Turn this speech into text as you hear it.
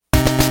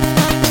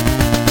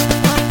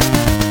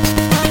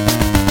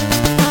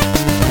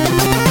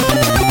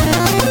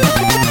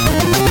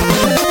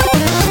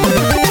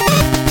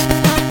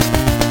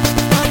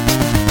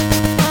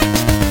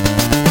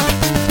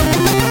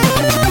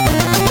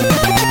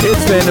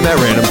Fandom at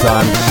Random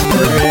time.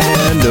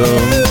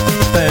 Random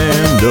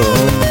Fandom.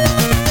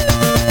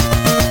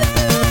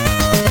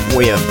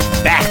 We're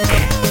back,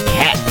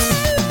 cats.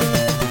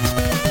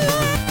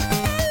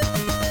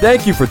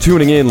 Thank you for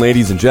tuning in,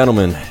 ladies and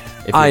gentlemen.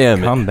 If I you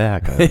am. come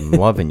back. I'm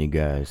loving you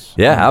guys.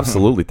 Yeah,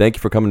 absolutely. Thank you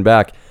for coming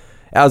back.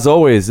 As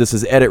always, this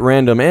is Ed at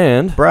Random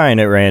Brian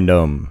at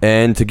Random.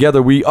 and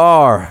together we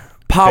are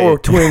Power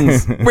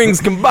Twins, rings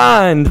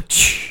combined.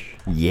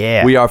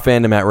 Yeah. We are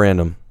Fandom at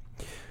Random.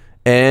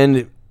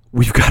 And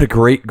we've got a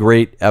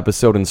great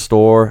episode in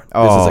store.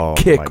 This is Oh, a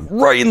kick my-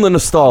 right in the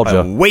nostalgia.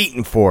 I'm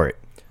waiting for it.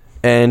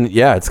 And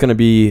yeah, it's going to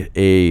be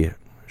a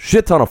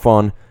shit ton of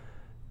fun.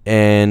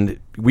 And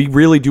we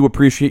really do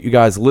appreciate you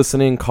guys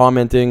listening,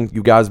 commenting.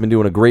 You guys have been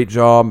doing a great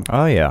job.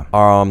 Oh, yeah.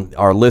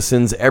 Our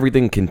listens,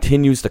 everything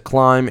continues to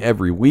climb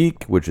every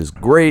week, which is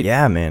great.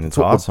 Yeah, man. It's That's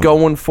what awesome. we're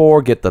going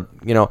for. Get the,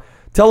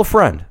 tell a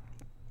friend.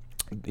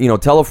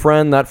 Tell a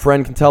friend. That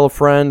friend can tell a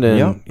friend,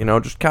 and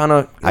Yep. just kind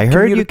of. I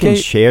heard you can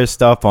share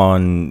stuff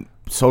on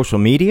social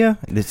media.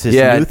 This is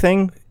a new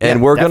thing. And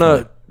Yeah, we're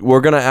definitely.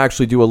 gonna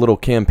actually do a little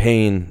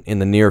campaign in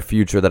the near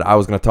future that I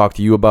was gonna talk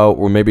to you about.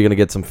 We're maybe gonna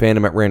get some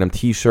Fandom at Random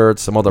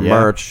T-shirts, some other Yeah.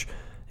 merch,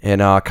 and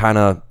kind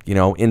of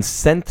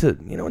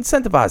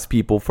incentivize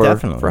people for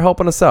Definitely.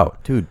 helping us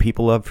out. Dude,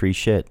 people love free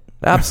shit.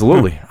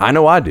 Absolutely, I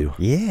know I do.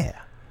 Yeah.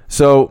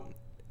 So,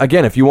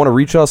 again, if you want to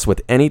reach us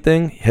with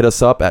anything, hit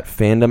us up at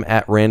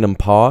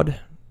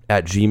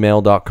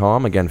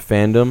fandomatrandompod@gmail.com. Again,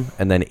 fandom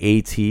and then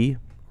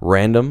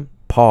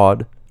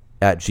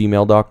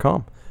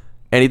randompod@gmail.com.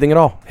 Anything at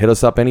all. Hit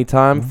us up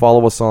anytime.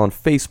 Follow us on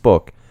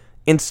Facebook,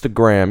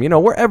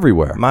 Instagram. We're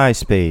everywhere.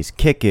 MySpace,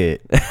 Kick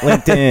It,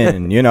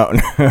 LinkedIn,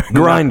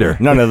 Grindr.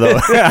 None of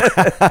those.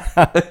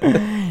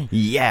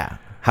 Yeah.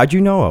 How'd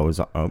you know I was?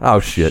 Oh,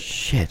 shit.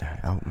 Shit.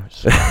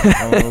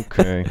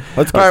 Okay.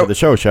 Let's get All right. to the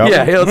show, shall we?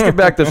 Yeah, let's get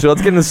back to the show.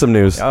 Let's get into some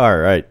news. All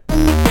right.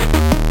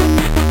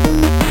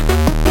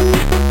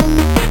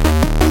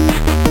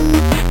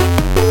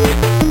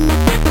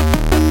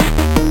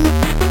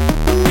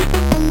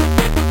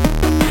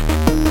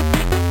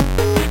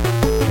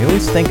 I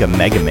always think of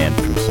Mega Man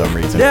for some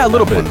reason. Yeah, a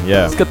little bit.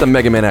 Yeah. Let's get the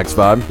Mega Man X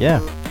vibe. Yeah.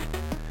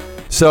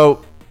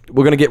 So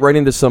we're going to get right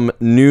into some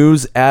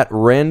news at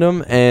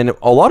random, and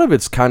a lot of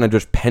it's kind of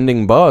just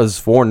pending buzz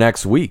for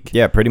next week.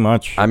 Yeah, pretty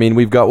much. I mean,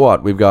 we've got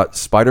what? We've got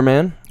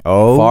Spider-Man,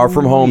 Oh, Far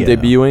From Home yeah.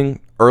 debuting.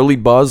 Early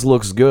buzz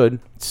looks good.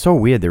 It's so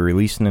weird they're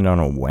releasing it on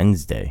a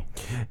Wednesday.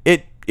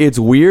 It's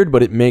weird,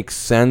 but it makes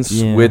sense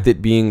Yeah. with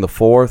it being the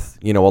 4th.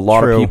 A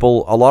lot True.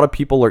 of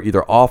people are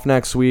either off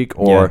next week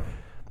or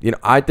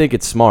I think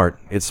it's smart.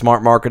 It's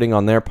smart marketing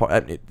on their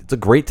part. It's a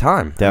great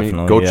time.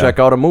 Definitely, go yeah. check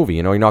out a movie.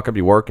 You're not going to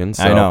be working.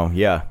 So. I know,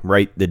 yeah.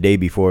 Right the day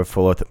before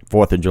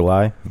 4th of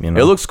July. It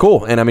looks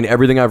cool. And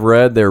everything I've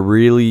read, they're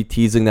really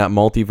teasing that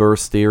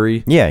multiverse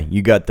theory. Yeah,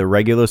 you got the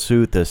regular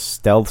suit, the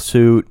stealth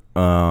suit,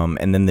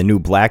 and then the new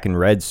black and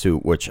red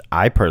suit, which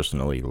I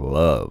personally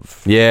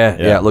love.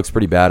 Yeah, it looks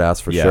pretty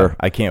badass for Yeah, sure.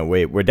 I can't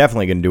wait. We're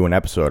definitely going to do an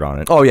episode on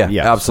it. Oh, yeah,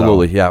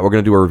 absolutely. so- Yeah, we're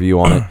going to do a review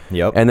on it.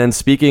 Yep. And then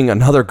speaking,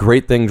 another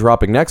great thing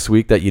dropping next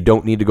week that you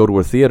don't need to go to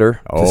a theater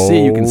to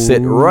see. You can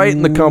sit right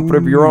in the comfort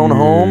of your own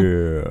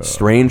home.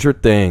 Stranger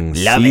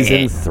Things, Love Season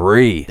it.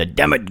 3. The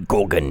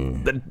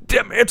Demogorgon.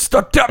 It's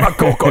the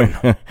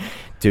Demogorgon.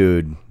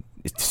 Dude,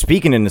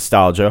 speaking of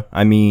nostalgia,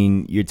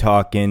 you're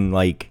talking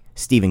like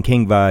Stephen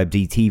King vibes,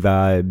 E.T.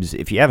 vibes.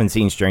 If you haven't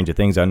seen Stranger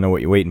Things, I don't know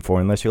what you're waiting for,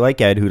 unless you're like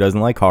Ed, who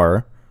doesn't like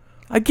horror.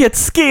 I get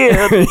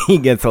scared. He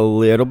gets a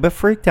little bit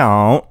freaked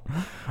out.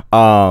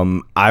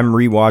 I'm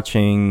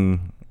rewatching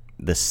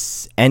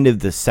the end of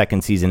the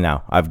second season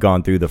now. I've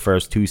gone through the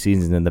first 2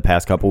 seasons in the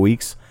past couple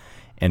weeks,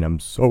 and I'm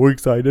so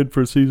excited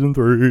for season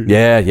 3.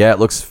 Yeah, it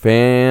looks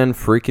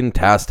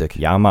fan-freaking-tastic.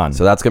 Yeah, man.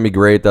 So that's going to be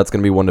great. That's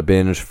going to be one to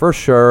binge for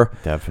sure.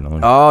 Definitely.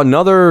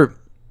 Another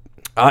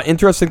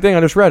interesting thing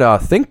I just read,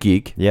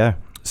 ThinkGeek. Yeah.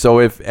 So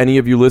if any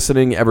of you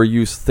listening ever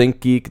use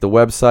ThinkGeek, the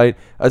website,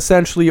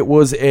 essentially it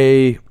was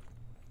a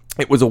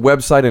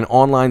website, an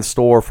online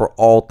store for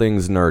all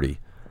things nerdy.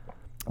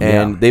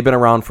 And they've been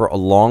around for a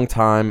long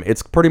time.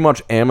 It's pretty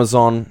much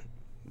Amazon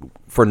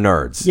for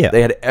nerds. Yeah.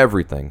 They had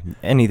everything.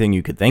 Anything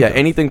you could think of.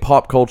 Anything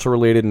pop culture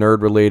related,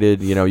 nerd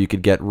related, you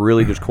could get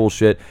really just cool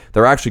shit.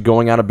 They're actually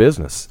going out of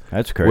business.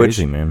 That's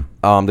crazy, man.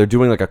 They're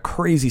doing like a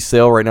crazy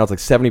sale right now. It's like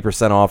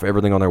 70% off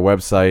everything on their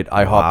website.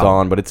 I hopped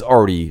on, but it's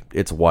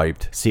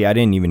wiped. See, I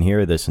didn't even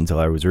hear this until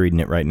I was reading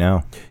it right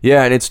now.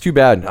 Yeah, and it's too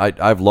bad.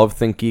 I've loved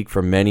ThinkGeek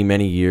for many,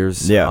 many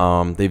years.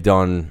 Yeah. They've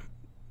done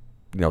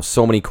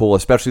so many cool,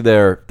 especially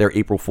their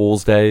April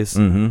Fool's Days.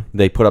 Mm-hmm.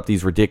 They put up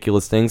these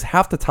ridiculous things.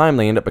 Half the time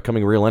they end up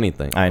becoming real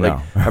anything. I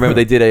know. I remember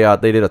they did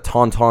a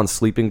Tauntaun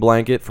sleeping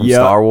blanket from Yeah.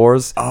 Star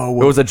Wars.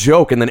 Oh, it was a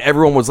joke, and then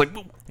everyone was like,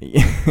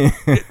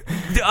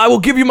 I will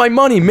give you my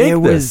money. Make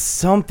It this. was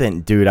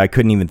something. Dude, I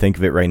couldn't even think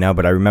of it right now,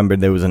 but I remember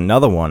there was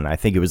another one. I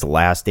think it was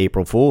last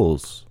April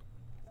Fool's.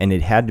 and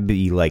it had to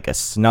be like a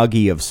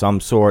Snuggie of some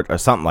sort or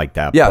something like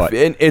that. Yeah, but,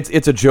 and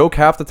it's a joke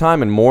half the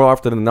time, and more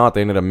often than not,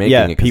 they ended up making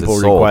it because people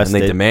it's sold, requested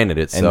and they demanded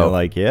it. and they're So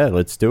like, yeah,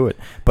 let's do it.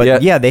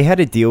 But Yeah. they had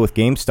to deal with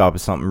GameStop or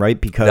something, right?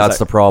 Because that's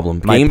the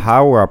problem. my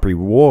Power Up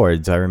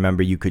rewards, I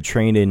remember you could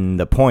trade in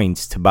the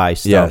points to buy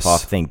stuff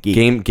off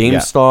ThinkGeek.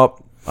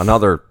 GameStop,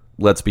 another.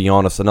 Let's be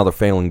honest, another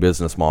failing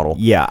business model.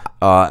 Yeah.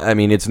 I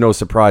mean, it's no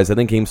surprise. I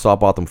think GameStop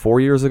bought them 4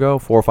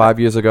 or 5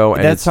 years ago.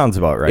 And That sounds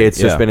about right. It's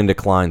just been in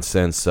decline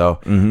since. So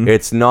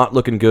it's not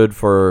looking good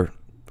for,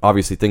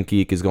 obviously,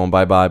 ThinkGeek is going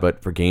bye-bye,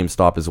 but for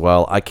GameStop as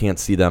well. I can't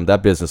see them.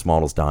 That business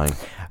model's dying.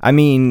 I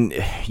mean,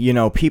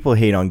 people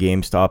hate on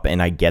GameStop,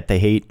 and I get the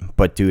hate.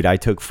 But, dude, I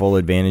took full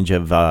advantage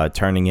of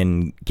turning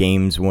in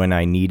games when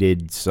I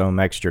needed some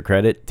extra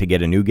credit to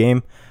get a new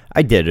game.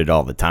 I did it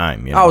all the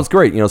time. Oh, it's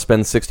great.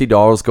 Spend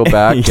 $60, go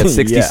back, get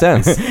 60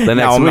 cents the next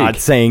now, I'm week. not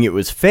saying it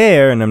was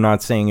fair, and I'm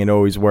not saying it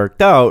always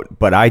worked out,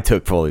 but I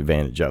took full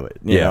advantage of it.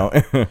 You know?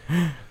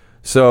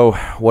 So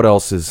what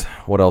else is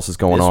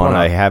going This on? one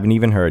I haven't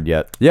even heard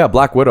yet. Yeah,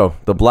 Black Widow.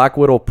 The Black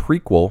Widow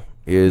prequel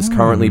is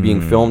currently being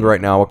filmed right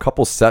now. A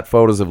couple set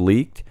photos have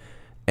leaked,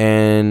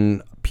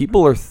 and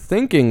people are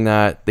thinking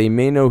that they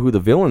may know who the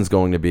villain's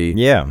going to be.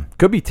 Yeah.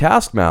 Could be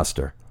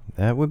Taskmaster.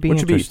 That would be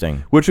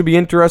interesting. Which would be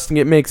interesting.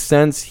 It makes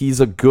sense.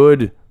 He's a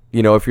good,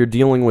 if you're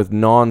dealing with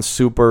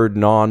non-super,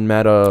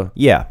 non-meta,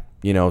 Yeah.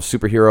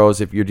 superheroes,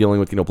 if you're dealing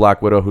with,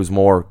 Black Widow, who's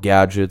more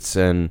gadgets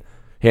and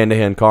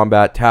hand-to-hand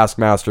combat,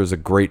 Taskmaster is a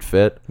great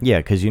fit. Yeah,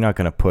 because you're not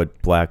going to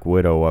put Black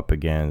Widow up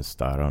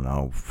against, I don't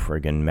know,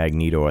 friggin'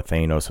 Magneto or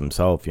Thanos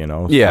himself,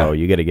 Yeah. So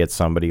you got to get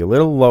somebody a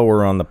little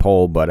lower on the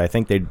pole, but I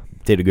think they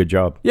did a good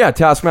job. Yeah,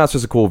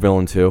 Taskmaster's a cool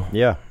villain, too.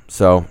 Yeah.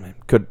 So,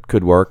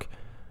 could work.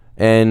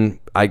 And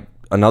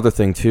another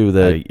thing, too,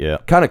 that yeah.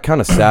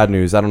 kind of sad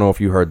news. I don't know if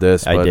you heard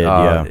this, but I did,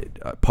 yeah.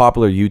 a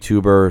popular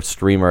YouTuber,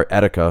 streamer,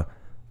 Etika,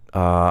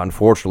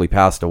 unfortunately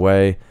passed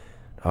away.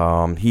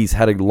 He's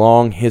had a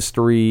long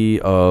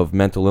history of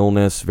mental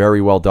illness,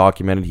 very well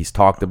documented. He's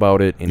talked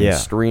about it in his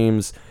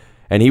streams,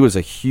 and he was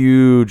a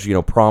huge,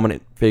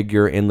 prominent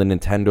figure in the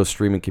Nintendo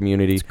streaming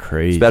community. It's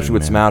crazy, especially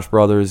with man. Smash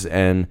Brothers.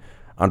 And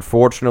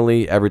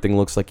unfortunately, everything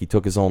looks like he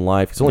took his own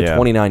life. He's only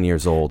 29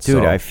 years old.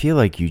 Dude, so. I feel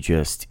like you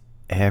just,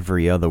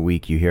 every other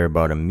week you hear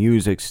about a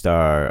music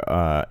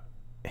star,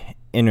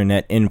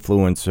 internet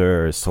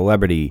influencer,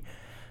 celebrity.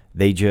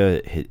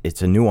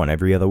 It's a new one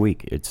every other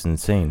week. It's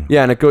insane.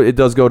 Yeah, and it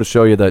does go to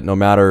show you that no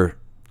matter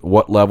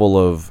what level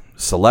of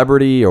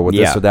celebrity or with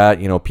this or that,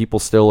 people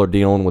still are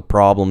dealing with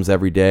problems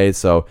every day.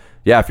 So,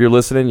 yeah, if you're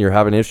listening, you're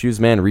having issues,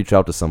 man, reach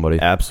out to somebody.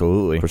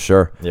 Absolutely. For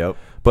sure. Yep.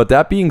 But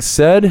that being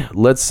said,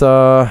 let's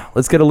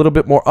get a little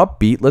bit more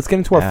upbeat. Let's get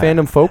into our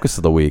fandom focus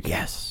of the week.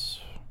 Yes.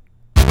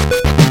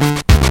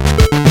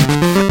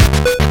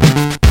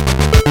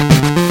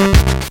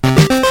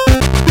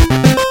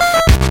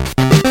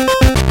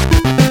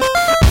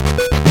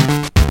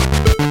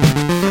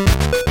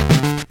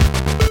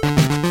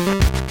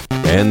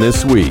 And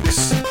this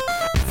week's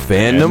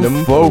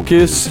fandom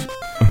focus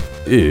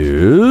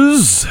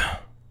is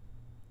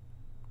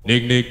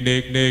Nickelodeon.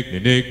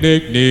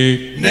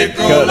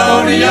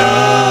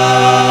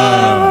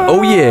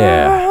 Oh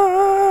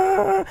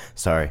yeah.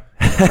 Sorry.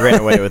 Ran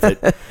away with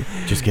it.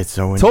 Just get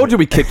so into Told you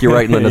we kick you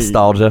right in the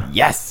nostalgia.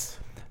 Yes.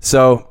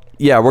 So,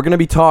 yeah, we're going to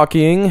be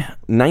talking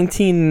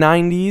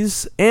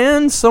 1990s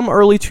and some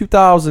early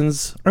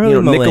 2000s, Early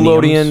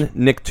Nickelodeon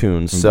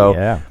Nicktoons. So,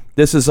 Yeah.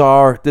 this is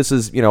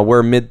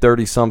we're mid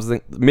 30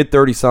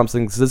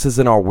 somethings. This is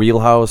in our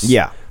wheelhouse.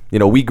 Yeah.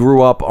 We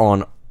grew up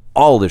on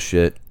all this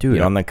shit.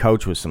 Dude, on the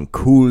couch with some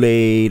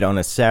Kool-Aid on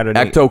a Saturday.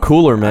 Ecto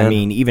Cooler, man. I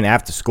mean, even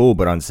after school,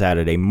 but on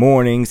Saturday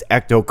mornings,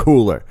 Ecto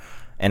Cooler.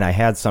 And I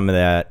had some of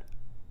that,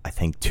 I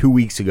think, 2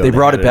 weeks ago. They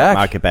brought had it back?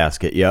 Market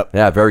Basket, yep.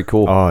 Yeah, very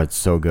cool. Oh, it's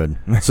so good.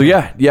 So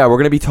yeah, we're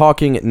going to be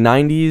talking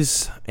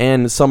 90s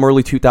and some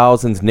early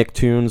 2000s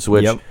Nicktoons,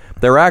 which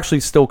they're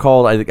actually still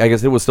called, I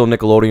guess it was still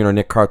Nickelodeon or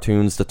Nick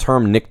Cartoons. The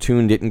term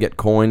Nicktoon didn't get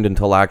coined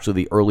until actually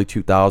the early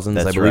 2000s.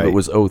 That's I believe right. it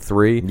was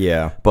 03.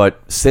 Yeah. But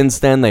since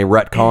then, they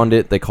retconned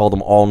it. They called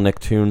them all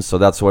Nicktoons, so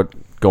that's what,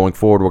 going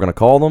forward, we're going to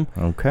call them.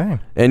 Okay.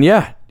 And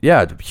yeah,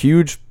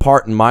 huge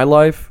part in my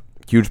life,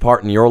 huge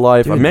part in your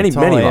life. Dude, many that's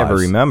all I ever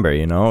lives. remember,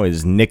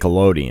 is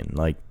Nickelodeon.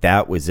 Like,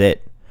 that was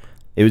it.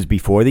 It was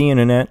before the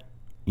internet.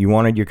 You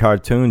wanted your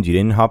cartoons. You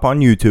didn't hop on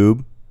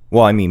YouTube.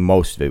 Well, I mean,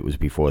 most of it was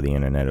before the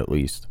internet, at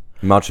least.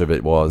 Much of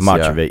it was.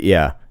 Much of it,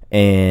 yeah.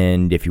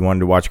 And if you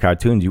wanted to watch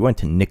cartoons, you went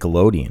to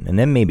Nickelodeon. And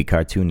then maybe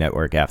Cartoon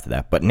Network after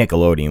that. But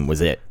Nickelodeon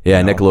was it.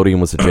 Yeah, Nickelodeon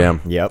was a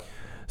jam. Yep.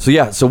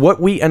 So what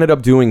we ended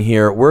up doing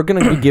here, we're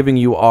going to be giving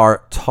you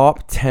our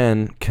top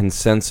 10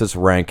 consensus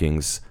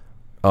rankings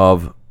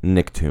of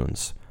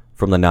Nicktoons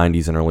from the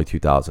 90s and early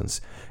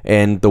 2000s.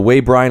 And the way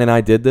Brian and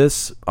I did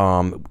this,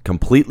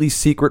 completely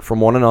secret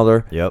from one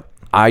another. Yep.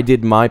 I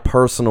did my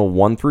personal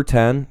 1 through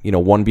 10,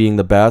 1 being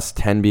the best,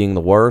 10 being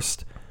the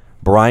worst.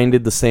 Brian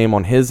did the same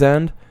on his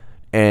end.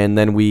 And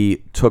then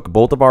we took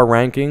both of our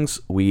rankings,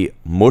 we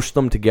mushed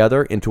them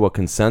together into a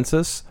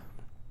consensus,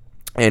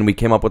 and we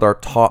came up with our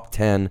top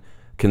 10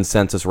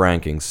 consensus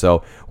rankings.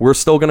 So we're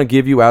still going to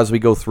give you, as we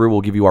go through,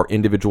 we'll give you our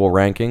individual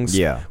rankings.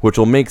 Yeah. Which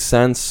will make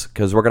sense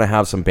because we're going to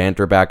have some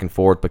banter back and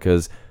forth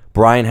because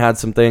Brian had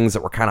some things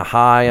that were kind of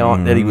high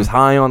on, that he was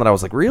high on, that I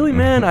was like, really,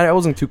 man? I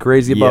wasn't too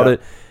crazy about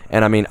it.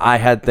 And I mean, I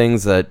had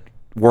things that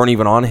weren't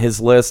even on his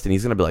list, and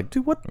he's going to be like,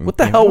 dude, what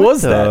the hell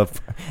was that?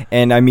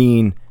 And I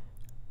mean,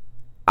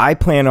 I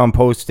plan on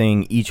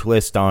posting each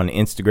list on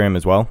Instagram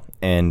as well,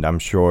 and I'm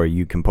sure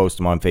you can post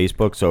them on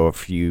Facebook. So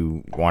if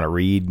you want to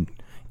read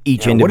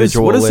each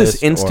individual what is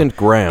list, this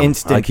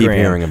Instagram I keep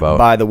hearing about?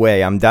 By the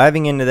way, I'm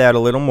diving into that a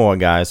little more,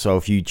 guys. So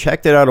if you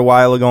checked it out a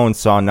while ago and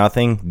saw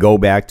nothing, go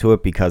back to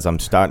it because I'm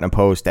starting to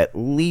post at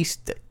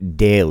least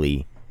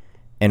daily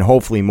and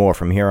hopefully more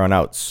from here on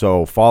out.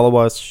 So follow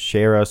us,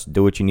 share us,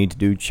 do what you need to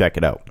do. Check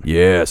it out.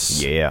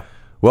 Yes. Yeah.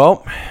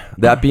 Well,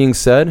 that being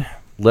said,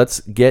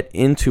 let's get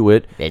into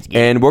it.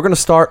 And we're going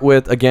to start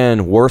with,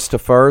 again, worst to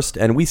first.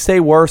 And we say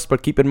worst,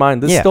 but keep in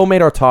mind, this still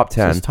made our top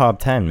 10. This is top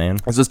 10, man.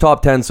 This is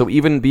top 10. So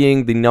even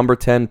being the number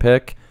 10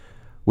 pick,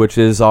 which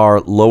is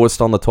our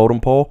lowest on the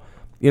totem pole,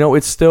 you know,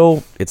 it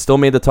still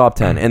made the top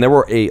 10. And there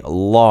were a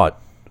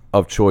lot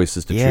of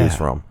choices to choose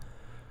from.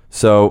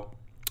 So,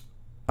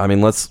 I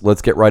mean,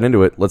 let's get right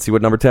into it. Let's see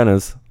what number 10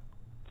 is.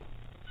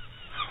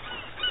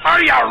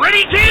 Are you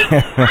ready, kid?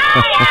 Aye,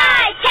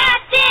 aye,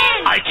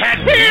 Captain! I can't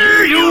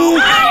hear you!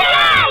 Aye,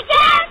 aye,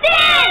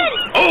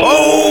 Captain!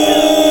 Oh!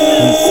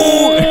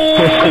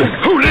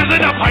 Who lives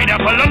in a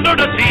pineapple under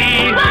the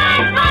sea?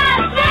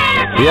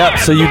 Yep,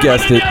 so you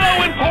guessed it.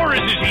 Yellow and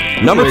porous is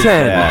he. Number Who is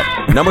 10.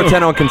 that? Number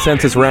 10 on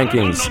consensus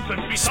rankings.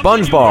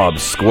 SpongeBob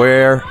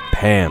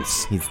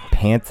SquarePants. His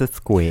pants are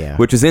square.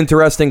 Which is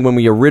interesting. When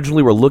we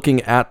originally were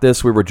looking at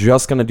this, we were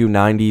just going to do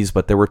 90s,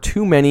 but there were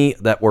too many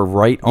that were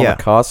right on the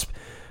cusp.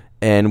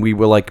 And we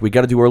were like, we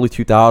got to do early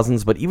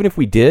 2000s. But even if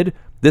we did,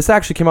 this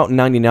actually came out in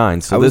 99.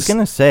 So I was going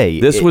to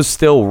say. This was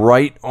still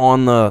right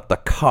on the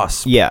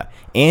cusp. Yeah.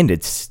 And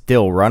it's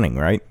still running,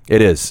 right?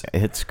 It is.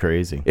 It's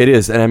crazy. It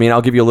is. And I mean,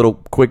 I'll give you a little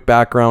quick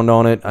background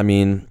on it. I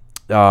mean,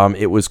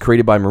 it was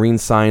created by marine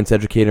science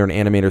educator and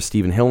animator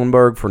Steven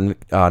Hillenburg for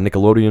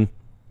Nickelodeon.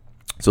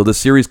 So the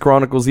series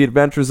chronicles the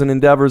adventures and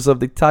endeavors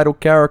of the title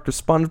character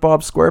SpongeBob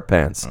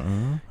SquarePants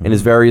and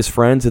his various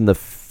friends in the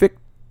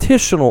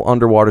fictional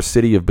underwater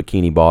city of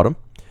Bikini Bottom.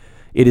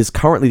 It is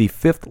currently the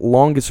 5th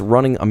longest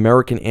running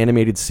American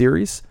animated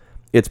series.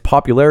 Its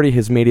popularity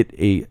has made it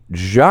a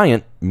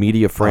giant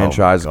media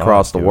franchise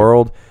across the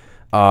world.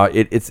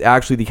 It's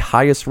actually the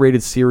highest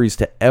rated series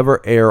to ever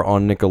air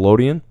on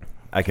Nickelodeon.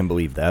 I can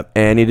believe that.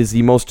 And it is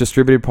the most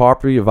distributed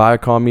property of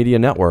Viacom Media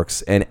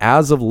Networks. And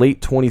as of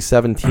late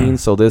 2017,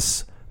 so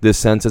this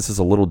census is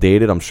a little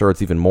dated. I'm sure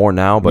it's even more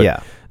now.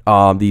 But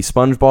the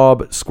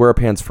SpongeBob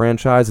SquarePants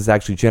franchise has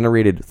actually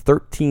generated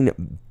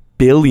 $13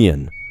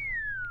 billion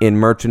in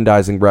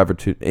merchandising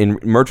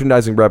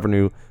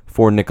revenue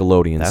for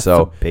Nickelodeon. That's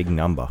so a big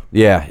number.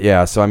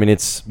 Yeah. So I mean,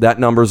 that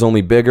number is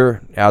only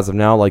bigger as of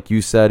now. Like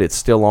you said, it's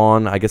still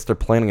on. I guess they're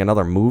planning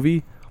another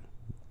movie.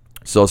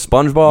 So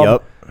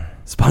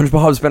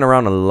SpongeBob's been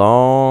around a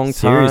long time.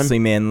 Seriously,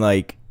 man,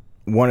 like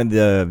one of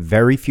the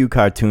very few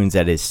cartoons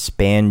that has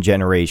spanned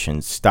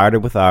generations. Started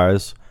with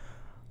ours.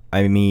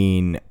 I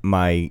mean,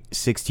 my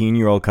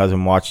 16-year-old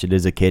cousin watched it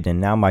as a kid,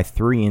 and now my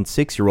 3- and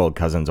 6-year-old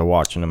cousins are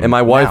watching them. And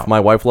my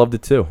wife loved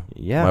it too.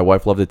 Yeah, my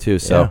wife loved it too.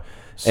 So,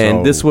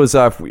 and this was,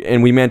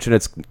 and we mentioned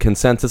it's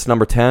consensus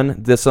number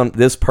 10. This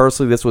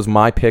was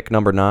my pick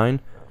number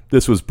 9.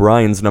 This was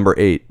Brian's number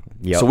 8.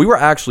 Yep. So we were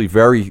actually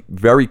very,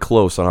 very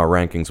close on our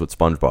rankings with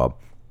SpongeBob,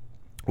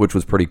 which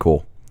was pretty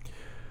cool.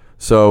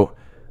 So,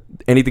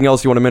 anything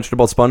else you want to mention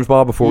about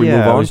SpongeBob before we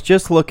move on? I was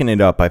just looking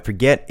it up. I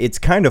forget. It's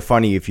kind of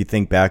funny if you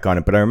think back on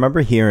it, but I remember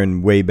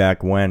hearing way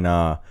back when,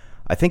 I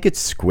think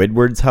it's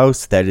Squidward's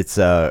house, that it's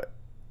an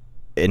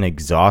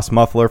exhaust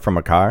muffler from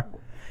a car.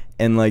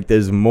 And, like,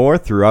 there's more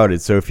throughout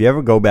it. So if you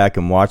ever go back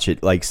and watch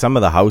it, like, some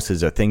of the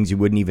houses are things you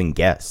wouldn't even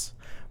guess.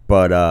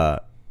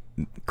 But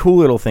cool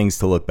little things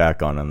to look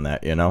back on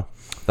that, you know?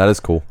 That is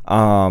cool.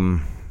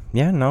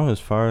 As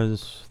far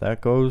as that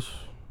goes,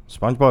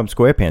 SpongeBob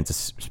SquarePants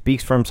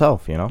speaks for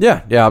himself, you know?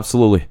 Yeah,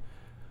 absolutely.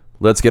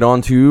 Let's get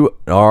on to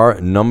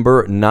our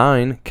number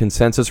 9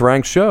 consensus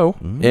ranked show.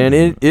 And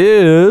it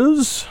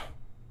is...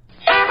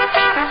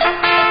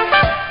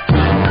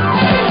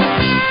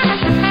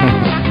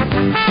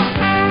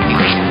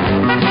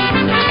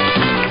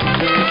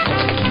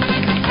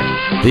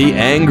 The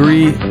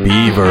Angry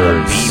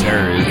Beavers.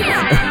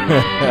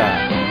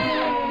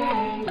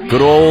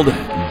 Good old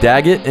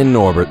Daggett and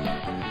Norbert.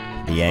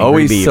 The Angry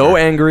always Beaver. So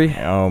angry.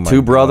 Oh my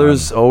Two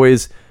brothers, God.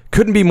 Always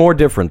couldn't be more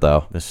different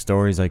though. The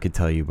stories I could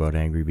tell you about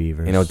Angry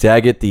Beavers. You know,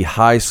 Daggett, the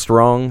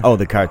high-strung. Oh,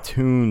 the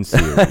cartoon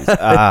series.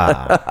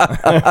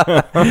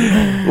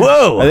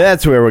 Whoa!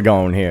 That's where we're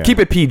going here. Keep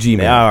it PG,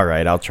 man. All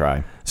right, I'll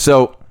try.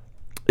 So,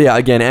 yeah,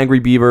 again, Angry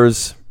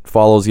Beavers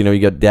follows. You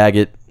got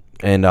Daggett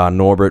and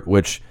Norbert,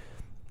 which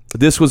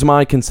this was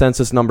my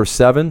consensus number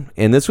 7,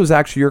 and this was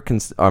actually your.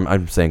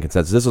 I'm saying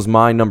consensus. This was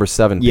my number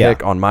 7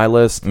 pick on my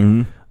list.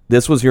 Mm-hmm.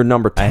 This was your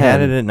number 10. I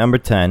had it at number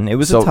 10. It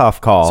was a tough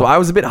call. So I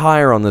was a bit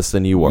higher on this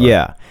than you were.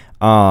 Yeah.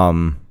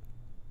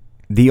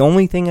 The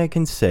only thing I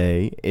can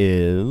say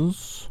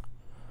is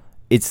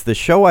it's the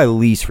show I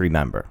least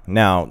remember.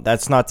 Now,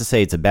 that's not to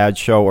say it's a bad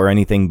show or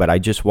anything, but I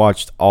just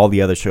watched all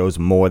the other shows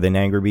more than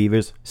Angry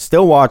Beavers.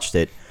 Still watched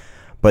it,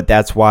 but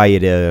that's why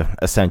it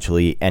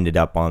essentially ended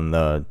up on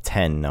the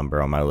 10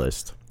 number on my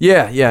list.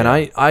 Yeah, and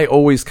I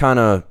always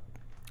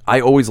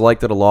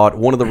liked it a lot.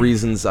 One of the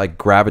reasons I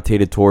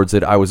gravitated towards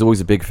it, I was always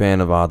a big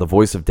fan of the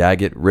voice of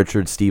Daggett,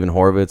 Richard Stephen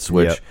Horvitz,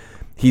 which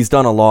he's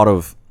done a lot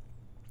of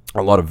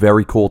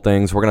very cool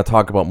things. We're going to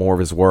talk about more of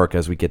his work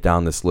as we get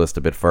down this list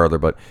a bit further,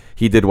 but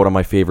he did one of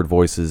my favorite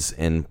voices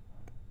in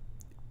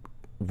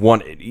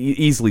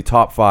easily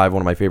top 5,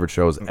 one of my favorite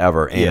shows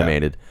ever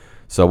animated.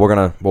 So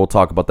we'll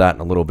talk about that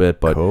in a little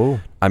bit, but cool.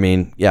 I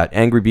mean, yeah,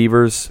 Angry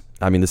Beavers.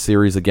 I mean, the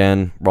series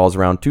again revolves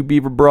around 2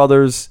 beaver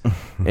brothers,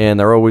 and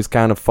they're always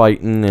kind of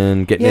fighting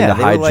and getting into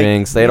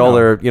hijinks. They had all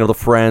their, the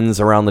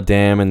friends around the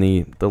dam and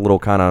the little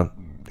kind of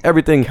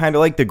everything. Kind of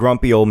like the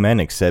grumpy old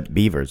men, except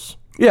beavers.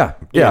 Yeah,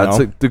 it's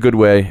a good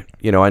way,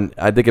 and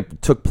I think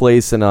it took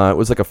place in it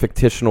was like a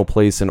fictional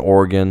place in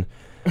Oregon.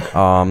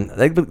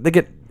 They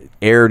get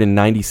aired in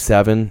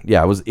 97.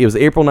 Yeah, it was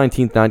April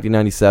 19th,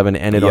 1997,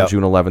 ended on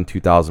June 11,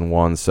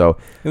 2001. So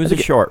it was a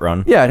short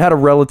run. Yeah, it had a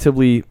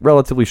relatively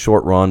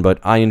short run, but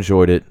I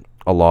enjoyed it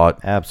a lot.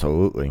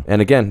 Absolutely.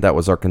 And again, that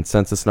was our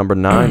consensus number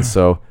 9.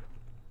 So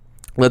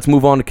let's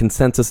move on to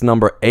consensus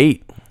number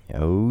 8.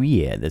 Oh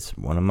yeah, that's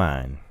one of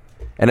mine.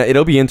 And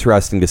it'll be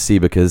interesting to see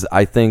because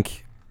I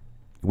think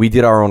we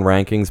did our own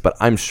rankings, but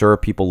I'm sure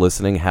people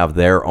listening have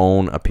their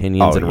own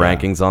opinions and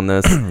rankings on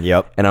this.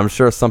 Yep. And I'm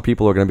sure some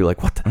people are going to be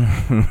like, what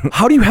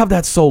how do you have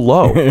that so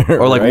low?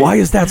 Or like, why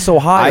is that so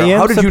high?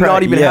 How did you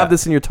not even have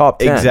this in your top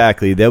 10?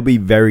 Exactly. There'll be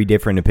very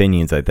different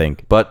opinions, I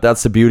think. But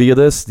that's the beauty of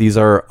this. These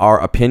are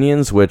our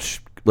opinions, which,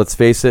 let's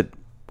face it,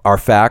 are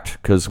fact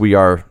because we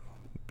are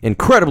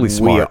incredibly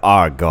smart. We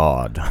are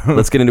God.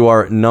 Let's get into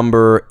our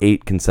number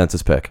 8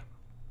 consensus pick.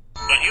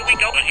 But here we go.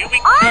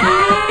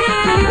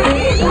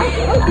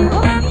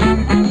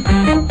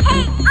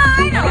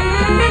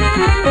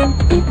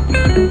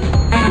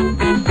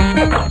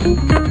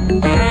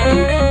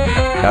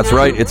 That's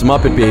right, it's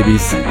Muppet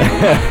Babies.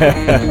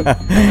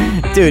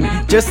 Dude,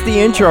 just the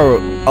intro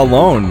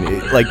alone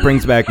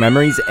brings back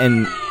memories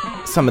and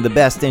some of the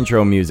best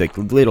intro music.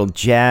 Little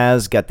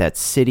jazz, got that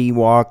city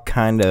walk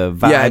kind of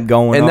vibe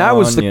going on.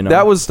 And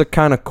that was the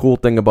kind of cool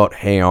thing about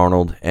Hey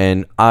Arnold.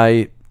 And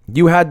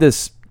you had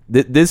this.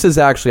 This is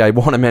actually, I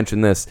want to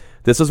mention this.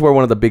 This is where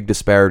one of the big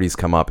disparities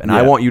come up. And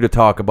I want you to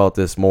talk about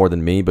this more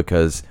than me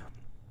because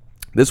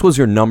this was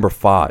your number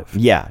 5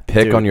 pick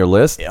dude. On your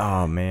list.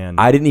 Oh, man.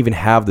 I didn't even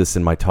have this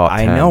in my top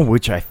 10. I know,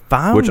 which I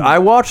found. Which I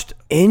watched.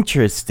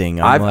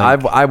 Interesting.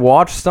 I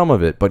watched some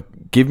of it, but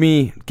give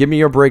me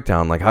your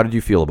breakdown. Like, how did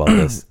you feel about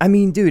this? I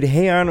mean, dude,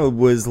 Hey Arnold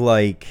was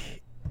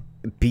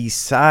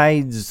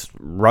besides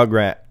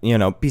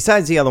Rugrat,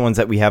 besides the other ones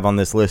that we have on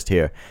this list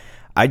here,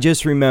 I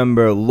just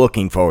remember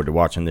looking forward to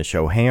watching the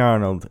show. Hey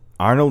Arnold.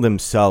 Arnold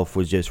himself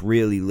was just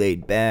really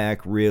laid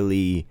back,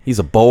 really... He's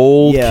a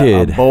bold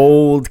kid. A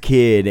bold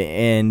kid.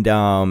 And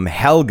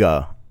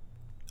Helga,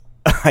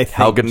 I think,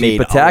 Helga G.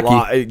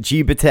 Pataki.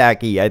 G.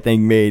 Pataki, I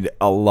think, made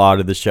a lot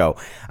of the show.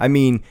 I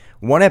mean,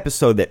 one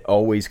episode that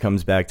always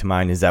comes back to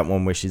mind is that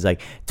one where she's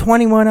like,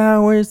 21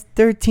 hours,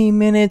 13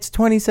 minutes,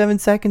 27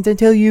 seconds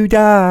until you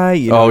die.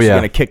 She's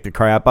going to kick the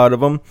crap out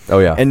of him. Oh,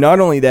 yeah. And not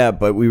only that,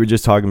 but we were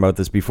just talking about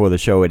this before the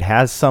show. It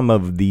has some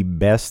of the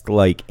best,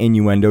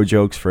 innuendo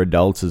jokes for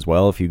adults as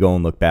well, if you go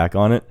and look back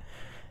on it.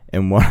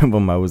 And one of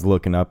them I was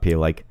looking up here,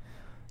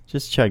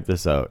 just check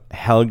this out.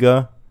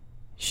 Helga,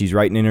 she's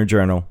writing in her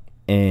journal.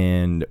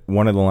 And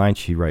one of the lines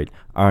she write,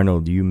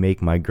 Arnold, you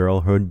make my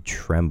girlhood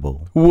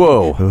tremble.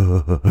 Whoa.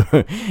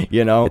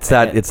 It's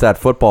that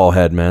football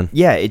head, man.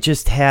 Yeah, it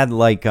just had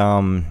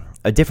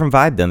a different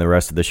vibe than the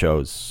rest of the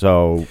shows.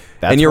 So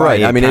that's and you're why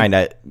right. I mean, it kind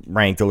of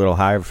ranked a little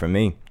higher for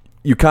me.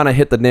 You kind of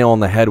hit the nail on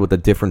the head with a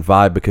different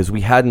vibe because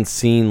we hadn't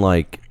seen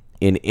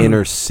an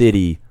inner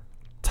city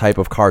type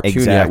of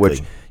cartoon yet,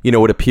 which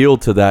it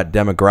appealed to that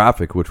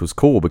demographic, which was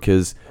cool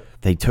because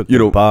they took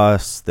the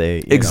bus.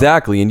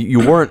 Exactly, and you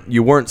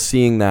weren't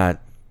seeing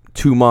that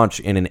too much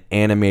in an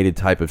animated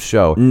type of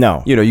show.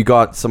 No, you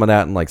got some of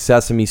that in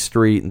Sesame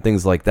Street and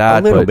things like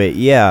that. A little bit,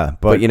 yeah.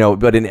 But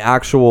in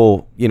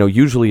actual,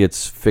 usually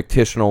it's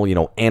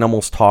fictional.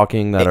 Animals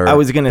talking that are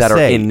are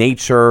in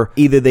nature.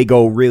 Either they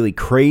go really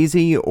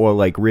crazy or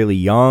really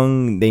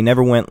young. They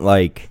never went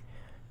like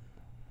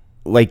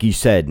you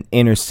said,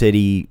 inner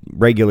city,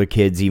 regular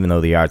kids, even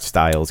though the art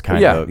style is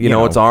kind of,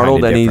 it's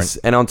Arnold,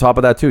 and on top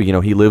of that too,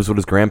 he lives with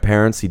his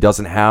grandparents. He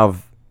doesn't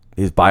have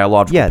his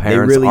biological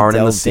parents really aren't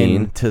in the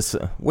scene.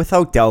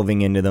 Without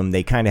delving into them,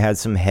 they kind of had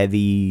some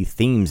heavy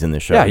themes in the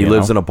show. Yeah, he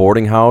lives in a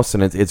boarding house,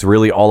 and it's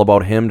really all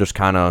about him just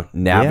kind of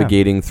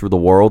navigating through the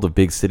world of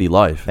big city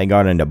life. They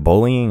got into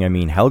bullying. I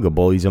mean, Helga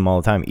bullies him all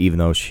the time, even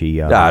though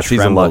she she's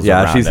in love.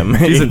 Yeah, she's in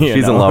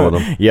love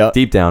with him. Yeah,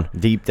 deep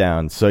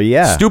down. So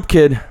yeah, stoop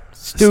kid.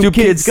 Stoop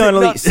Kid's gonna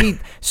leave. sitting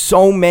See,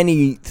 so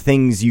many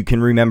things you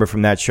can remember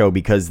from that show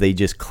because they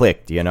just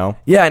clicked, you know?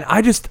 Yeah, and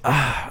I just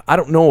I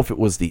don't know if it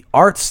was the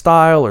art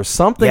style or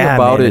something Yeah,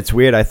 about man, it. it's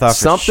weird. I thought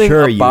for something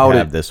sure you'd about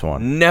have it this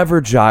one. never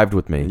jived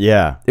with me.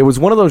 Yeah. It was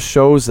one of those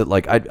shows that,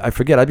 like, I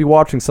forget. I'd be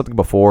watching something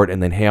before it,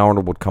 and then Hey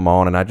Arnold would come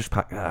on, and I'd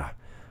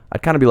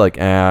kind of be like,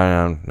 no,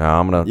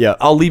 I'm gonna. Yeah.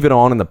 I'll leave it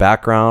on in the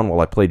background while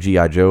I play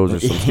G.I. Joes or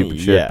some stupid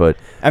shit. Yeah. But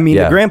I mean,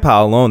 yeah. the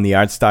grandpa alone, the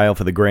art style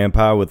for the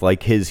grandpa with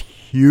like his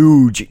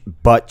huge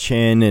butt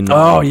chin and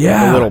Oh,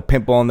 yeah. the little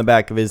pimple on the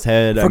back of his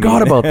head.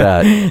 Forgot about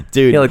that,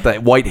 dude. Yeah, like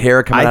that white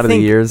hair coming out of the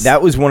ears.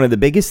 That was one of the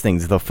biggest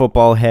things, the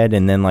football head,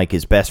 and then like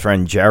his best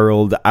friend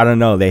Gerald. I don't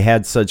know. They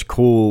had such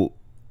cool,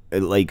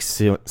 like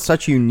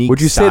such unique. Would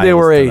you say they styles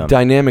were to a them.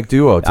 dynamic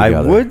duo together?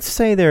 I would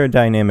say they're a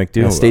dynamic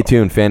duo. Yeah, stay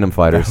tuned, Fandom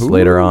Fighters,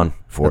 later on.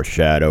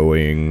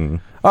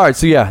 Foreshadowing. All right,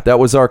 so yeah, that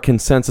was our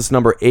consensus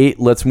number 8.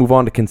 Let's move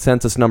on to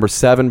consensus number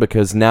 7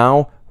 because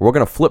now we're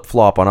going to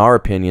flip-flop on our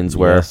opinions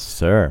where Yes,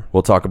 sir.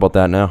 we'll talk about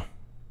that now.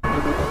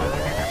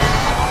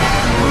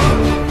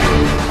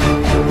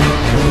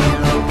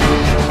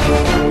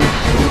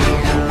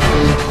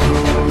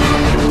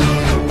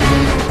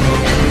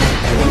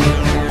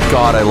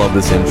 God, I love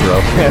this intro.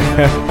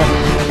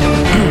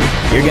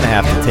 You're gonna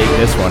have to take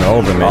this one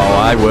over, man. Oh,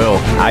 I will.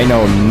 I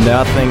know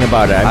nothing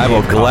about it. I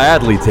will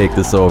gladly take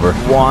this over.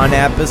 One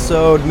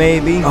episode,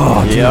 maybe.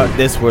 Oh, yeah. dude.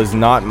 This was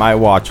not my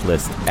watch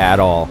list at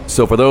all.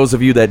 So for those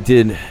of you that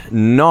did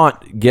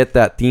not get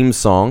that theme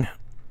song,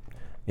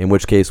 in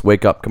which case,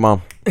 wake up, come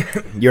on.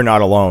 You're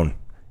not alone.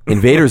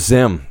 Invader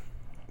Zim.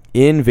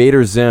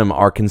 Invader Zim,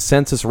 our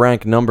consensus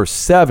rank number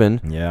 7.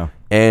 Yeah.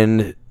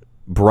 And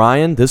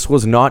Brian, this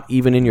was not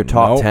even in your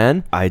top Nope.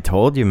 10. I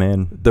told you,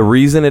 man. The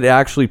reason it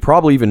actually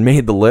probably even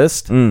made the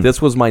list,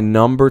 this was my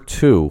number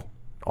 2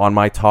 on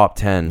my top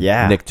 10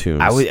 Yeah.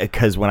 Nicktoons. I was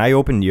because when I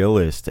opened your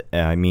list,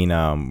 I mean,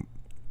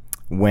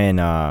 when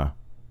I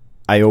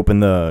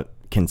opened the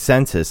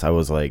consensus, I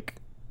was like,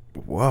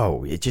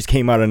 "Whoa!" It just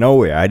came out of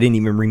nowhere. I didn't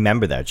even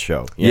remember that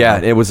show. you Yeah,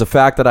 know? it was the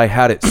fact that I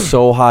had it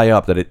so high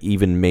up that it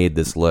even made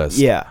this list.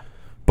 yeah.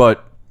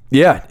 But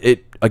yeah,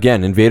 it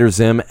again, Invader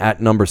Zim at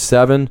number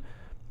 7.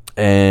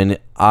 And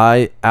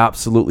I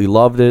absolutely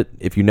loved it.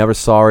 If you never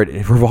saw it,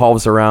 it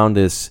revolves around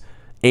this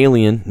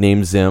alien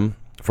named Zim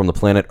from the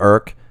planet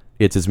Urk.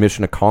 It's his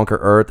mission to conquer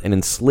Earth and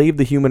enslave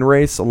the human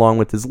race along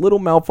with his little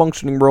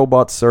malfunctioning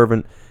robot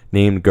servant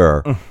named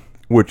Gur,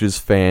 which is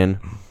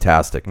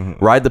fantastic.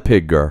 Ride the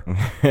pig, Gur.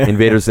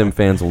 Invader Zim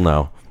fans will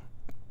know.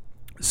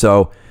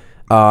 So,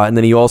 and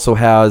then he also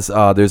has,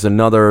 there's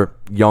another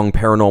young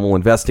paranormal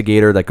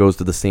investigator that goes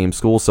to the same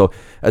school. So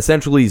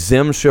essentially,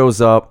 Zim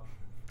shows up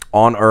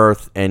on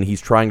Earth, and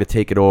he's trying to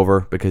take it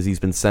over because he's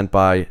been sent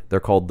by, they're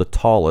called the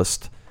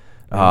Tallest.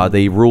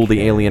 They rule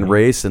the alien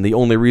race, and the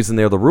only reason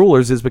they're the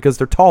rulers is because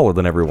they're taller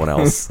than everyone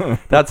else.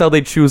 That's how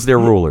they choose their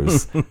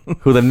rulers,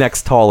 who the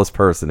next tallest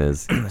person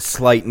is.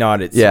 Slight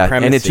nod at Yeah,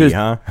 supremacy, and it's just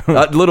huh?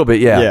 a little bit,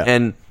 yeah. Yeah.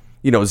 And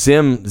you know,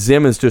 Zim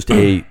is just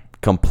a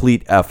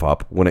complete f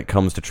up when it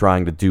comes to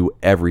trying to do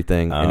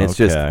everything, and it's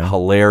just Okay.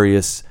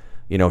 hilarious.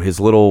 You know,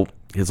 his little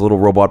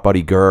robot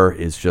buddy Gur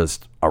is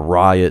just a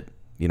riot.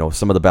 You know,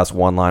 some of the best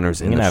one-liners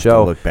in I'm gonna the have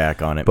show. to look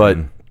back on it, But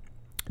man.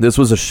 this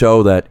was a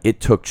show that it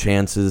took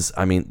chances.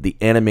 I mean, the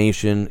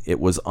animation, it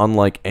was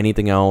unlike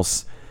anything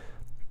else.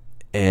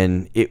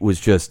 And it was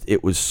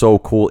so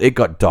cool. It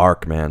got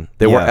dark, man.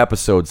 There were Yeah.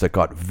 episodes that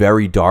got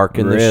very dark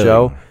in this Really?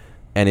 show.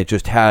 And it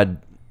just had,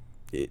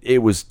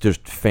 it was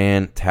just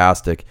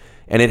fantastic.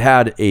 And it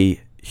had a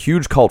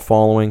huge cult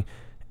following.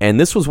 And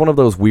this was one of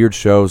those weird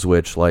shows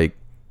which, like,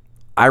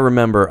 I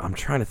remember, I'm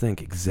trying to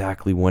think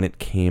exactly when it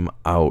came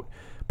out.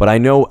 But I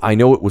know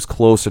it was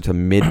closer to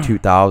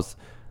mid-2000s.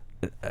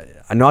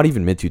 Not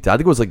even mid-2000s. I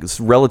think it was like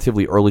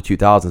relatively early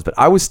 2000s. But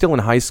I was still in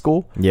high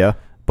school. Yeah.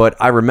 But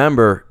I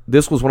remember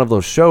this was one of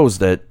those shows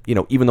that, you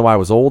know, even though I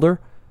was older,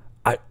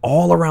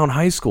 all around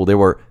high school, there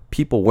were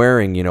people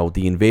wearing, you know,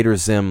 the Invader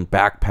Zim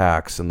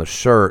backpacks and the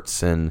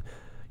shirts. And,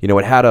 you know,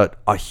 it had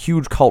a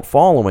huge cult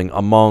following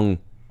among,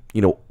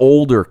 you know,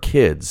 older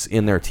kids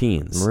in their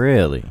teens.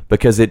 Really?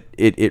 Because it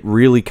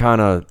really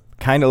kind of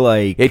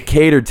Like it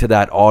catered to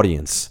that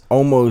audience.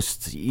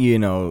 almost, you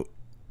know,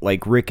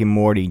 like Rick and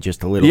Morty,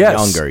 just a little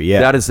Yes, younger.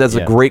 Yeah, that's a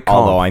Yeah. great comp.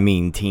 Although I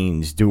mean,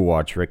 teens do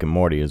watch Rick and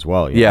Morty as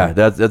well. you Yeah,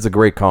 know? that's a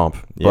great comp.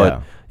 But Yeah.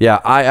 yeah,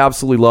 I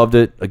absolutely loved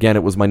it. Again,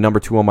 it was my number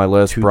 2 on my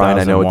list. Brian,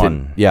 I know it 2001.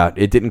 didn't. Yeah,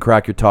 it didn't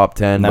crack your top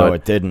 10. No, but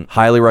it didn't.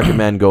 Highly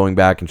recommend going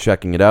back and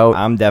checking it out.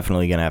 I'm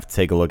definitely gonna have to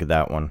take a look at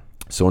that one.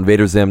 So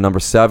Invader Zim number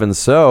 7.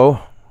 So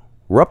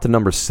we're up to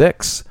number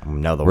 6.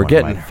 Another We're one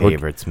getting- of my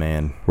favorites,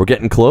 man. We're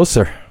getting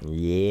closer.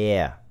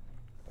 Yeah.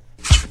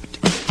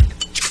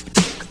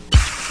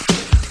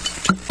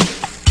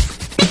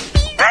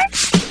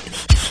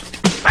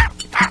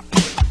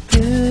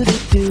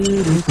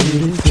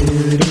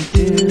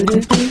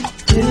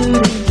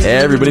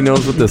 Everybody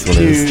knows what this one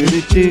is.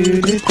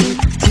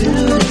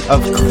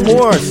 Of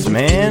course,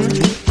 man.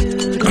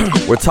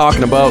 We're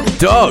talking about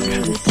Doug.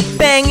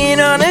 Banging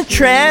on a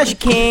trash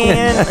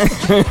can.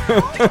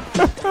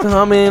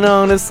 Humming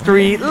on a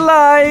street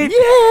light.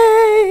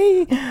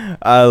 Yay!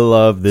 I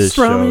love this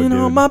show, Strumming dude.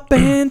 on my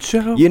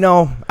banjo. You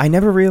know, I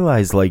never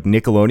realized like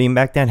Nickelodeon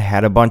back then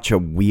had a bunch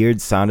of weird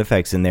sound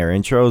effects in their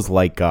intros,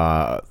 like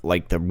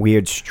the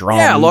weird strums.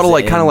 Yeah, a lot of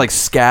like and- kind of like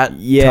scat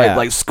Yeah. type,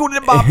 like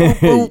scooty bop boop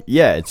boop.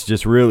 Yeah, it's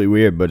just really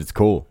weird, but it's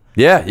cool.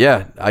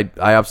 Yeah. I It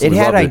absolutely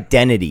had loved it.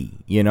 identity,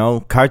 you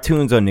know.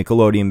 Cartoons on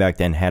Nickelodeon back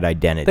then had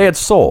identity. They had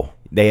soul.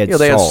 They had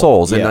they had soul.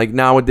 souls, and Yeah. like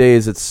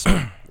nowadays it's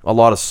a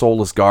lot of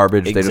soulless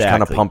garbage. They just kind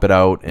of Exactly. pump it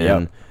out, and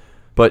Yep.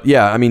 but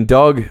yeah, I mean,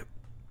 Doug,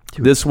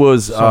 this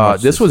was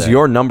much this to was say.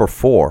 your number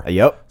 4.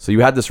 Yep. So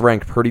you had this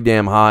ranked pretty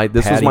damn high.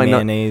 This was Patty my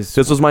mayonnaise.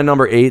 this was my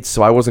number 8,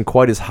 so I wasn't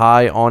quite as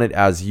high on it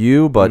as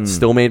you, Hmm. but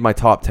still made my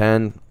top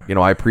 10. You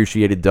know, I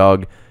appreciated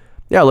Doug.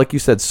 Yeah, like you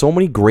said, so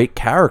many great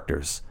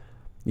characters.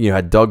 You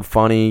had Doug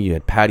Funny, you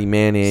had Patty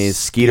Mayonnaise,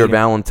 Skeeter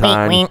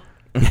Valentine,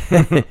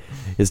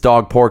 his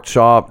dog Pork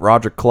Chop,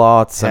 Roger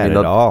Klotz. Had it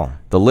all.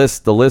 The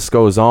list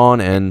goes on,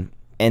 and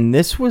And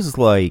this was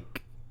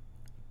like,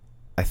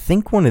 I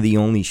think one of the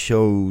only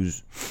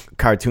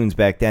cartoons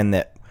back then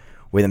that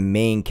where the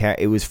main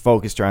it was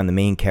focused around the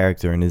main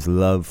character and his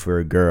love for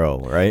a girl,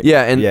 right?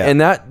 yeah, and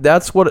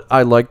that's what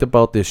I liked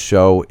about this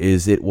show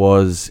is it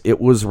was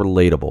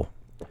relatable.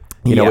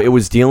 You know, Yeah. it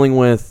was dealing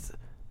with,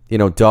 you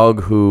know,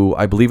 Doug, who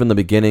I believe in the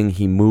beginning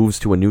he moves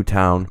to a new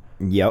town,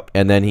 Yep.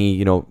 and then he,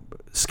 you know,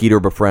 Skeeter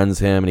befriends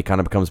him, and he kind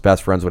of becomes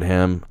best friends with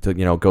him. To,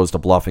 you know, goes to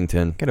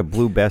Bluffington. Got a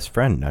blue best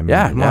friend. I mean,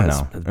 Yeah, come on it's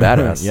now.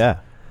 badass. Yeah.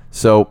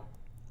 So,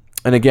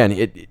 and again,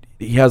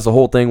 he has the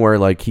whole thing where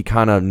like he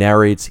kind of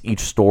narrates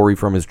each story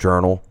from his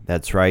journal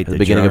That's right. at the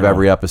beginning of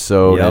every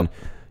episode, Yep. and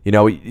you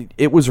know,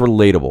 it was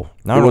relatable.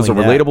 Not It was a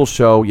only that- relatable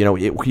show. You know,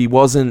 he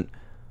wasn't,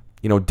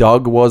 you know,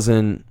 Doug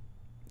wasn't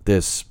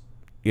this,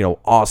 you know,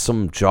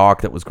 awesome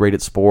jock that was great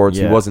at sports.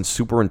 He Yeah. wasn't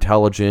super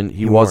intelligent.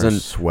 He wore a wasn't the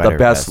sweater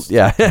best. vest,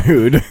 Yeah,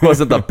 dude. He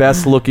wasn't the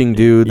best looking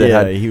dude. That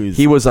Yeah, had,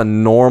 he was a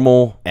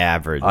normal,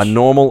 average.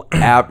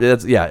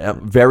 a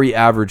very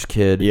average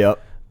kid. Yep.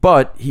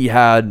 But he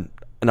had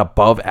an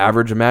above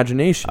average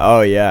imagination.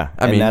 Oh yeah.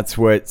 I And mean- that's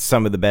what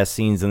some of the best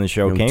scenes in the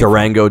show came from.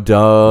 Durango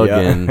Doug Yeah.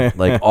 and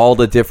like all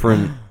the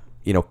different,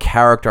 you know,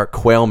 character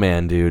Quail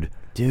Man, dude.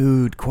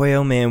 Dude,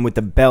 Quail Man with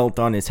the belt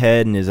on his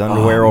head and his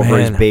underwear Oh, over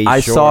his man. beige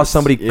I saw shorts.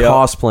 somebody Yep.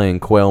 cosplaying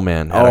Quail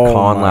Man at a Oh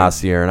con my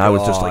last year, and I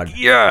was just like, God.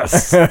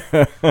 yes,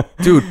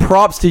 dude.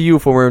 Props to you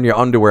for wearing your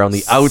underwear on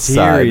the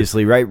outside.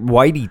 Seriously, right?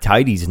 Whitey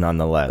tighties,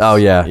 nonetheless. Oh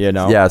yeah, you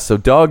know. yeah. So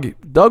Doug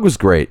was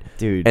great,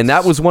 Dude. and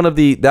that was one of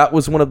the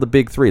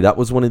big 3. That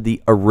was one of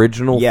the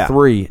original Yeah.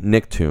 3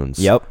 Nicktoons.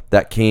 Yep.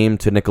 That came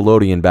to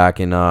Nickelodeon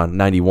back in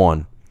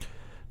 '91,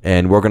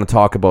 and we're gonna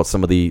talk about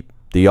some of the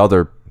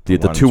other. The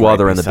ones 2 right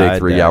other in the big beside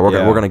 3. that, Yeah, we're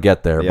yeah. gonna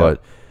get there, Yep.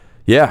 but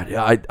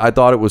yeah, I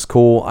thought it was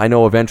cool. I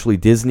know eventually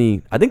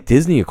Disney. I think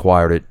Disney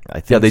acquired it. I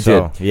think yeah, they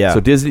so, did. yeah.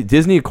 So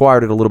Disney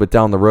acquired it a little bit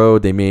down the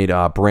road. They made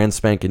brand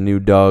spanking new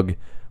Doug.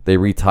 They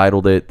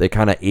retitled it. They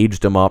kind of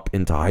aged him up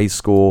into high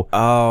school,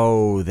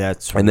 Oh,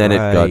 that's and then it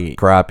got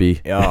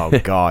crappy. Oh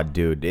God,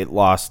 dude, it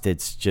lost.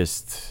 It's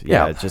just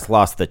Yeah. it just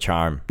lost the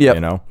charm. Yep.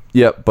 You know.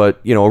 Yep. But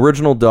you know,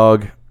 original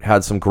Doug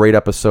had some great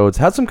episodes.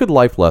 Had some good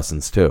life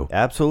lessons too.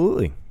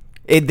 Absolutely.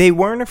 They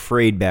weren't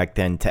afraid back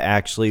then to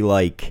actually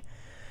like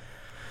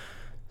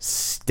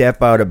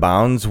step out of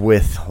bounds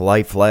with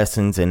life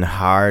lessons and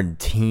hard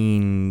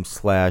teen /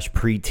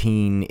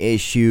 preteen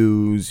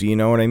issues. You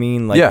know what I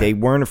mean? Like Yeah. they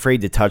weren't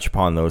afraid to touch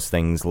upon those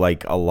things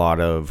like a lot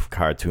of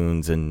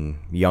cartoons and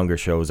younger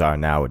shows are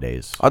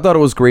nowadays. I thought it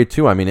was great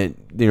too. I mean,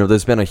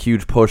 there's been a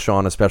huge push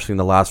on, especially in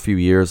the last few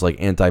years, like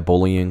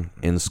anti-bullying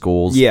in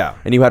schools. Yeah.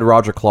 And you had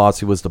Roger Klotz,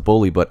 who was the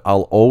bully, but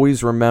I'll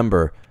always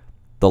remember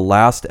the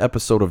last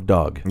episode of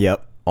Doug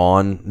Yep.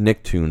 on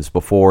Nicktoons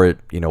before it,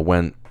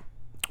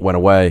 went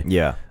away.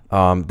 Yeah.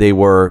 They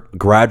were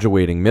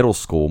graduating middle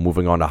school,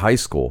 moving on to high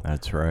school.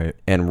 That's right.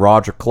 And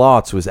Roger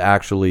Klotz was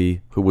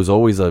who was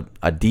always a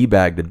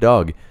D-bag to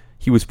Doug,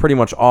 he was pretty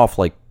much off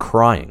like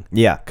crying.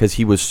 Yeah. Because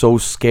he was so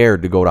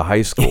scared to go to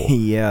high school.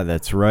 Yeah,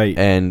 that's right.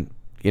 And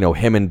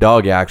him and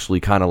Doug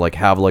actually kind of like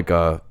have like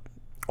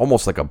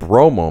almost like a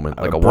bro moment,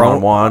 like a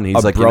one-on-one. He's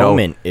a like,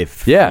 broment,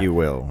 if you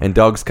will. And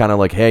Doug's kind of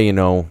like, hey,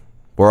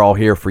 we're all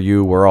here for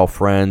you. We're all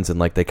friends. And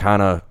like they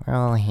kind of, We're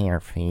all here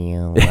for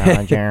you,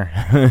 Roger.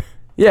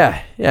 yeah.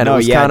 And it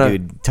was kind of,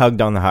 dude, tugged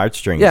on the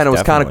heartstrings. yeah, and it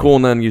was kind of definitely. cool.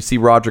 And then you see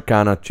Roger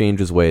kind of change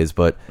his ways,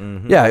 but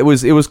yeah, it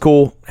was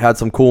cool. Had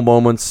some cool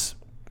moments.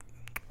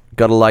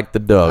 Gotta like the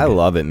Doug. I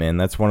love it, man.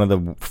 That's one of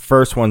the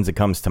first ones that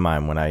comes to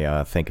mind when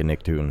I think of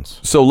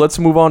Nicktoons. So let's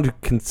move on to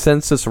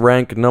consensus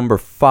rank number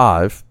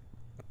 5,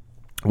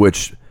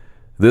 which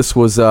this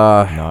was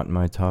Not in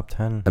my top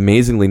 10.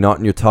 amazingly not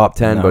in your top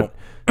 10, No.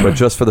 but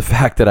just for the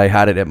fact that I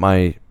had it at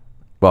my,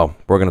 well,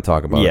 we're going to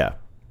talk about it. Yeah.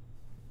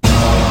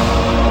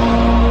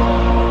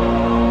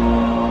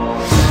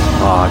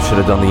 Oh, I should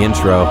have done the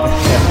intro.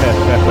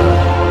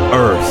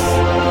 Earth,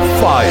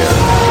 fire,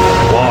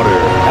 water,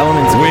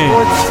 Elements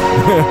wind.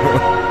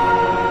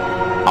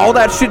 All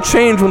that shit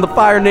changed when the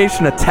Fire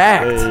Nation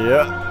attacked.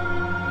 Yeah.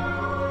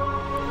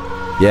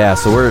 Yeah,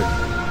 so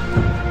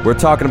We're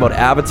talking about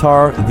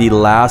Avatar: The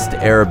Last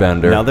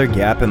Airbender. Another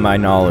gap in my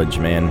knowledge,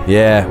 man.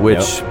 Yeah,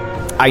 which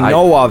I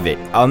know of it.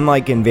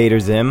 Unlike Invader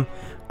Zim,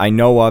 I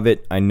know of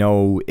it. I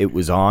know it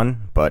was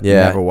on, but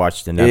never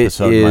watched an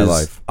episode in my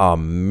life.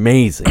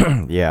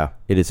 Amazing. Yeah.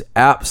 It is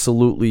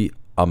absolutely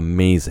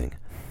amazing.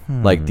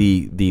 Like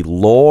the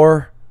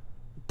lore,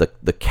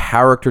 the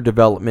character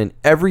development,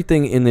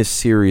 everything in this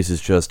series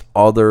is just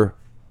other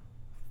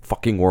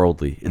fucking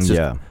worldly. It's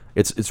just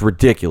it's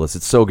ridiculous.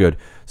 It's so good.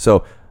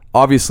 So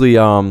obviously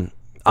I'm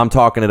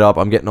talking it up.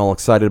 I'm getting all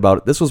excited about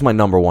it. This was my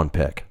number one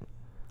pick.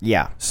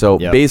 Yeah. So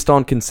based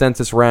on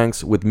consensus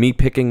ranks, with me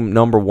picking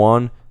number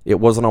one, it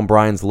wasn't on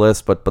Brian's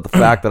list, but the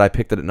fact that I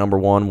picked it at number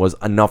one was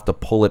enough to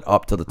pull it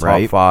up to the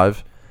top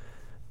 5.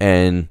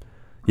 And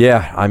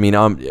yeah, I mean,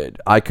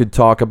 I could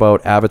talk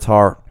about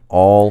Avatar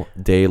all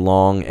day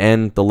long,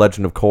 and The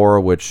Legend of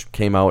Korra, which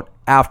came out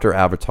after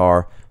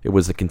Avatar. It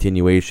was a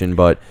continuation,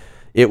 but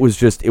it was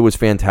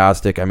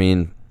fantastic. I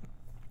mean,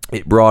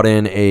 it brought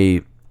in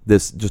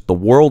the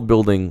world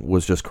building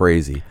was just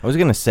crazy. I was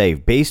going to say,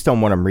 based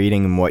on what I'm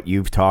reading and what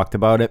you've talked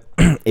about it,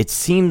 it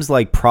seems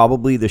like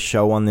probably the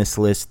show on this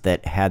list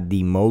that had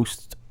the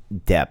most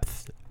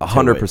depth.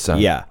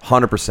 100%. Yeah.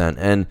 100%.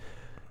 And,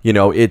 you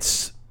know,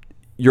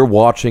 you're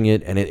watching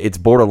it, and it's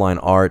borderline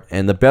art.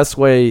 And the best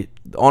way,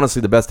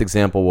 honestly, the best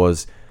example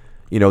was,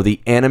 you know, the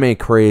anime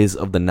craze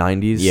of the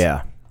 90s.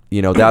 Yeah.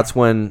 You know, that's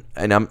when,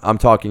 and I'm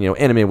talking, you know,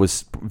 anime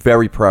was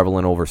very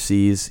prevalent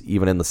overseas,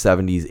 even in the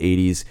 70s,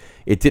 80s.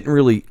 It didn't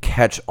really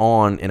catch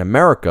on in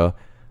America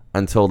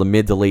until the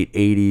mid to late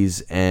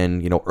 80s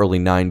and, you know, early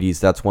 90s.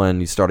 That's when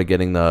you started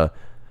getting the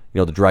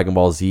Dragon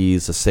Ball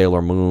Zs, the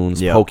Sailor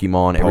Moons,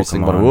 Pokemon, every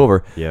single one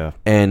over. Yeah.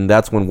 And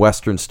that's when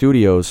Western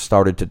studios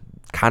started to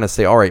kind of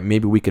say, all right,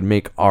 maybe we could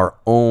make our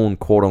own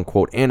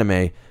quote-unquote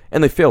anime.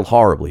 And they failed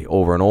horribly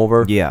over and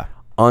over. Yeah.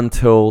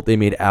 Until they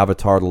made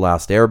Avatar: The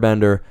Last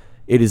Airbender.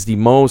 It is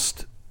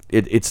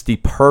it's the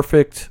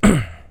perfect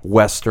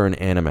Western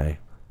anime.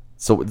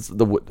 So it's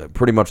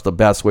pretty much the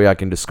best way I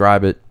can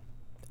describe it.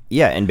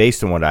 Yeah, and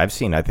based on what I've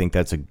seen, I think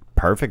that's a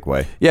perfect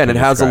way. Yeah, and it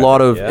has a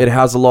lot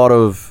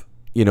of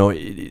you know,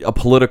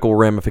 political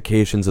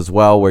ramifications as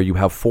well, where you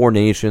have 4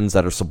 nations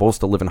that are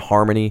supposed to live in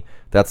harmony.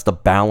 That's the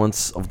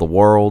balance of the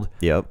world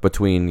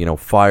between, you know,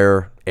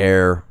 fire,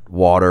 air,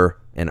 water,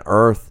 and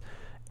earth.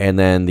 And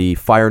then the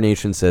Fire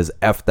Nation says,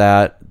 F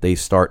that. They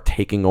start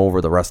taking over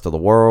the rest of the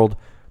world.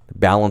 The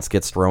balance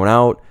gets thrown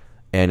out.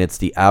 And it's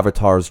the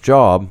Avatar's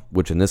job,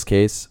 which in this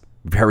case,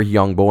 very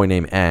young boy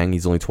named Aang,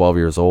 he's only 12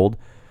 years old,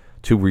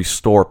 to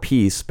restore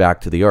peace back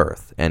to the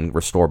earth and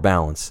restore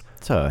balance.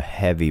 It's a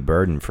heavy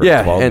burden for a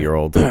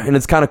 12-year-old. And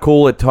it's kind of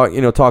cool. It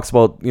talks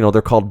about, you know,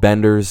 they're called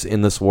benders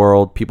in this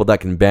world. People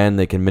that can bend,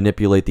 they can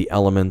manipulate the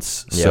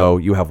elements. Yep. So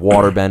you have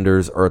water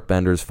benders, earth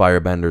benders, fire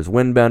benders,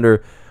 wind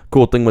bender.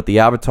 Cool thing with the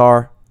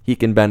Avatar, he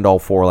can bend all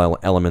 4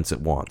 elements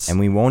at once. And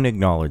we won't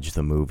acknowledge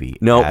the movie.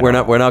 No, we're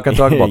not going to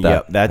talk about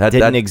that. That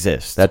didn't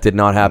exist. That did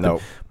not happen.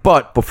 Nope.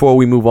 But before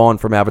we move on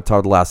from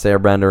Avatar: The Last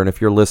Airbender, and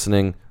if you're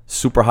listening,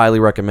 super highly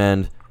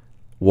recommend,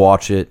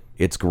 watch it.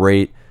 It's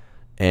great.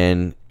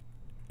 And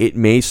it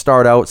may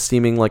start out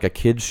seeming like a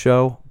kid's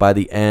show. By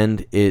the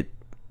end, they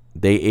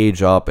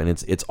age up, and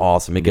it's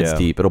awesome. It gets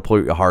deep. It'll pull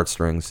at your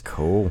heartstrings.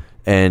 Cool.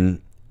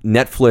 And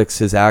Netflix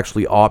has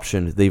actually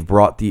optioned. They've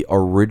brought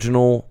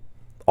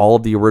all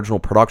of the original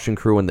production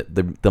crew and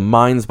the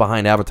minds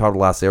behind Avatar: The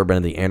Last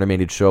Airbender, the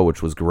animated show,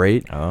 which was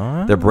great.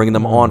 Oh. They're bringing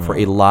them on for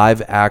a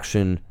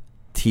live-action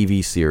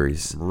TV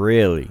series.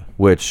 Really?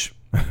 Which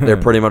they're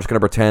pretty much going to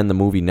pretend the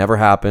movie never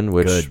happened,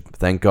 which,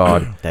 thank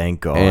God.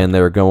 Thank God. And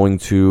they're going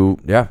to,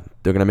 they're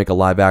going to make a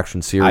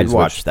live-action series. I'd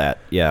watch that,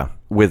 yeah.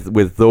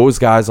 With those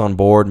guys on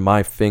board,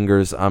 my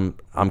fingers, I'm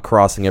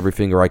crossing every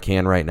finger I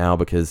can right now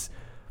because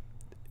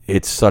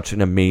it's such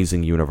an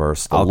amazing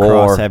universe. I'll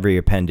cross every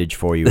appendage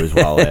for you as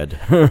well, Ed.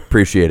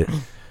 Appreciate it.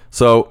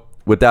 So,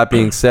 with that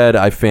being said,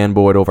 I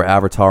fanboyed over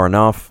Avatar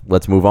enough.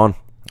 Let's move on.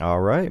 All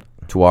right.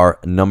 To our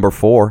number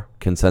 4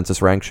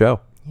 consensus ranked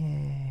show.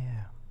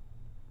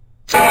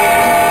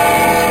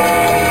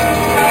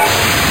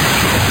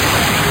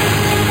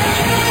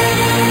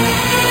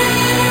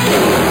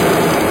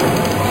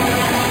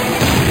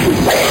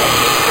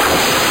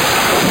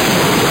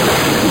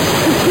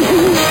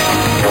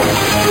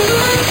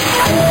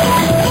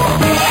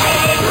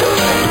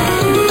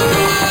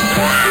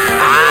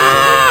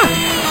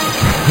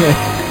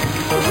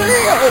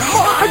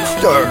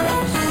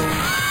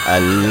 I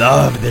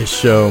love this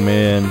show,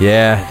 man.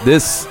 Yeah,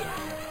 this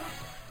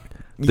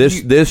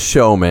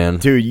show, man.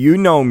 Dude, you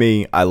know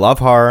me. I love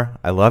horror.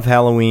 I love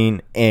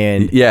Halloween.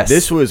 And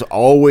this was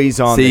always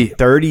on the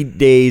 30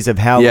 days of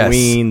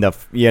Halloween.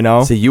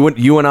 Yes. See, you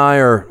and I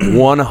are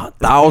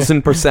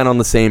 1,000% on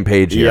the same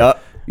page here.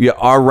 Yep. Yeah,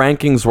 our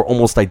rankings were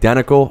almost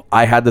identical.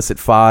 I had this at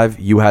 5.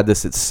 You had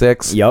this at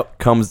 6. Yep.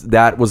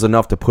 That was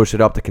enough to push it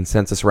up to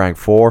consensus rank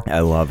 4. I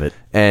love it.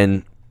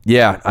 And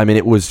yeah, I mean,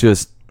 it was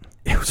just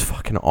It was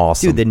fucking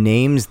awesome. Dude, the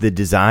names, the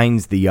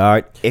designs, the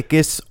art.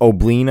 Ickis,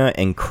 Oblina,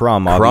 and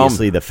Crumb,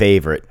 obviously the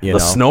favorite. You the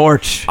know?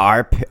 Snorch.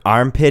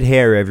 Armpit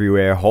hair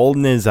everywhere,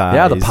 holding his eyes.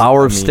 Yeah, the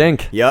power of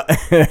stink. Yeah.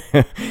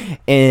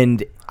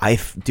 And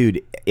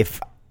dude, if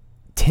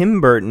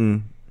Tim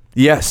Burton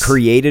Yes.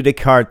 created a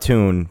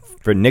cartoon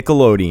for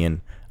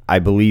Nickelodeon, I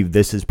believe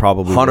this is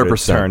probably 100% what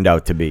it turned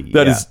out to be.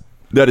 That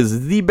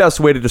is the best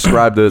way to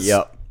describe this.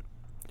 Yep.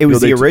 It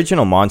was they the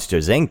original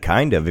Monsters Inc.,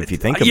 kind of, if you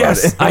think about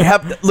Yes, it. I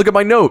have. Look at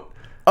my note.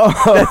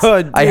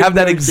 Oh, I have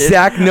that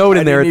exact note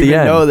in there at the end.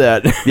 I didn't even know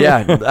that.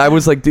 Yeah, I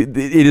was like, dude,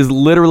 it is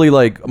literally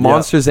like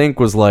Monsters Inc.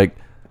 was like,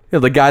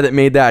 the guy that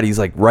made that, he's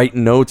like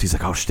writing notes. He's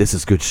like, oh, this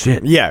is good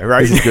shit. Yeah,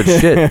 right. This is good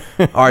shit.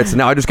 All right, so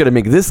now I just got to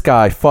make this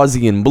guy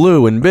fuzzy and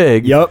blue and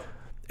big. Yep.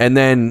 And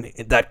then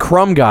that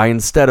Crumb guy,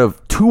 instead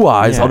of 2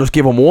 eyes, Yeah. I'll just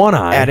give him 1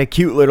 eye. Add a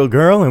cute little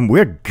girl, and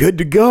we're good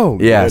to go.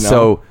 Yeah, you know?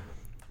 so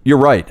you're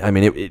right. I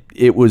mean,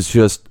 it was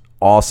just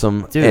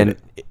awesome. Dude. And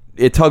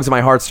it tugs at my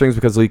heartstrings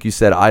because, like you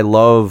said, I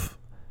love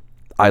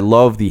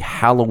the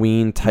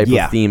Halloween type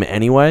Yeah. of theme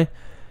anyway.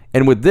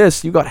 And with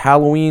this, you got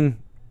Halloween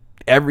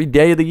every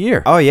day of the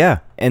year. Oh, yeah.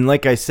 And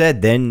like I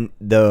said, then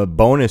the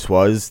bonus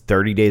was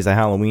 30 Days of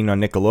Halloween on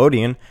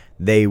Nickelodeon.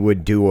 They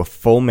would do a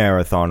full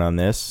marathon on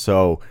this.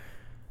 So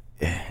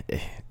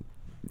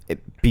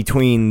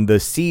between the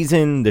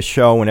season, the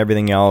show, and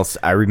everything else,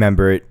 I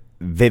remember it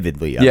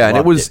vividly. I Yeah, and it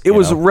loved was you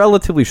a know?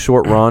 relatively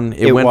short run.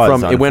 It went was,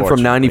 from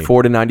unfortunately.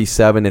 94 to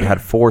 97. It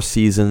had 4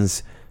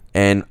 seasons,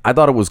 and I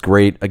thought it was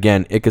great.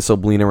 Again, Ickis,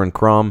 Oblina, and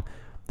Crumb,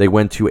 they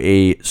went to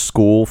a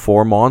school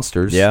for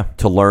monsters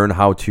to learn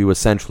how to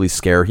essentially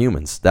scare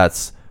humans.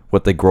 That's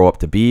what they grow up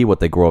to be, what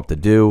they grow up to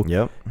do.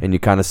 Yep. And you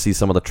kind of see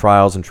some of the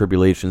trials and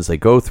tribulations they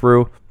go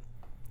through,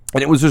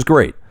 and it was just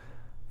great.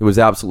 It was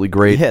absolutely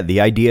great. Yeah,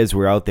 the ideas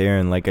were out there,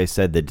 and like I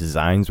said, the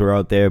designs were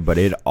out there, but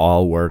it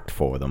all worked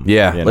for them.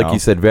 Yeah, like know? you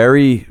said,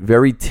 very,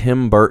 very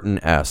Tim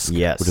Burton-esque.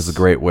 Yes. Which is a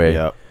great way.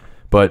 Yep.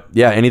 But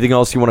yeah, anything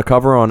else you want to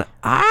cover on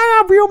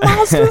Real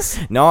Monsters?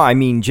 No, I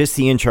mean, just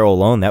the intro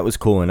alone, that was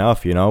cool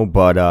enough, you know,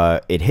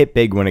 but it hit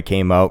big when it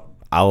came out.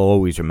 I'll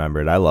always remember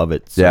it. I love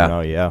it.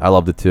 So, Yeah, I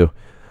loved it too.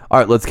 All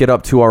right, let's get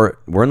up to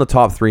we're in the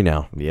top 3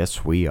 now.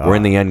 Yes, we are. We're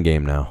in the end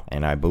game now.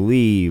 And I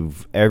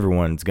believe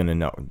everyone's going to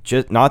know,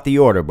 just not the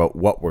order, but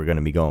what we're going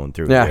to be going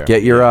through. Yeah, here.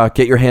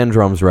 get your hand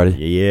drums ready.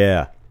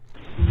 Yeah.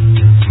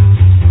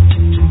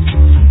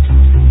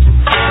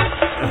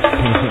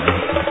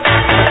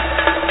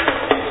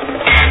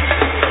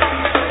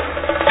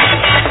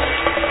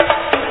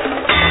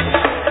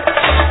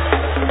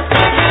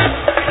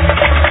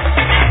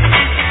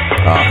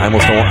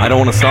 I don't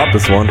want to stop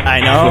this one. I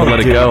Just know. wanna let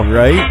it dude, go.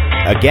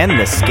 Right? Again,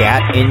 the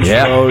scat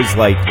intros,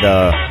 like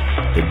the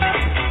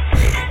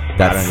I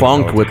That don't even know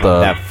funk what with to call it.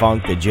 the that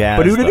funk, the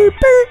jazz.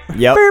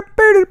 Yep.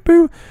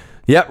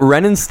 Yep,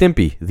 Ren and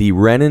Stimpy, the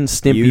Ren and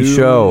Stimpy You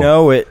show.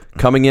 know it.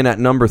 Coming in at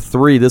number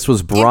 3. This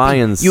was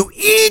Brian's. You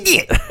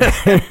idiot!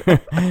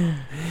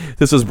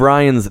 This was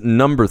Brian's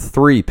number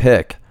 3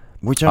 pick.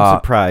 Which I'm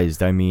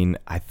surprised. I mean,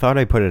 I thought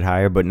I put it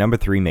higher, but number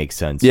 3 makes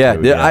sense. Yeah,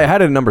 too, I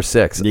had it at number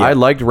 6. Yeah. I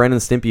liked Ren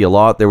and Stimpy a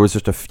lot. There was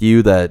just a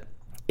few that.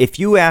 If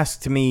you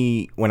asked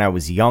me when I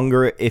was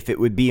younger if it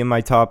would be in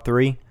my top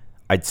 3,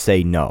 I'd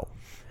say no.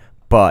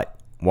 But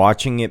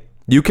watching it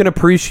You can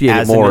appreciate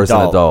as it more as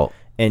an adult.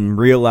 and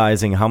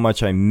realizing how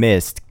much I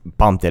missed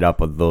bumped it up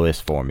the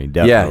list for me.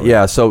 Definitely.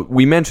 Yeah. So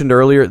we mentioned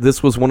earlier,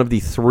 this was one of the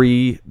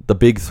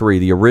big 3,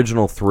 the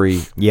original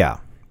 3 Yeah.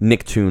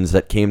 Nicktoons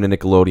that came to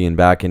Nickelodeon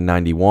back in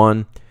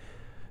 91.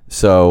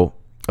 So,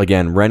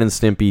 again, Ren and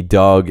Stimpy,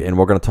 Doug, and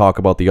we're going to talk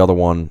about the other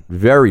one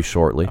very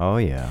shortly. Oh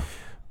yeah.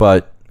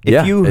 But,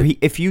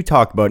 If you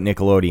talk about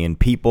Nickelodeon,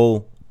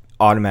 people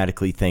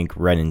automatically think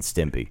Ren and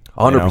Stimpy.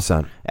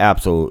 100%.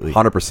 Absolutely.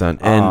 100%.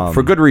 And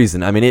for good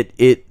reason. I mean,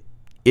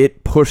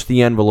 it pushed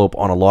the envelope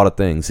on a lot of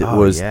things. It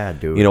was, yeah,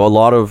 dude. a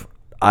lot of,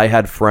 I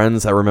had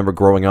friends, I remember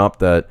growing up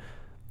that,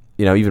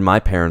 even my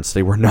parents,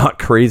 they were not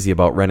crazy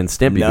about Ren and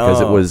Stimpy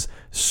because it No. was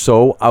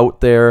so out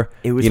there.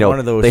 It was one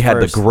of those They had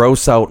the first-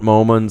 gross out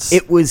moments.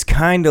 It was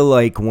kind of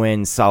like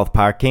when South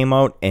Park came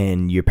out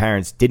and your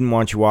parents didn't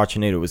want you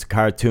watching it. It was a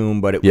cartoon,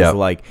 but it was Yeah.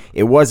 like,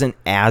 it wasn't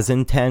as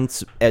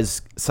intense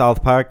as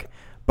South Park,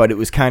 but it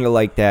was kind of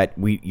like that.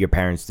 Your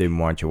parents didn't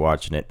want you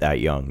watching it that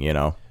young, you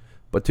know?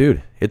 But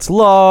dude, it's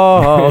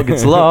log,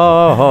 it's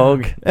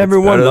log.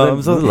 Everyone It's better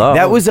loves than it. log.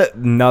 That was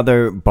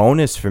another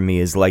bonus for me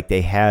is like they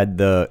had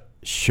the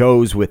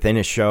shows within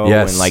a show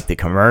Yes. and like the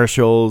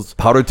commercials.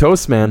 Powdered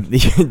Toast Man.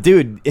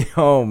 Dude,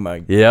 oh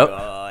my Yep.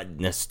 god,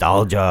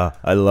 nostalgia.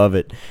 I love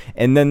it.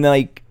 And then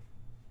like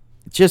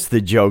just the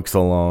jokes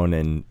alone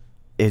and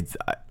it's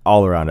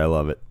all around I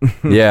love it.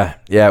 Yeah,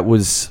 it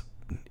was.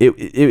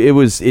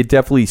 It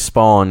definitely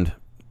spawned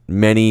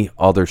many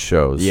other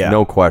shows. Yeah.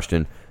 No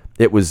question.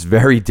 It was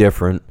very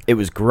different. It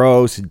was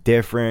gross,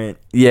 different,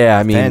 Yeah,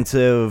 I mean,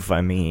 offensive. I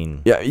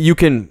mean, yeah, you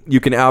can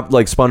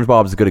like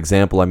SpongeBob's a good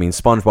example. I mean,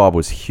 SpongeBob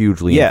was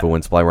hugely Yeah.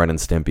 influenced by Ren and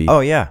Stimpy. oh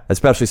yeah,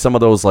 Especially some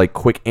of those like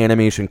quick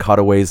animation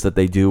cutaways that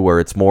they do where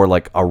it's more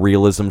like a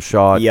realism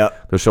shot.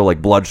 Yep. They'll show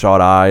like bloodshot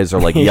eyes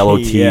or like yellow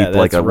teeth, Yeah,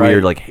 like that's a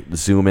weird right. like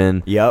zoom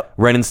in. Yep.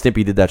 Ren and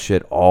Stimpy did that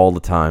shit all the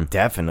time.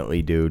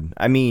 definitely, dude.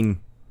 I mean,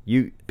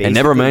 you And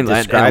never mind,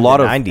 and a lot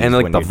of, and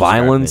like the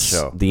violence,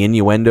 Show. the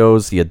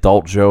innuendos, the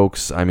adult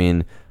jokes. I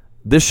mean,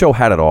 this show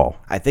had it all.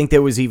 I think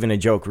there was even a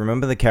joke.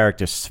 Remember the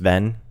character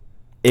Sven?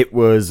 It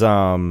was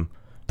The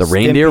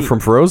reindeer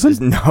from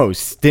Frozen? No,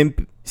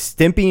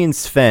 Stimpy and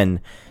Sven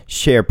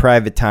share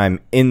private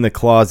time in the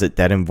closet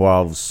that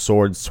involves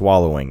sword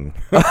swallowing.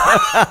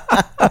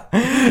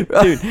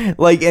 Dude,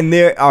 like, and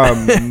there are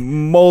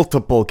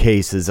multiple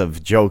cases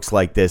of jokes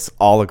like this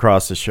all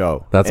across the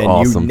show. That's and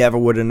awesome. you never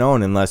would have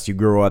known unless you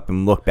grew up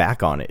and look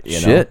back on it. You know?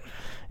 Shit.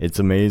 It's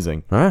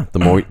amazing. All right,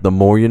 the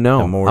more you know.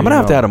 The more I'm gonna you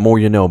have to know. add a more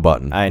you know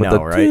button. I With know,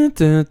 the right?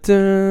 dun,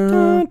 dun,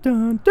 dun.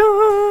 Dun,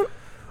 dun.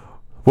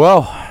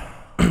 Well,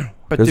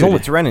 But There's dude, only-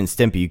 it's Ren and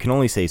Stimpy. You can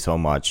only say so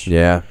much.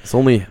 yeah, it's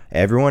only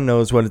Everyone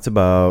knows what it's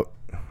about.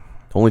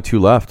 2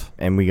 left,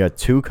 And we got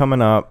 2 coming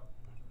up.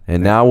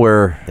 and now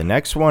we're The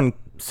next one,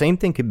 same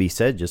thing could be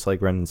said, just like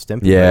Ren and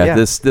Stimpy. yeah.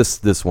 but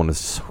This one is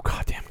so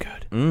goddamn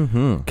good.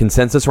 Mm-hmm.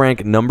 Consensus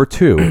rank number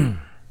 2.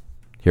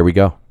 Here we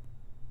go.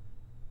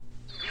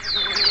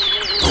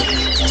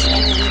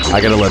 I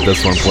gotta let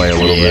this one play a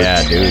little bit.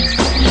 Yeah,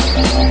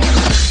 dude.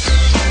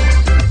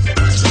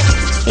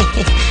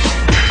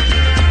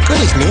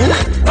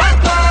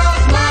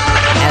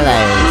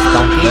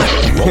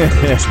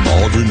 Hello,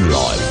 Spunky.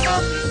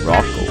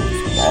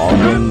 Rocco's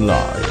Modern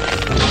Life.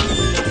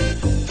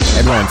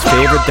 Everyone's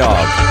favorite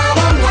dog.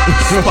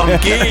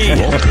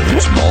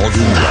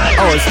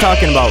 Oh, it's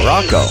talking about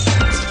Rocco.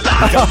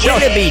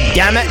 Should it be,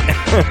 damn it?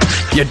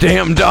 You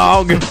damn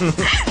dog.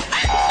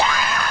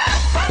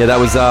 Yeah, that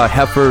was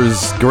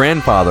Heifer's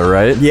grandfather,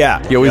 right?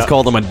 Yeah. He always Yeah.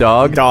 called him a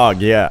dog.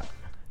 Dog, yeah.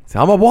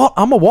 I'm a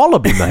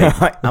wallaby, man.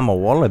 I'm a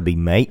wallaby,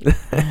 mate.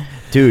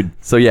 Dude,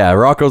 So yeah,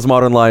 Rocco's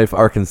Modern Life,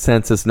 our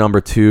consensus number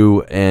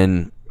 2,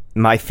 and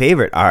my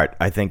favorite art,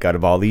 I think, out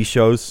of all these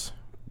shows,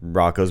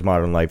 Rocco's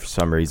Modern Life for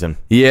some reason.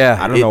 yeah,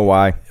 I don't know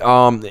why.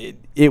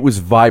 It was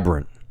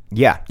vibrant.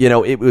 Yeah. You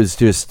know, it was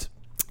just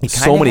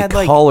so kinda many had,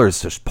 like-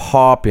 colors just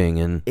popping,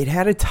 and It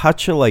had a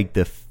touch of like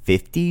the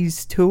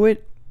 50s to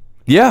it.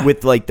 yeah,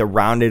 With like the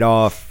rounded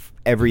off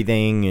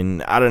everything,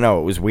 and I don't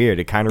know, it was weird.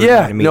 It kind of yeah,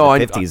 reminded me no, of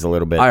the 50s a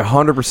little bit. I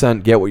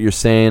 100% get what you're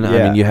saying. I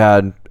Yeah. mean, you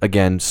had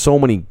again so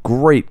many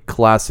great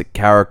classic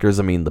characters.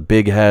 I mean, the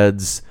big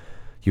heads.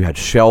 You had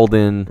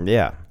Sheldon.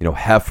 yeah. You know,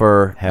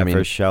 Heifer. Heifer, I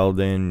mean,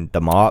 Sheldon, the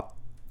Mop.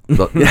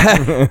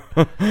 the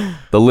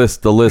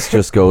list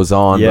just goes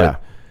on. Yeah.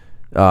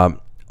 But,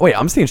 wait,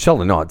 I'm saying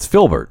Sheldon. No, it's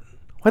Filbert.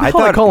 Why the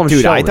hell I call him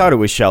dude, Sheldon? I thought it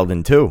was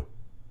Sheldon too.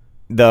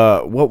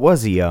 What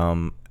was he?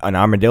 An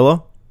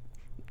armadillo?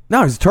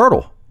 No, he's a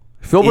turtle.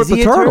 Filbert Is the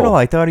he a turtle. turtle?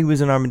 I thought he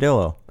was an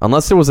armadillo.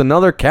 Unless there was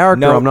another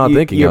character I'm not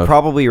thinking you're of.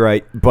 probably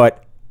right,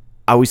 but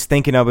I was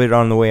thinking of it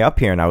on the way up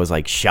here, and I was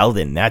like,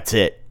 Sheldon, that's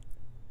it.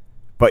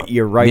 But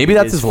you're right. Maybe it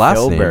that's is his last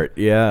Filbert.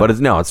 name. Yeah, But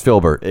it's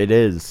Filbert. it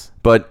is.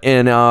 But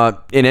in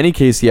any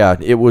case, yeah,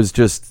 it was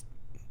just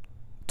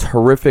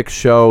terrific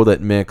show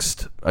that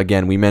mixed.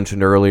 Again, we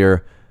mentioned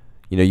earlier,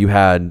 you know, you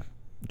had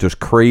just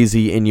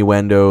crazy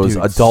innuendos,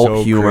 Dude, adult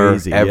so humor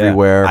crazy, yeah.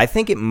 everywhere. I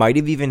think it might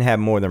have even had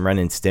more than Ren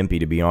and Stimpy,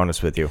 to be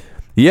honest with you.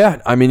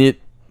 Yeah, I mean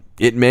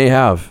it may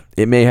have.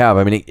 It may have.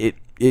 I mean it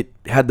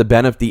had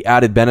the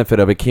added benefit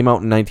of it came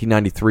out in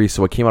 1993,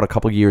 so it came out a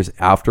couple years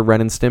after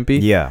Ren and Stimpy.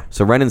 Yeah.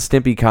 So Ren and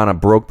Stimpy kind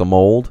of broke the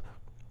mold,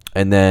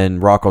 and then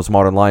Rocco's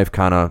Modern Life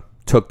kind of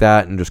took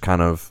that and just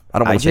kind of I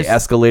don't want to say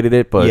escalated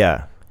it, but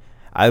yeah,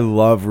 I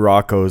love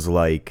Rocco's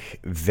like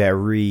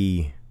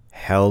very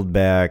held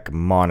back,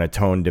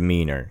 monotone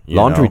demeanor. you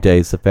Laundry know? Day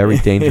is a very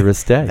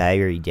dangerous day.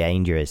 Very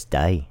dangerous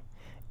day.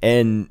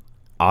 And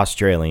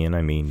Australian,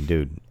 I mean,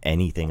 dude,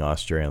 anything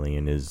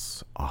Australian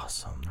is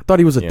awesome. I thought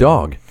he was a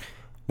dog.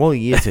 Well,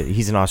 he is.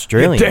 He's an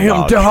Australian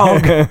Damn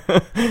dog.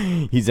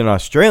 He's an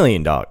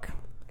Australian dog.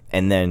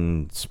 And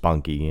then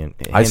Spunky and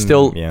I him,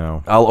 still, you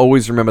know. I'll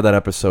always remember that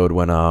episode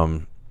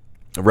when,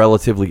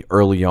 relatively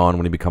early on,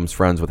 when he becomes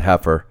friends with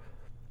Heifer,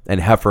 and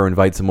Heifer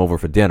invites him over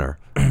for dinner,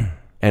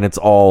 and it's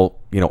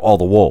all all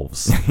the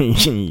wolves,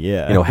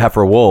 Yeah.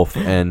 Heifer Wolf,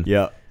 and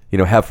Yeah.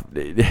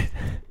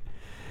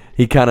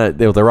 he kind of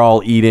they're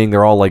all eating,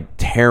 they're all like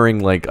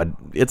tearing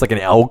it's like an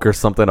elk or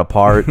something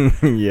apart,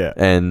 Yeah.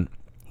 and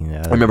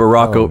Yeah. I remember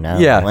Rocco. Oh, no.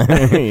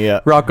 Yeah.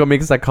 Rocco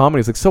makes that comment.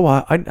 He's like, "So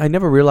I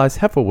never realized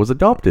Heifer was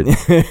adopted,"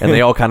 and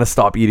they all kind of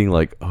stop eating,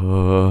 like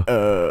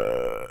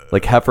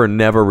Heifer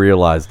never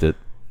realized it.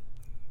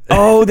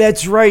 Oh,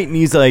 that's right. And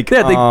he's like,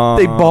 Yeah,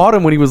 they bought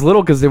him when he was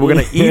little because they were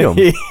gonna eat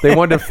him. They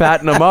wanted to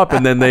fatten him up,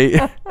 and then they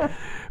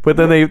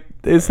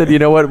said, you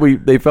know what?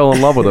 They fell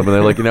in love with him, and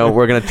they're like,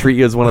 we're gonna treat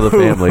you as one of the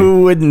family.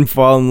 Who wouldn't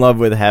fall in love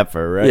with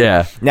Heifer, right?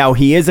 Yeah. Now,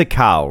 he is a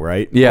cow,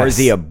 right? Yes. Or is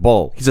he a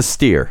bull? He's a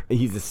steer.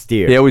 He's a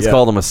steer. They always Yeah.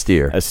 called him a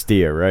steer. a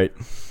steer, right?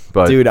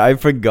 But Dude, I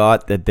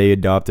forgot that they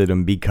adopted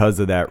him because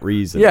of that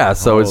reason. yeah,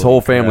 so his Holy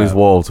whole family's crap.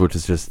 wolves, which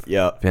is just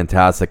Yeah.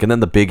 fantastic. And then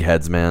the big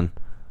heads, man.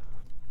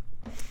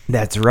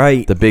 That's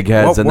right. The big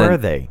heads, What and were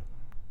then- they?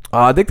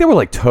 I think they were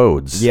like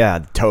toads. Yeah,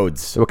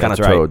 toads. What kind That's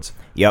of right. toads?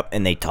 Yep,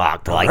 and they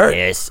talked like Like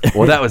Hey. this.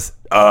 Well, that was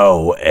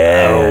oh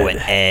Ed,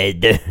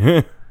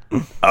 Ed.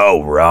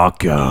 oh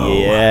Rocco,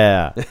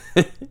 Yeah.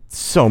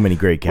 So many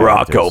great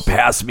characters. Rocco,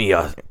 pass me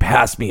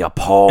a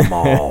Pall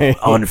Mall,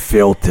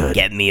 unfiltered.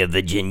 Get me a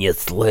Virginia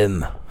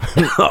Slim.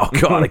 Oh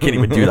God, I can't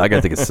even do that. I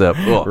gotta take a sip.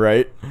 Ugh.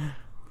 Right?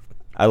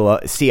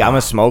 See, I'm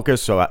a smoker,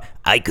 so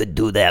I could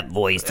do that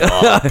voice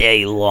all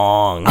day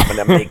long. I'm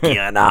gonna make you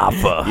an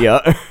offer.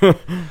 yeah.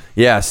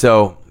 Yeah.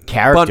 So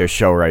Character fun-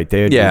 show right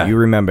there. Dude. Yeah. You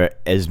remember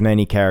as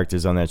many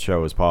characters on that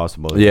show as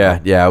possible. Yeah,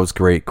 yeah, it was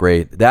great.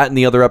 That and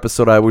the other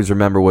episode I always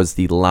remember was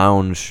the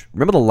lounge.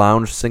 Remember the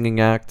lounge singing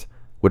act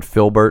with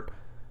Filbert?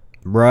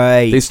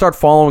 Right. They start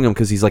following him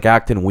because he's like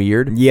acting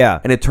weird. Yeah.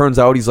 and it turns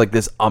out he's like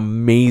this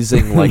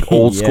amazing, like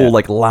old Yeah. school,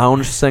 like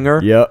lounge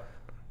singer. Yep.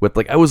 With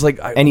like I was like,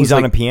 And he's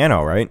on a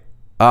piano, right?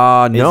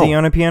 no. Is he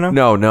on a piano?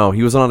 No,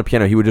 he wasn't on a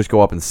piano. He would just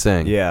go up and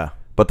sing. Yeah.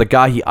 But the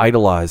guy he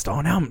idolized,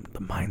 the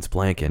mind's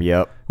blanking.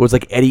 Yep. It was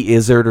like Eddie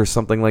Izzard or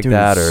something like Dude,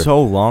 that. it's Or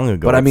so long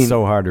ago. But I mean, it's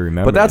so hard to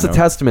remember. But that's you a know?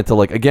 testament to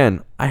like,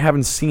 again, I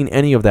haven't seen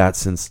any of that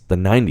since the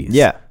 90s.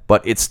 Yeah.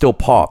 But it still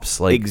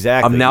pops. Like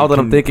Exactly. Now You that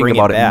I'm can thinking bring it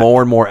about it, back.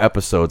 more and more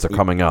episodes are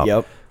coming up.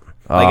 Yep.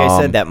 Like I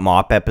Um, said, that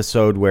mop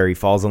episode where he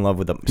falls in love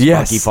with the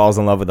Yes. Spunky falls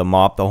in love with the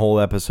mop the whole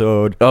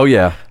episode. Oh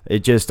yeah. It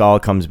just all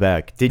comes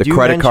back. Did The you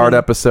credit card mention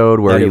episode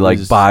where that he it like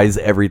was- buys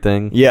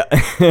everything. Yeah.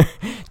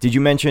 Did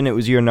you mention it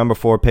was your number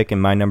 4 pick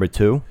and my number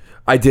 2?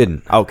 I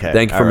didn't. Okay.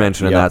 Thank you for All right.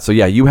 mentioning Yeah. that. So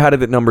yeah, you had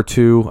it at number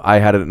 2. I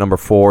had it at number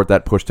 4.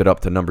 That pushed it up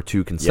to number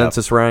 2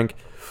 consensus rank.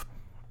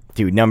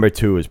 Dude, number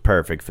 2 is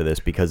perfect for this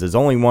because there's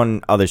only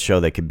one other show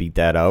that could beat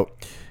that out.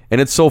 And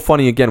it's so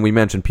funny, again, we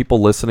mentioned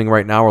people listening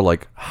right now are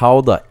like,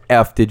 how the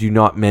F did you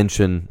not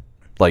mention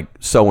like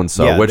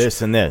so-and-so? yeah, Which this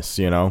and this,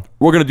 you know?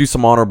 we're going to do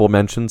some honorable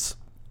mentions,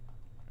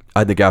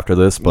 I think, after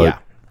this. But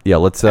yeah,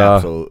 let's,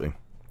 Absolutely.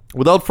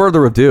 without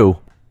further ado,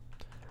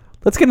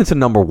 let's get into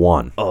number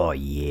 1. Oh,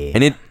 yeah.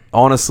 And it,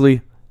 honestly,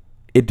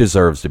 it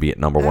deserves to be at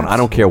number 1. I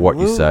don't care what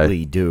you say.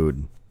 Absolutely,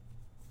 dude.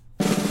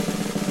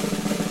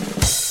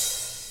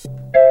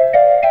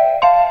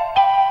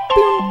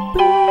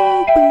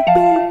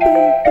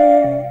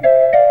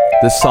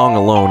 This song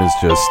alone is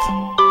just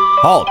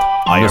Halt.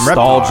 I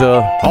nostalgia.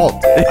 am Reptar.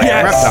 Halt. I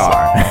am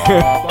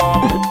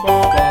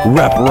Reptar.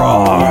 Rep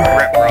roar.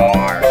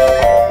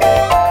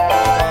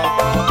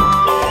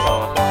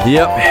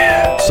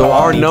 Yep. So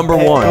our number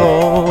 1,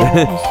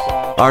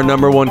 our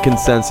number 1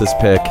 consensus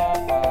pick,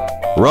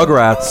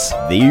 Rugrats.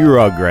 The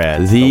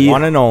Rugrats. The- The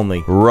one and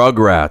only.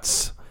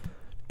 Rugrats.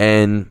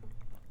 And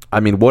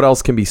I mean, what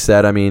else can be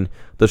said? I mean,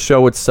 the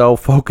show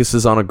itself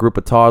focuses on a group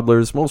of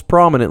toddlers, most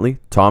prominently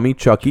Tommy,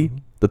 Chucky,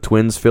 the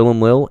twins Phil and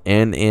Lil,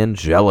 and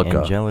Angelica.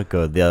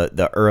 Angelica,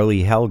 the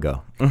early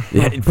Helga.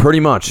 Yeah, pretty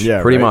much.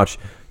 Yeah, pretty right. much.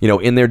 You know,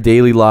 in their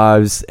daily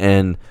lives,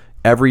 and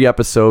every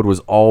episode was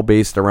all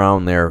based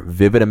around their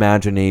vivid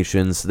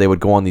imaginations. They would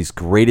go on these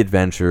great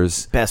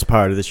adventures, Best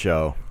part of the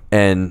show.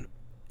 and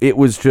it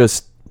was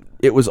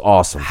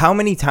awesome. How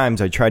many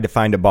times I tried to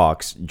find a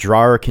box,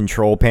 draw a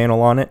control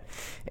panel on it,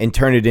 and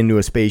turn it into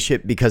a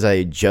spaceship because I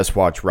had just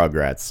watched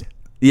Rugrats.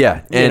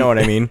 Yeah, You know what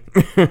I mean?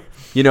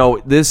 You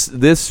know,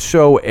 this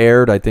show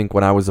aired, I think,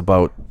 when I was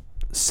about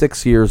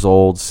 6 years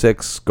old,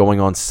 6 going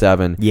on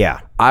 7. Yeah.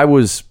 I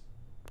was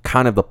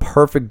kind of the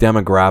perfect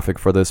demographic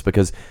for this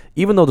because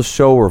even though the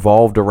show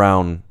revolved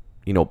around,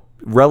 you know,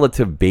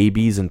 relative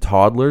babies and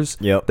toddlers,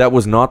 Yep. that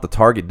was not the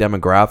target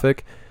demographic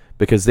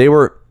because they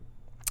were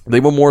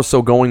more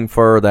so going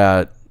for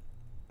that,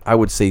 I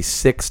would say,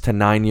 6 to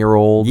 9 year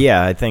old.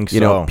 Yeah, I think so.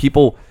 You know,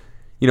 people,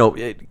 you know,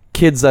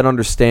 kids that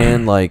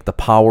understand like the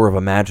power of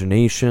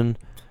imagination,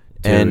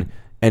 and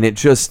it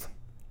just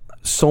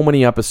so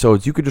many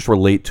episodes you could just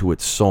relate to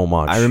it so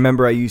much. I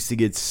remember I used to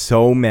get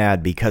so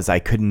mad because I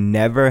could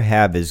never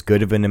have as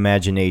good of an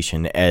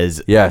imagination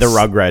as Yes. the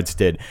Rugrats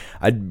did.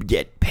 I'd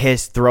get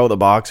pissed, throw the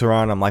box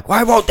around. I'm like,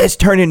 why won't this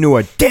turn into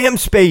a damn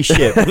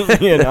spaceship?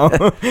 You know?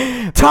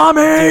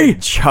 Tommy.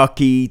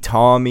 Chucky,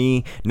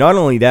 Tommy. Not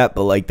only that,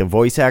 but like the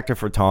voice actor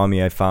for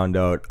Tommy, I found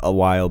out a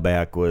while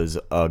back was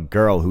a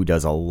girl who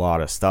does a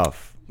lot of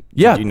stuff.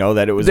 Yeah, Did you know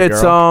that it was a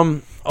it's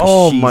girl?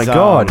 Oh She's, my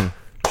god,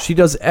 she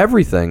does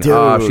everything.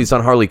 Dude. She's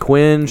done Harley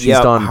Quinn. She's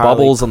Yep, done Harley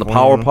Bubbles on the Quinn.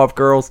 Powerpuff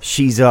Girls.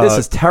 She's this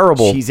is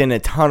terrible. She's in a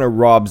ton of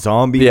Rob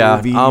Zombie Yeah,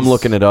 movies. I'm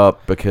looking it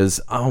up because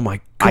oh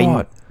my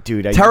god,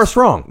 Dude, I Tara used-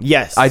 Strong.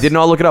 Yes. I did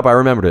not look it up. I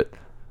remembered it.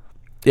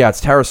 Yeah,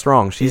 it's Tara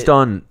Strong. She's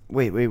done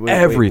Wait,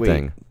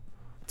 everything. wait.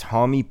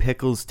 Tommy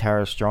Pickles,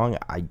 Tara Strong.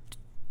 Are-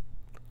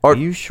 Are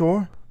you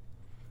sure?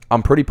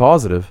 I'm pretty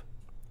positive.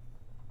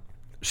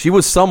 She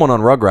was someone on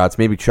Rugrats,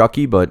 maybe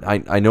Chucky, but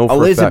I know for a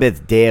fact-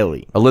 Elizabeth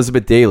Daly.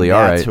 Elizabeth Daly.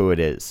 All That's right. who it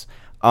is.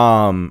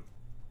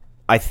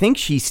 I think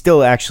she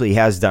still actually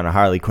has done a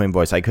Harley Quinn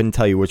voice. I couldn't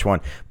tell you which one,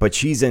 but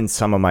she's in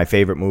some of my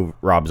favorite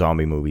Rob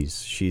Zombie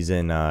movies. She's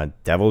in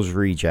Devil's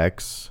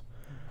Rejects,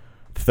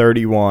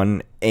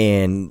 31,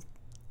 and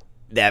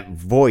that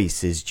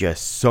voice is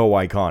just so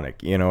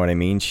iconic. You know what I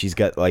mean? She's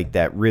got like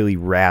that really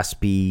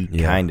raspy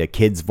kind of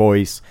kid's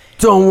voice.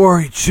 Don't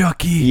worry,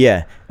 Chucky.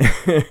 Yeah.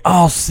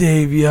 I'll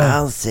save you.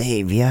 I'll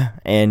save you.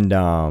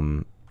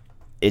 And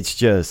it's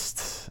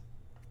just,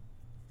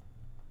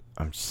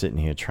 I'm sitting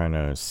here trying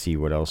to see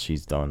what else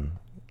she's done.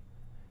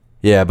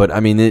 Yeah, but I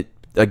mean,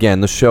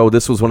 the show,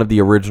 this was one of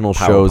the original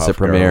shows that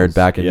premiered Girls.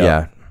 back in,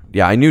 yeah,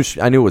 I knew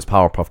it was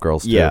Powerpuff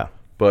Girls too. Yeah.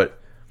 But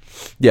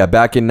yeah,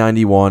 back in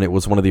 91, it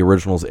was one of the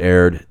originals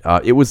aired.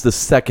 It was the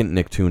second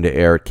Nicktoon to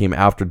air. It came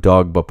after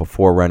Doug, but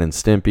before Ren and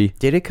Stimpy.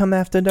 Did it come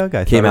after Doug?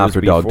 I Came thought it after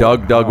was Doug.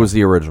 before. Doug was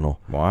the original.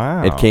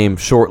 Wow. It came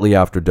shortly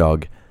after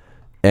Doug.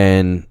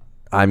 And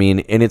I mean,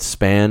 in its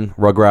span,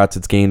 Rugrats,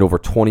 it's gained over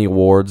 20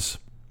 awards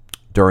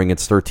during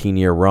its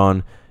 13-year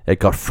run. It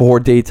got 4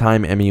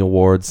 Daytime Emmy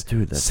Awards,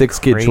 Dude, that's 6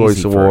 Kid crazy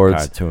Choice for a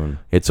Awards, cartoon.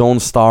 its own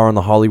star on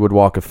the Hollywood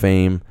Walk of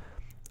Fame.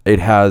 It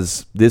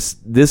has this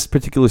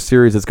particular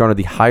series that's garnered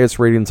the highest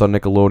ratings on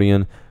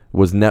Nickelodeon,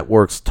 was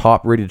network's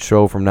top-rated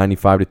show from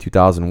 95 to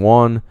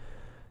 2001,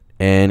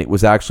 and it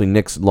was actually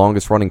Nick's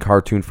longest-running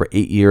cartoon for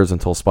 8 years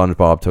until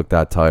SpongeBob took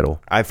that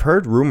title. I've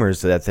heard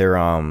rumors that they're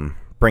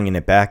bringing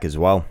it back as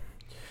well.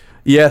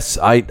 Yes,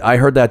 I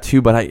heard that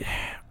too, but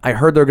I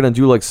heard they're going to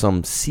do like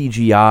some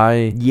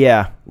CGI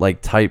Yeah.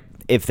 like type.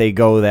 If they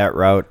go that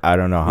route, I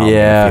don't know how I'm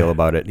going to feel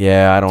about it.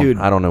 Yeah, Dude,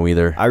 I don't know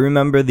either. I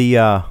remember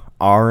the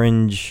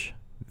orange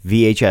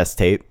VHS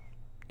tape.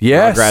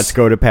 Yes. Rugrats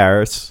Go to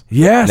Paris.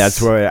 Yes.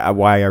 That's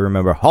why I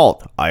remember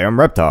Halt, I Am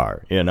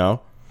Reptar, you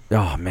know?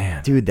 Oh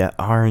man. Dude, that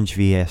orange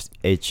VHS.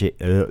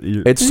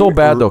 It's so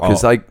bad though,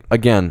 because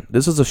again,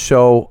 this is a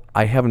show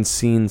I haven't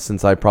seen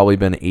since I've probably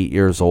been 8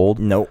 years old.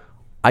 Nope.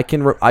 I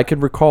can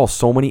recall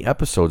so many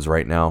episodes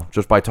right now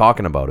just by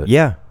talking about it.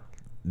 Yeah.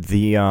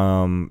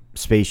 The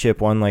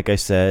spaceship one, like I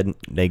said,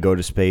 they go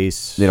to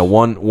space. You know,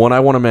 one I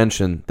want to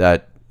mention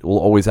that will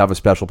always have a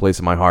special place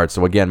in my heart.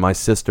 So again, my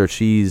sister,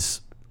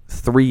 she's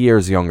 3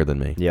 years younger than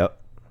me. Yep.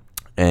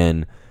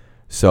 And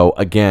so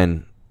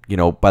again, you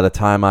know, by the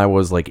time I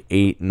was like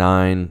 8,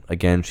 9,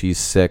 again, she's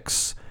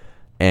 6,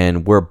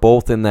 and we're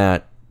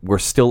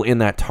still in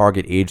that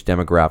target age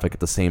demographic at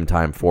the same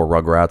time for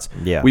Rugrats.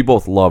 Yeah. We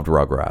both loved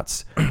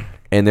Rugrats.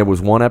 And there was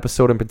one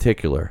episode in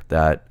particular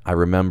that I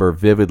remember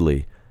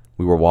vividly.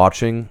 We were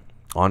watching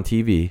on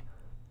TV.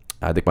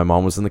 I think my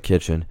mom was in the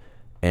kitchen,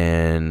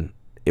 and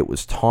it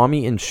was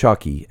Tommy and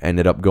Chucky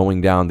ended up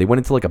going down. They went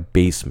into like a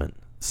basement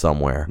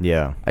somewhere.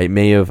 Yeah. It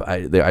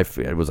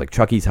was like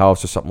Chucky's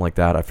house or something like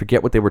that. I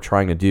forget what they were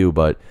trying to do,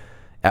 but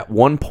at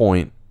one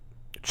point,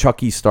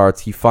 Chucky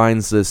he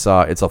finds this,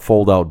 it's a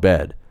fold-out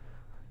bed,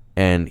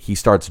 and he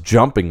starts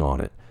jumping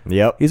on it.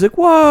 Yep. He's like,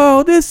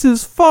 "Whoa, this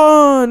is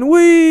fun!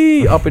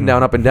 Wee!" Up and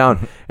down,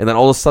 and then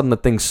all of a sudden the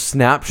thing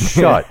snaps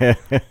shut,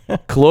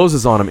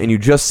 closes on him, and you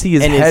just see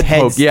his head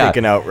poke,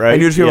 sticking out, right?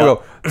 And you just hear him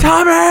go,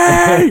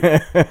 "Tommy!"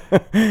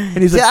 And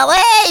he's like,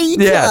 Tommy!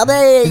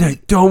 He's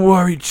like, "Don't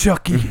worry,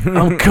 Chucky,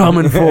 I'm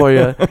coming for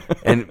you."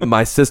 And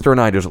my sister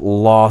and I just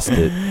lost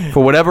it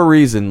for whatever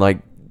reason. Like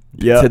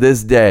to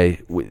this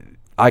day,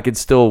 I could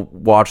still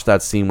watch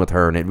that scene with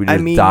her, and we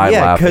just die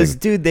laughing. because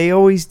dude, they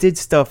always did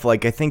stuff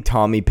like, I think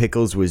Tommy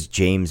Pickles was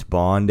James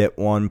Bond at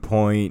one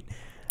point.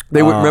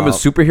 They would remember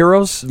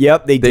superheroes.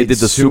 Yep, they did the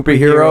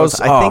superheroes.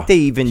 I think they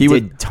even he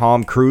did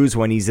Tom Cruise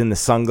when he's in the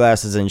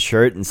sunglasses and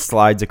shirt and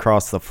slides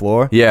across the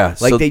floor. Yeah,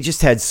 like so- they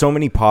just had so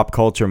many pop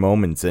culture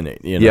moments in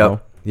it. You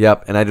know.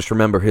 Yep. And I just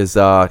remember his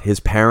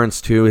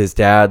parents too. His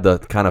dad, the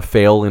kind of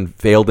failed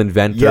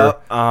inventor.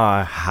 Yep.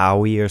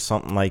 Howie or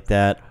something like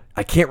that.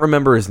 I can't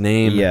remember his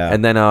name. Yeah.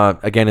 And then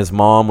again, his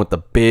mom with the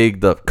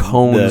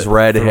cones,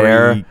 red three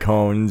hair.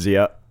 cones.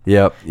 Yep.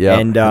 Yep.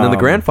 And then the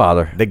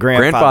grandfather. The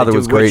grandfather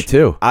was dude, great which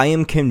too. I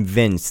am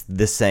convinced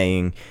the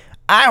saying,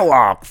 "I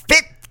walk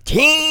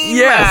 15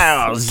 Yes,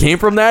 miles," came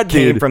from that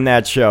dude. came from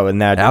that show and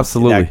that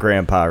Absolutely. that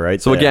grandpa,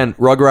 right? So there. again,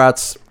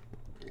 Rugrats,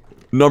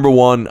 number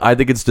one. I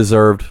think it's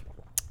deserved.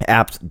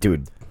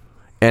 Dude,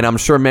 And I'm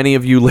sure many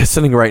of you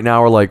listening right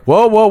now are like,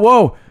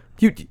 whoa.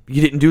 You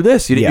didn't do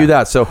this. You didn't Yeah. do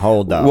that. So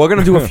Hold up. we're going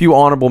to do a few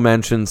honorable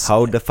mentions.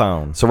 hold the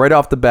phone. So right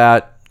off the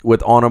bat,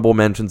 with honorable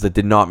mentions that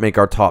did not make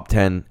our top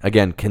 10,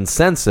 again,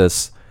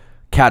 consensus,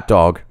 Cat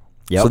Dog.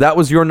 Yep. So that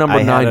was your number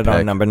I 9 had it pick.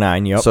 on number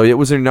 9. Yep. So it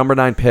was your number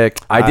 9 pick.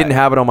 I didn't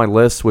have it on my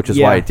list, which is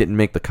why Yeah. it didn't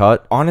make the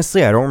cut.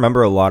 honestly, I don't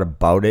remember a lot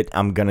about it.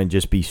 I'm gonna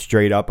just be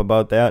straight up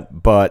about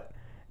that. But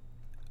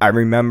I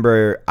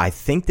remember, I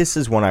think this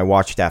is when I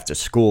watched after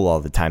school all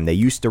the time. They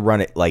used to run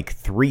it like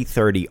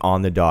 3:30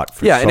 on the dot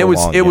for Yeah, so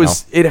and long,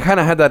 it kind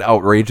of had that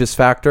outrageous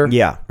factor.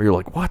 Yeah. Where you're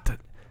like, what?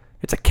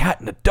 It's a cat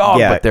and a dog,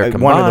 yeah, but they're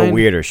combined. one of the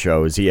weirder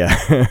shows.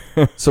 Yeah.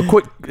 So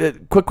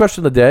quick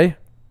question of the day: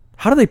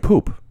 how do they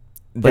poop?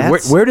 Like,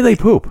 That's- where do they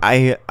poop?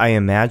 I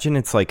imagine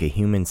it's like a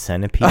human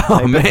centipede. Oh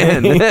type of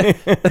man!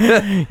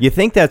 thing. You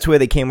think that's where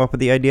they came up with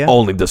the idea?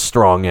 Only the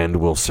strong end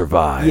will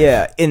survive.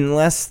 Yeah,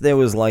 unless there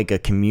was like a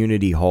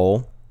community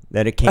hole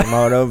that it came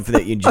out of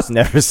that you just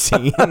never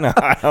seen?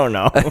 I don't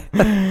know.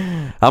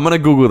 I'm gonna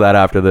Google that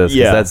after this.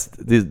 'Cause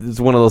Yeah. it's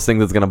one of those things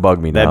that's gonna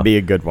bug me now. That'd be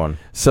a good one.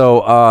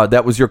 So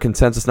that was your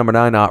consensus number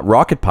 9.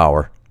 Rocket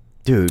Power.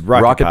 Dude,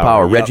 Rocket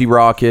Power. yep. Reggie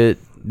Rocket.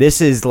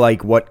 This is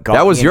like what got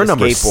That was me your into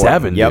number skateboarding.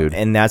 7, Yep, dude.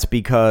 and that's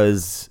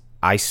because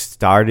I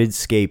started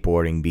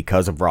skateboarding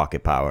because of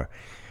Rocket Power.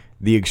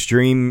 The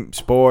extreme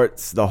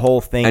sports, the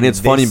whole thing. And it's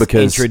funny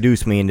because-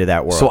 introduced me into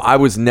that world. So I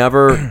was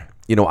never,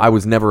 I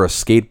was never a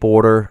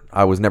skateboarder.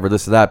 I was never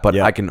this or that. But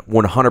Yep. I can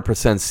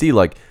 100% see,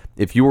 like,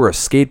 if you were a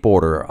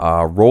skateboarder,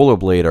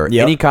 rollerblader,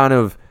 Yep. any kind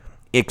of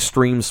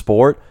extreme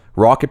sport,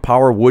 Rocket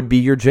Power would be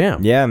your jam.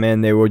 yeah, man,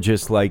 they were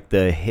just like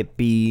the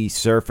hippie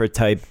surfer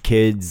type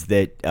kids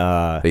that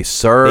They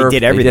surfed. They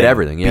did everything. They did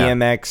everything, yeah.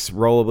 BMX,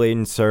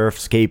 rollerblading, surf,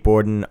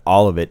 skateboarding,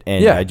 all of it.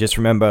 And Yeah. I just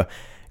remember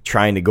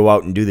trying to go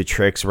out and do the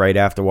tricks right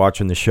after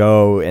watching the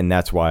show, and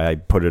that's why I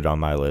put it on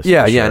my list.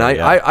 Yeah, for yeah, sure,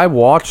 and I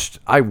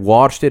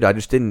watched it. I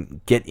just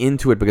didn't get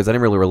into it because I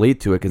didn't really relate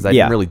to it because I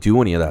Yeah. didn't really do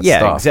any of that yeah,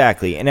 stuff.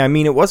 exactly. And I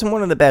mean, it wasn't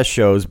one of the best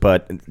shows,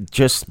 but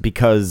just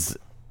because,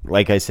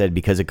 like I said,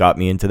 because it got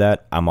me into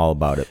that, I'm all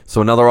about it. So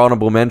another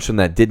honorable mention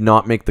that did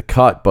not make the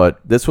cut, but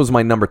this was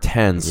my number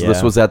 10. So this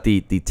Yeah. was at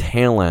the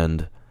tail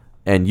end,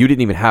 and you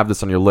didn't even have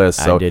this on your list.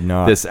 So I did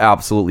not. This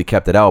absolutely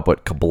kept it out,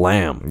 but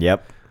kablam.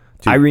 Yep.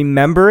 I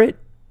remember it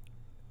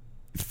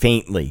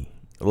faintly.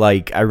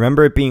 Like, I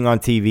remember it being on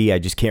TV. I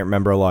just can't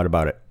remember a lot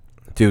about it.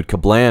 Dude,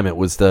 kablam. It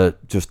was the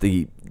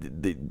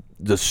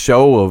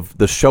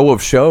show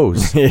of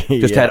shows. Just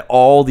Yeah. had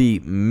all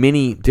the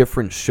many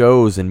different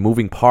shows and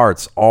moving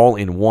parts all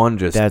in one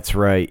just That's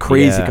right.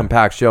 crazy yeah.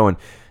 compact show, and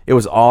it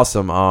was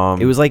awesome.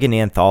 It was like an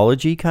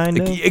anthology kind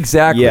of.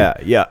 Exactly. Yeah,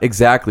 yeah.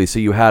 Exactly. So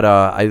you had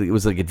it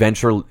was like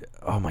Adventure.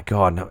 Oh my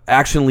God, no,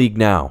 Action League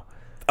Now.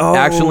 Oh,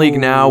 Action League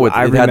Now with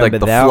I it had like remember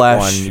the that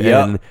Flesh one.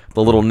 Yep. and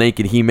the little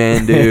naked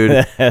He-Man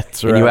dude.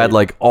 That's And you right. had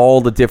like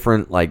all the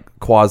different like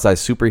quasi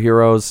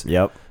superheroes.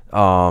 Yep.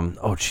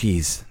 Oh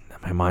geez,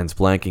 my mind's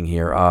blanking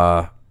here.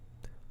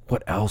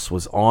 What else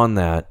was on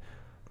that?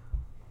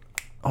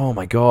 Oh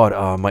my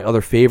God, my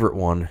other favorite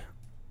one.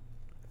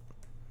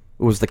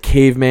 It was the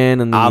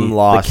caveman and I'm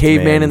lost, the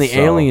caveman man, and the so-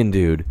 alien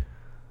dude.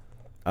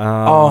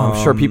 I'm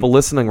sure people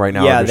listening right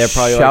now Yeah, are they're just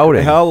probably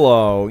shouting. like,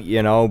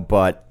 "Hello,"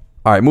 but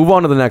All right, move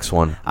on to the next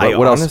one.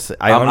 What else?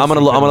 I'm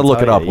gonna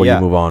look it up while you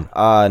move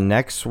on.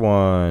 Next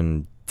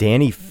one,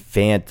 Danny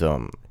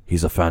Phantom.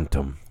 He's a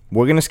phantom.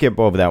 We're gonna skip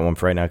over that one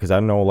for right now because I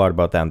don't know a lot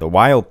about them. The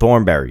Wild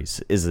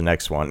Thornberries is the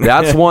next one.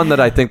 That's one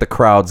that I think the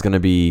crowd's gonna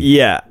be.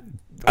 yeah.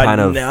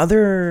 Kind of-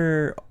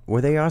 Another.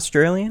 Were they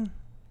Australian?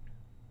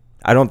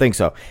 I don't think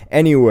so.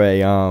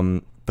 Anyway,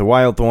 the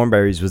Wild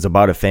Thornberries was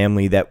about a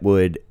family that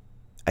would.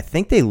 I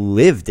think they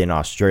lived in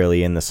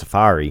Australia in the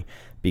safari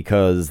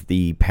because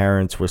the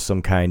parents were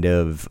some kind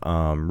of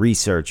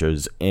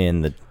researchers,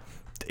 and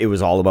it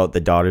was all about the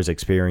daughter's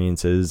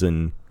experiences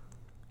and.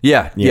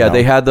 Yeah, You yeah. know.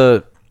 They had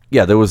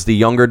there was the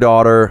younger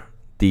daughter,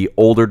 the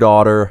older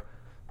daughter,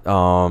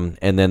 and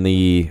then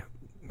the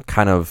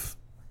kind of.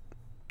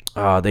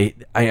 I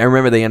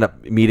remember they end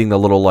up meeting the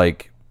little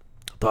like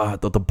the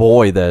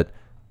boy that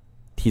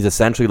he's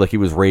essentially like he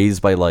was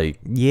raised by like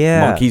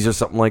monkeys or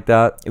something like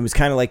that. It was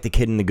kind of like The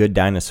Kid and the Good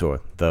Dinosaur,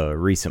 the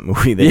recent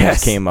movie that Yes.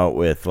 just came out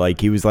with.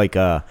 Like, he was like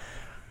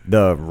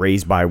the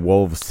Raised by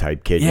Wolves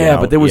type kid. Yeah, you know?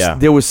 but there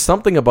Yeah. was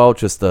something about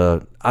just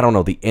the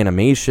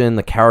animation,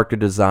 the character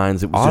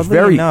designs. It was just Oddly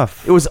very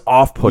enough. It was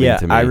off-putting Yeah,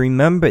 to me. I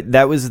remember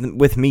that was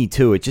with me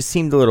too. It just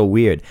seemed a little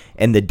weird.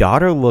 And the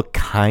daughter looked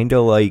kind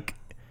of like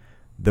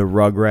the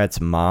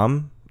Rugrats'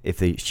 mom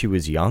she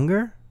was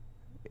younger.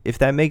 If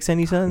that makes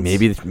any sense.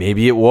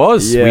 Maybe it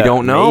was. We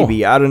don't know.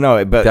 Maybe I don't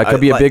know. But That could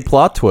be a big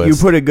plot twist.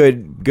 You put a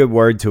good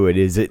word to it.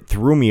 It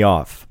threw me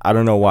off. I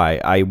don't know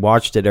why. I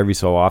watched it every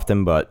so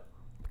often, but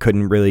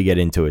couldn't really get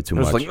into it too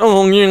It's much.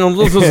 like,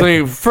 this is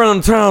a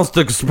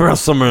fantastic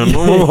specimen.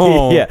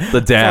 Oh, yeah, the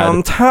dad.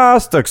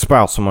 fantastic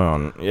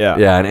specimen. Yeah,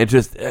 Yeah, and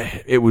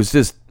it was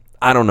just,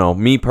 I don't know.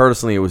 Me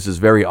personally, it was just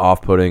very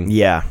off-putting.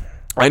 yeah.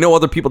 I know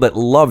other people that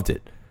loved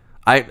it.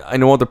 I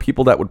know other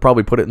people that would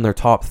probably put it in their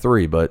top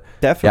 3, but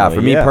Definitely, yeah,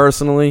 for me yeah.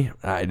 personally,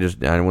 I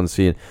wouldn't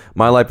see it.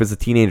 My Life as a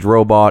Teenage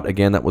Robot,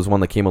 again, that was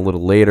one that came a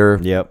little later.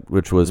 Yep.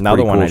 Which was Another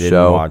pretty one cool I didn't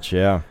show. watch.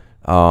 Yeah.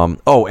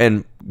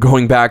 And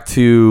going back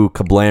to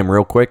Kablam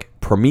real quick,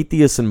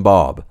 Prometheus and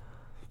Bob.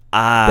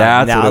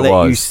 That's now what it that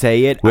was. you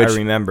say it, Which I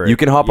remember. You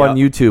can hop on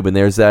YouTube and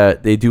there's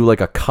they do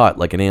like a cut,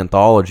 like an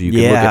anthology. You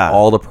can look Yeah. at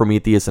all the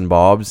Prometheus and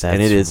Bobs, and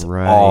it That's is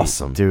right,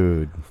 awesome.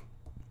 dude.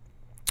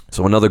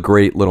 So another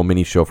great little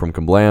mini show from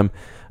Kablam.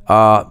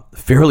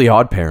 Fairly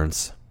Odd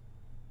Parents.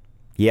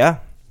 Yeah.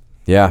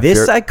 Yeah.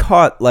 This I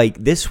caught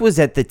this was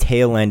at the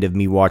tail end of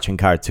me watching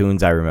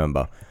cartoons. I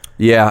remember.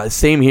 Yeah,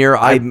 same here.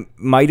 I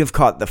might have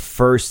caught the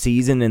first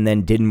season and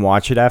then didn't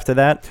watch it after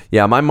that.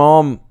 Yeah, my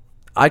mom,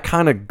 I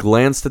kind of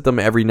glanced at them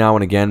every now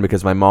and again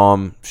because my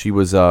mom, she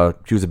was a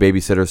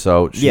babysitter,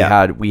 so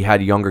we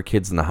had younger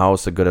kids in the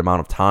house a good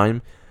amount of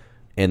time,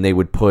 and they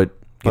would put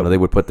they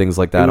would put things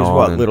like that It was on.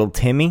 what, and- Little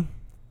Timmy?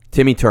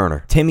 Timmy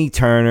Turner. Timmy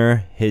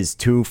Turner, his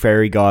 2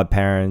 fairy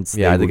godparents.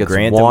 Yeah, they I think would it's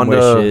grant him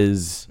Wanda.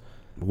 wishes.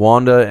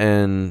 Wanda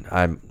and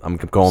I'm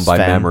going by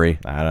Sven? memory.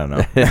 I don't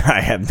know.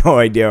 I have no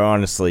idea,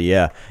 honestly.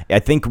 Yeah, I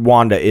think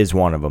Wanda is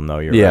one of them, though.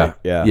 You're Yeah,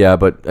 right. yeah.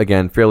 But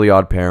again, Fairly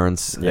Odd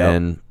Parents, Yep.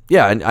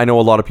 and I know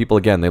a lot of people.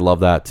 Again, they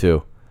love that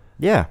too.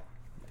 Yeah.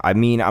 I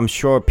mean, I'm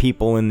sure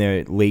people in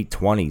their late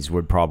 20s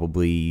would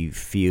probably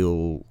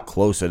feel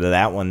closer to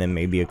that one than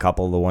maybe a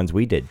couple of the ones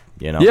we did,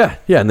 you know? Yeah,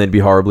 and they'd be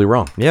horribly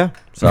wrong. Yeah.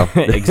 So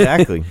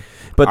Exactly.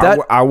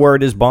 But our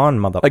word is bond,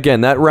 mother.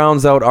 again, that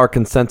rounds out our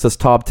consensus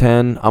top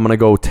 10. I'm gonna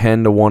go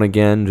 10-1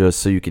 again,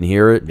 just so you can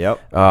hear it. Yep.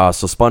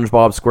 So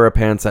SpongeBob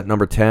SquarePants at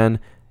number 10,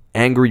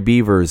 Angry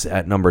Beavers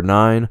at number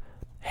 9,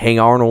 Hey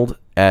Arnold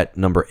at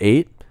number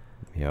 8,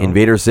 Yep.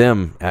 Invader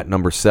Zim at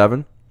number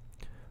 7,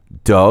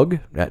 Doug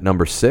at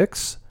number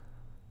 6,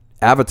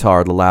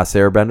 Avatar: The Last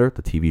Airbender,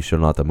 the TV show,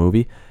 not the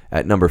movie,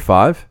 at number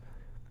 5.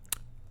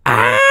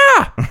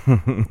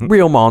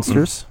 Real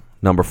Monsters,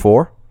 number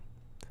 4.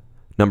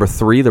 Number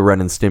 3, The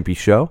Ren and Stimpy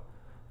Show.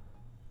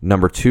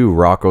 Number 2,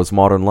 Rocko's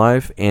Modern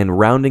Life. And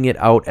rounding it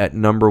out at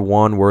number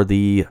 1 were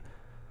the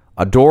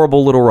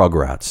adorable little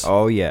Rugrats.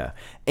 Oh, yeah.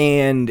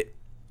 And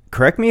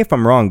correct me if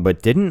I'm wrong,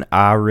 but didn't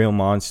Our Real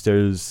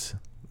Monsters,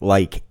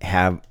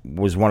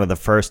 was one of the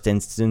first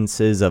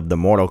instances of the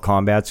Mortal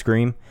Kombat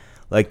scream?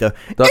 Like the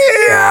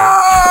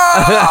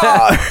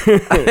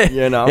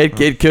you know?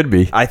 It could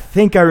be. I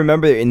think I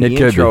remember in the It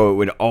could intro be. it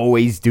would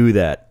always do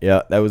that.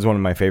 Yeah, that was one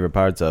of my favorite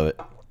parts of it.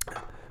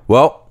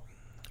 Well,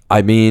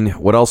 I mean,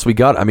 what else we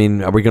got? I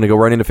mean, are we going to go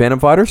right into Phantom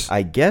Fighters?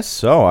 I guess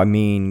so. I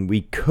mean,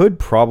 we could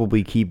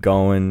probably keep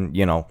going,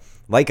 you know.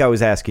 Like I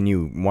was asking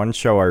you, one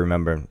show I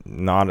remember,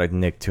 not a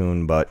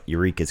Nicktoon, but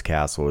Eureka's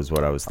Castle is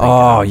what I was thinking.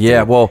 Oh, of,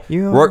 yeah. too. Well,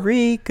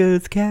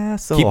 Eureka's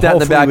Castle. keep that in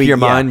the back of your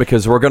Hopefully mind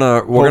because we're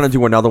gonna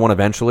do another one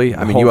eventually.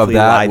 I mean, you have hopefully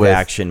that live with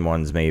action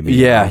ones, maybe.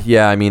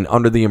 Yeah. I mean,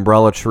 Under the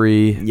Umbrella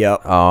Tree.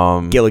 Yep.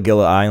 Gilla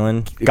Gilla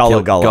Island.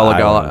 Gullah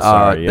Island.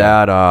 Sorry,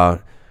 yeah.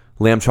 That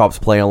Lamb Chops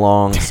Play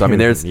Along. So I mean,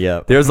 there's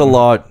Yep. there's a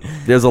lot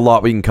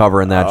we can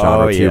cover in that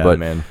genre too. yeah, But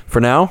man.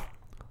 for now,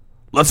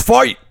 let's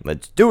fight.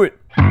 Let's do it.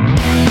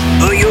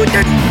 Oh, you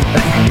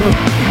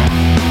did.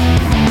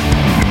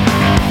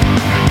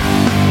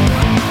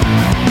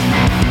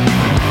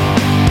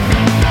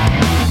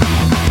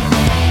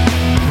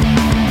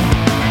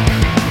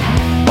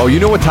 Oh, you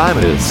know what time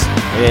it is?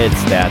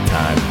 It's that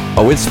time.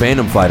 Oh, it's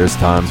Phantom Fighters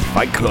time,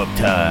 Fight Club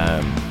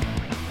time.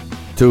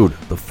 dude.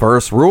 The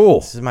first rule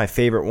This is my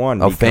favorite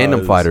one. of Phantom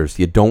because- Fighters: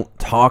 you don't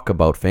talk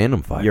about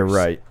Phantom Fighters. You're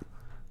right.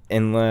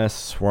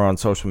 Unless we're on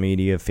social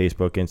media,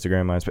 Facebook,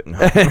 Instagram,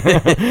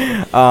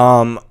 MySpace.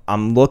 No.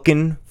 I'm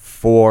looking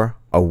for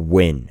a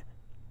win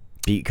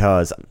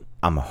because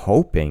I'm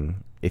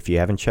hoping. If you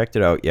haven't checked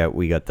it out yet,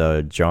 we got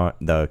the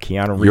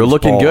Keanu Reeves. You're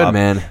looking poll good, up.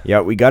 man.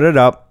 Yeah, we got it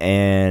up,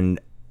 and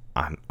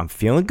I'm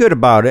feeling good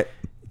about it.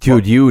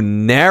 Dude, you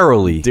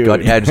narrowly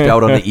got edged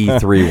out on the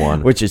E3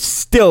 one. Which is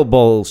still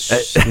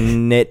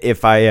bullshit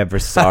if I ever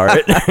saw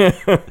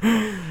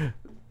it.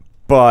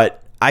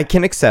 But I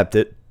can accept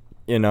it,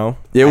 you know.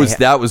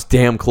 That was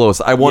damn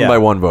close. I won by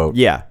one vote.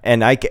 Yeah,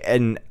 and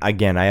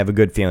again, I have a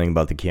good feeling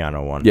about the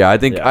Keanu one. Yeah, I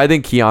think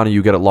Keanu,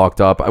 you get it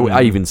locked up.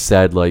 I even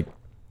said like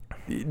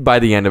by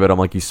the end of it, I'm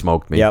like, you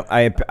smoked me. Yep,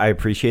 I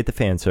appreciate the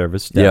fan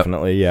service,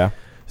 definitely. Yeah.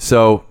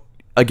 So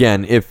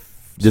again, if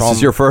this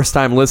is your first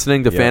time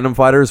listening to Phantom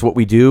Fighters, what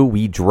we do,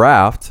 we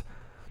draft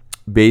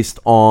based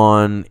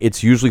on,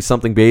 it's usually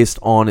something based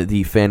on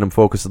the fandom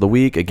focus of the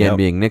week, again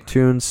being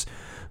Nicktoons.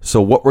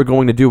 So what we're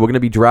going to do, we're going to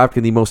be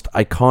drafting the most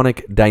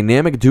iconic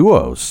dynamic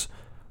duos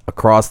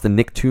across the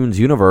Nicktoons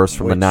universe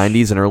from the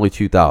 90s and early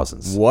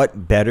 2000s.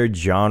 What better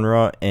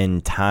genre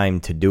and time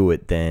to do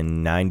it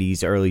than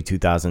 90s, early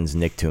 2000s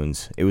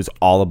Nicktoons? It was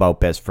all about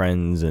best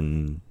friends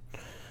and,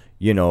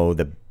 you know,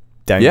 the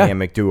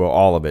dynamic duo,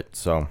 all of it.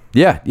 So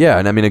Yeah,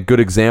 and I mean a good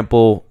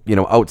example, you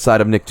know,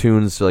 outside of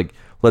Nicktoons, like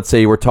let's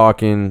say we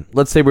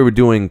were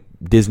doing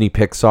Disney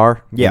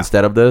Pixar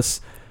instead of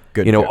this.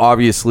 Good you know, pick.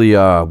 obviously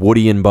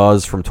Woody and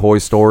Buzz from Toy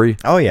Story.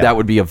 Oh, yeah. That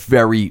would be a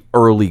very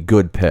early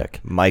good pick.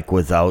 Mike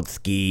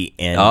Wazowski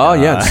and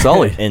and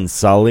Sully. and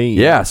Sully.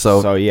 Yeah,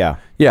 so yeah.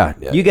 Yeah.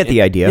 You get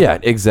the idea. Yeah,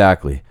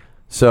 exactly.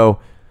 So,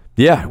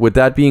 yeah, with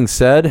that being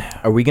said,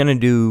 Are we gonna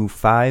do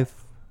 5?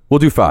 we'll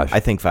do 5. I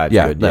think 5's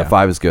yeah, good. Yeah,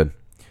 5 is good.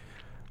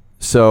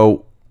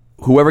 So,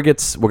 whoever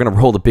gets, we're going to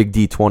roll the big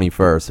D20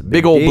 first.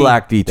 Big old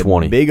black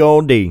D20. Big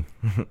old D.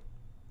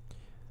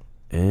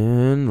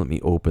 And let me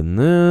open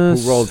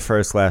this. Who rolled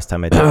first last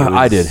time? I think it was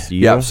I did. you?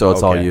 Yep, so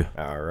it's all Okay. you.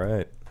 All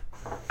right.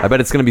 I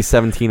bet it's going to be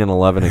 17 and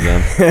 11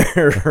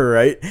 again.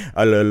 Right.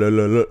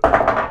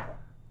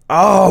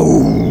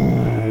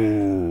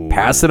 Oh.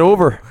 Pass it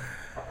over.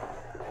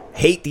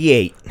 Hate the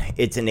 8.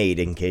 It's an 8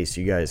 in case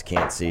you guys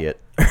can't see it.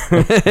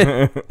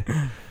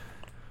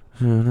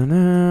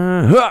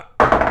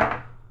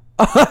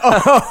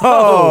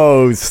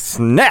 Oh,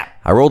 snap.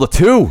 I rolled a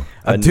 2.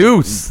 A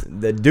deuce.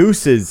 The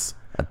deuces.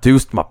 I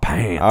deuced my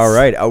pants. All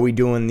right. Are we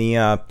doing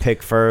the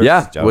pick first?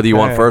 Yeah. Whether you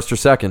want Okay. first or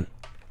second.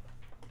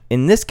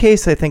 In this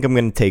case, I think I'm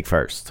going to take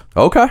first.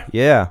 Okay.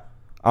 Yeah.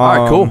 All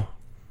right, cool.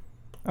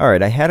 All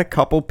right, I had a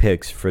couple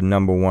picks for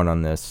number one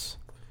on this.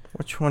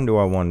 Which one do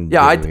I want to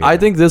Yeah, do I here?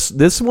 think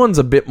this one's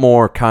a bit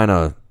more kind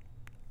of,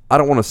 I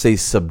don't want to say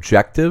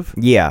subjective,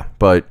 Yeah.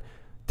 but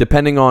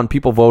depending on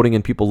people voting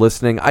and people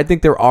listening, I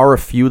think there are a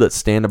few that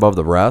stand above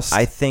the rest.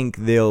 I think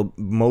they'll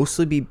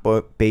mostly be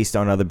based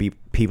on other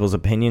people's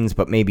opinions,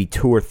 but maybe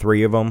 2 or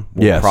 3 of them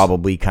will Yes.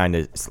 probably kind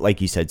of, like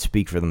you said,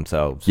 speak for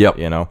themselves. Yep.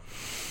 You know?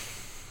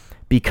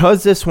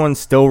 Because this one's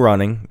still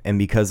running, and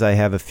because I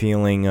have a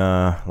feeling,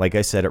 like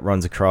I said, it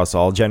runs across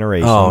all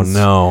generations. Oh,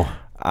 no.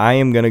 I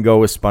am going to go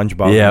with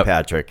SpongeBob Yep. and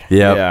Patrick.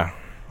 Yep. Yeah.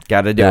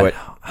 Got to do it.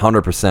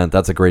 100%.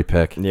 That's a great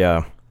pick.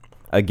 Yeah.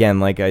 Again,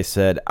 like I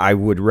said, I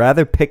would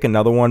rather pick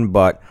another one,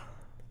 but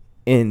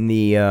in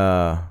the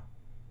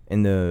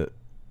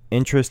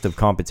interest of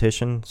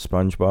competition,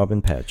 SpongeBob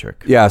and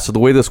Patrick. Yeah, so the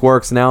way this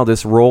works now,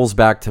 this rolls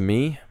back to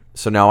me.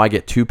 So now I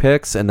get 2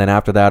 picks, and then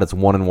after that, it's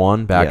 1 and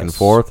 1, back and Yes.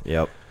 forth.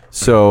 Yep.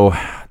 So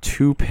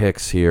 2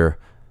 picks here.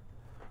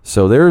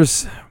 So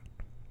there's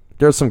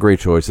some great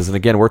choices, and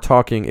again, if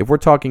we're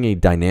talking a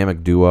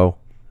dynamic duo.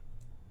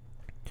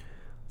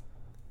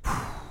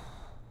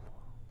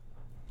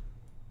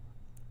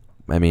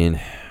 I mean,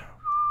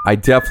 I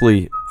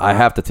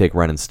have to take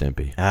Ren and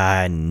Stimpy.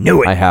 I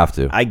knew it. I have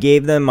to. I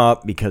gave them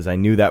up because I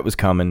knew that was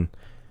coming,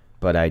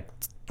 but I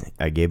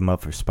gave them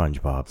up for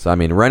SpongeBob. So I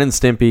mean, Ren and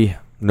Stimpy,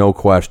 no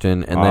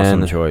question. And Awesome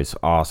then choice.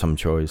 Awesome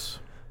choice.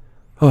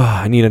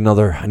 I need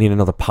another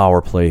power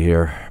play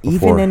here.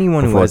 Even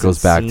anyone who before it hasn't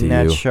goes back seen to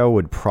that you. show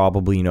would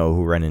probably know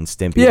who Ren and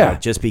Stimpy Yeah. are,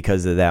 just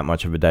because they're that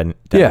much of a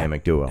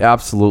dynamic duo.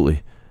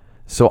 Absolutely.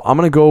 So I'm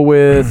gonna go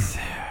with.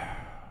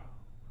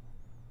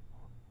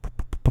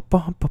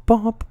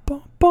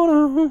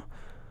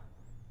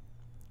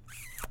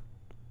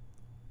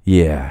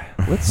 Yeah,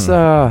 let's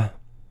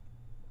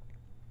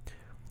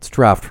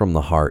draft from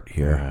the heart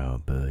here. Oh,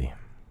 boy.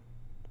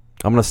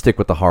 I'm gonna stick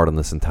with the heart on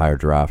this entire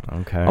draft.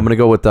 Okay. I'm gonna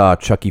go with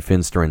Chucky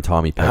Finster and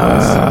Tommy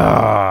Pickles.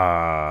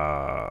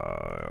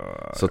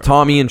 So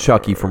Tommy and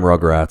Chucky from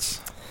Rugrats.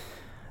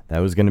 That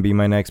was going to be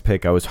my next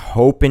pick. I was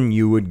hoping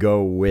you would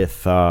go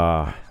with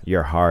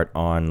your heart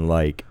on,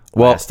 like,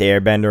 Last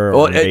Airbender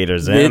or Invader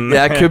Zim.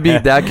 that could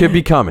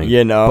be coming.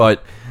 You know.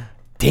 But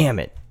Damn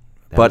it.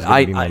 That But was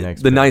gonna be my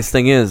next the pick. nice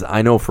thing is,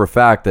 I know for a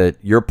fact that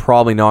you're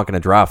probably not going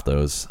to draft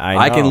those.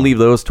 I know. can leave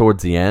those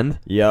towards the end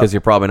Yep. because you're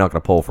probably not going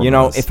to pull from You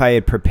know, those. if I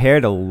had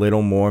prepared a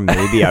little more,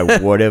 maybe I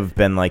would have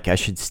been like, I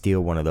should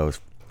steal one of those.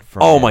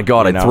 From oh him, my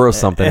God, you I'd know? throw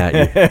something at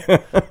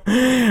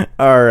you.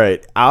 All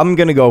right. I'm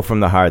going to go from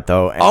the heart,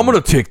 though. and- I'm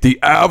going to take the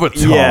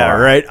Avatar. Yeah,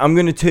 right. I'm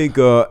going to take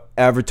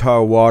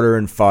Avatar Water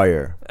and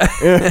Fire.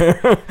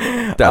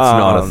 That's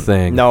not a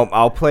thing. No,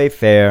 I'll play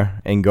fair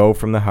and go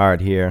from the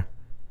heart here.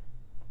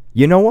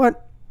 You know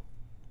what?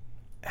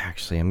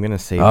 Actually, I'm going to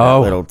save that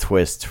Oh. little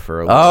twist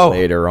for a little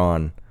later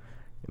on.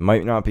 It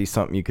might not be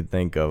something you could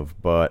think of,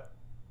 but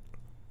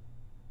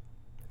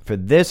for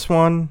this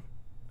one,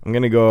 I'm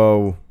going to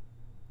go...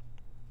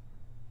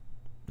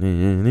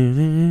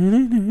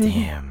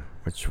 Damn,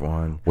 which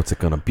one? What's it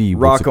going to be?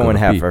 Rocco and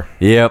Heifer.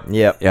 Yep.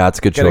 Yep. Yeah, that's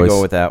a good Gotta choice.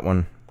 go with that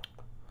one.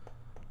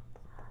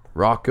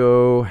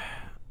 Rocco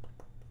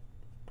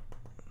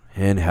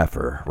and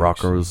Heifer.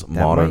 Rocco's That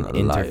Modern might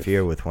Life.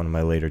 interfere with one of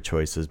my later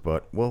choices,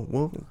 but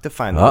we'll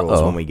define the rules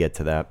Uh-oh. when we get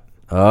to that.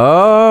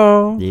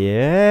 Oh.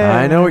 Yeah,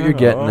 I know what you're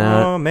getting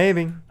at. Oh,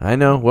 maybe. I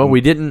know. Well,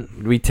 we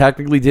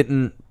technically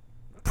didn't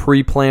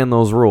pre-plan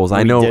those rues. I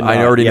We know. did I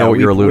not. already Yeah, know what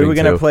you're alluding We were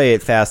gonna to. play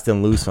it fast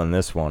and loose on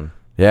this one.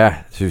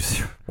 Yeah,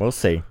 it's We'll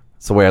see.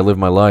 the way I live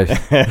my life.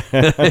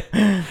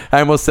 I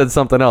almost said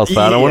something else,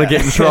 but I don't want to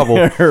get in trouble.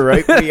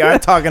 Right? We are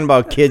talking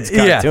about kids'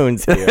 Yeah.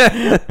 cartoons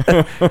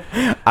here.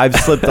 I've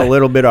slipped a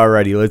little bit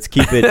already. Let's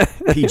keep it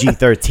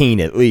PG-13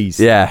 at least.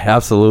 Yeah,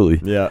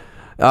 absolutely. Yeah.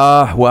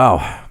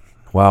 Wow.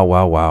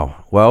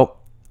 Well,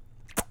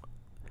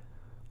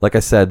 like I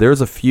said, there's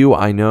a few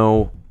I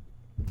know.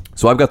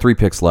 So I've got 3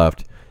 picks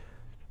left.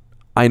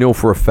 I know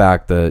for a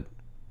fact that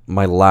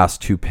my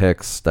last 2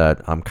 picks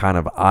that I'm kind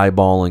of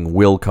eyeballing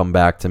will come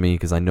back to me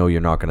because I know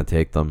you're not going to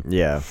take them.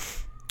 Yeah.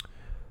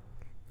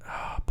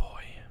 Oh,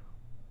 boy.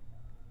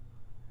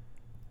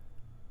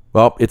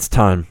 Well, it's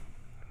time.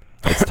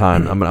 It's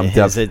time. I'm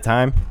Is it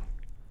time?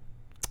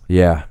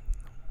 Yeah.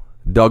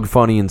 Doug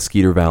Funny and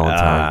Skeeter Valentine.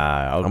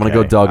 Okay. I'm going to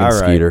go Doug and All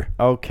right. Skeeter.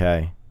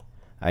 Okay.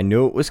 I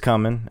knew it was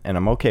coming, and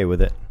I'm okay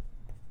with it.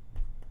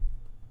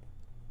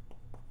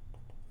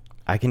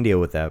 I can deal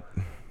with that.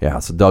 Yeah,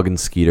 so Doug and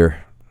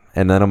Skeeter.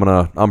 And then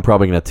I'm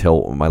probably gonna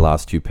tilt my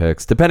last 2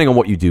 picks, depending on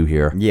what you do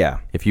here. Yeah.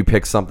 If you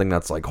pick something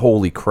that's like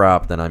holy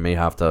crap, then I may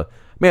have to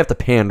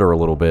pander a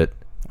little bit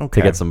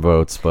Okay. to get some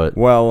votes. But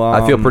Well,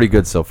 I feel pretty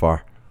good so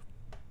far.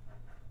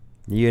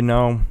 You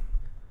know,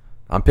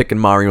 I'm picking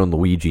Mario and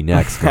Luigi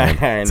next, man.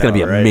 I It's gonna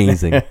know, be right?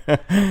 amazing.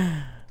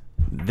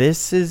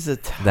 this is a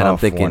tough Then I'm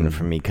thinking- one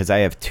for me because I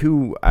have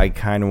 2 I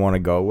kind of want to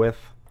go with.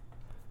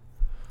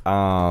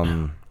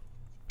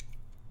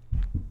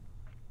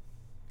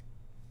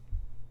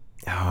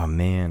 Oh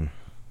man,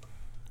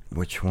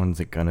 which one's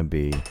it gonna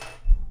be?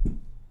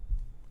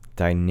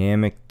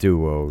 Dynamic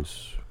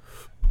duos.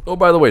 Oh,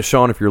 by the way,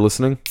 Sean, if you're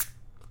listening,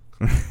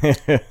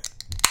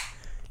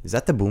 Is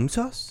that the boom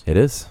sauce? it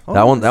is. Oh,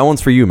 That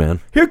one's for you,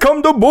 man. Here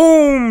come the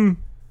boom.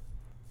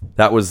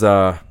 That was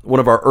one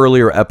of our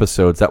earlier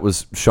episodes. That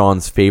was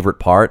Sean's favorite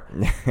part.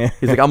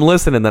 He's like, I'm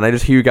listening, then I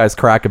just hear you guys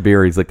crack a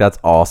beer. He's like, that's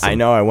awesome. I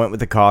know. I went with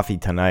the coffee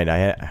tonight.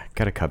 I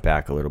got to cut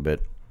back a little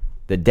bit.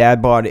 The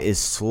dad bod is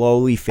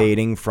slowly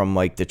fading from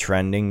like the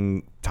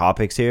trending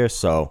topics here,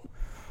 so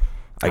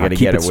I got to keep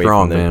get it away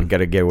strong, from the man. Got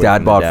to get away Dad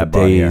from bod the for dad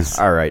bod here. days.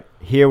 All right,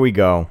 here we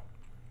go.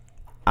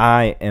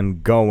 I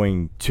am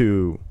going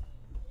to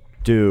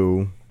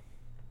do.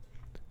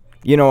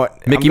 You know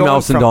what? Mickey I'm going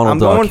Mouse and from- Donald I'm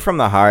Duck. going from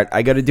the heart.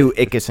 I got to do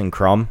Ickis and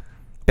Crumb,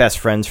 best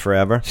friends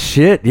forever.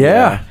 Shit,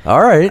 yeah.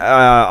 All right.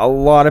 A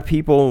lot of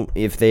people,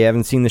 if they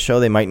haven't seen the show,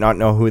 they might not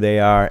know who they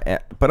are.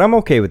 But I'm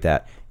okay with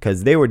that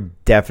because they were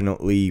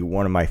definitely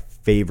one of my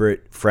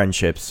favorite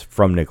friendships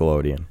from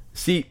Nickelodeon.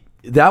 See,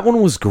 that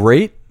one was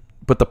great,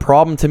 but the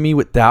problem to me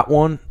with that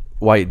one,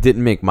 why it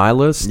didn't make my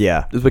list,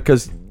 Yeah. is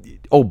because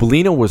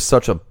Belina was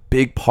such a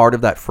big part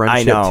of that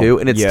friendship know, too,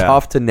 and it's yeah.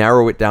 tough to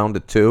narrow it down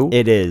to two.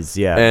 It is,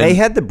 yeah. And- they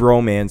had the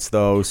bromance,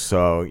 though,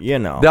 so, you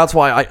know. That's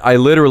why I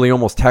literally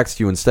almost text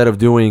you instead of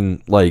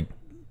doing like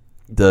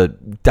the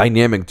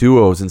dynamic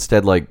duos,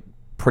 instead like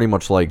pretty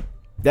much like.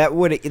 That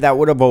would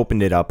have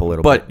opened it up a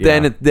little But bit.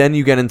 then then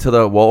you get into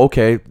the, well,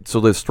 okay,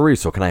 so there's 3,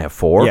 so can I have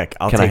 4? yeah,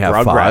 I'll can take I have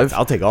Rugrats. 5?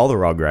 I'll take all the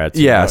Rugrats.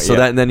 you Yeah, know, so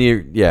then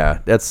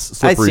that's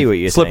slippery, I see what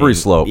you're slippery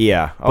saying. slope.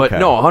 Yeah, But okay.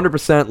 no,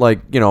 100%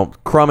 like,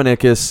 Crumb and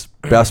Ickis,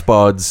 best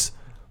buds.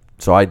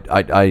 So I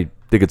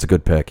think it's a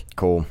good pick.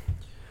 Cool.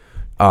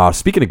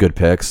 Speaking of good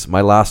picks,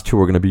 my last 2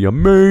 are going to be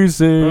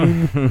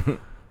amazing.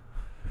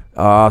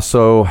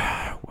 So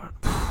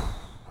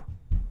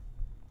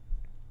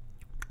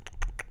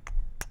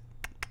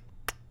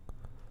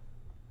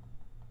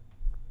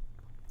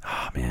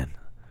man,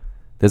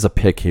 there's a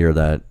pick here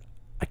that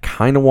I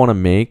kind of want to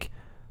make,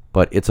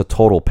 but it's a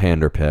total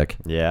pander pick.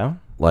 Yeah?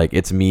 Like,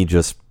 it's me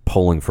just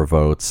pulling for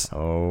votes,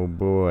 Oh,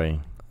 boy.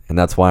 and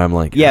that's why I'm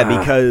like, Yeah,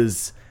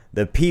 because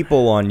the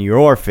people on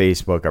your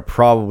Facebook are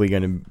probably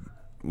going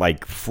to,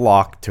 like,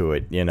 flock to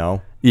it, you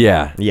know?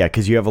 yeah, Yeah,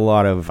 because you have a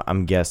lot of,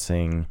 I'm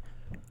guessing,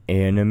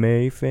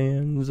 anime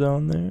fans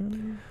on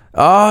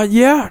there.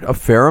 yeah, a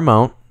fair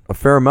amount.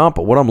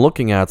 But what I'm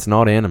looking at's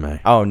not anime.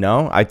 Oh,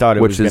 no? I thought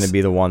it Which was going is- to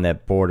be the one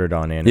that bordered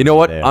on anime. You know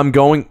what? there. I'm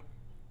going.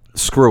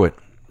 Screw it.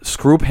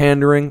 Screw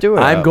pandering. Do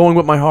it I'm up. going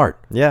with my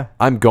heart. Yeah.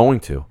 I'm going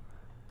to.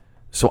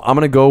 So I'm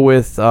gonna go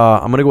with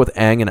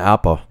Aang and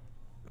Appa.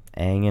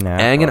 Aang and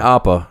Appa. Aang and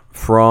Appa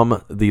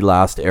from The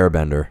Last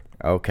Airbender.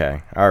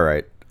 Okay. All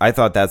right. I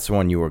thought that's the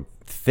one you were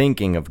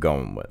thinking of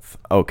going with.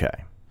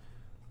 Okay.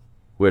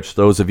 Which,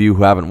 those of you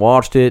who haven't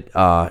watched it,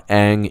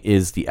 Aang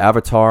is the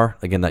Avatar,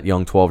 again, that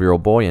young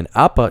 12-year-old boy, and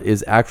Appa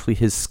is actually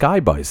his sky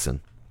bison,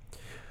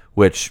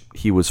 which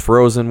he was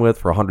frozen with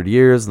for 100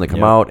 years, and they come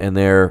Yep. out, and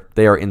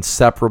they are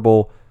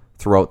inseparable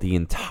throughout the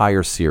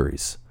entire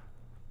series.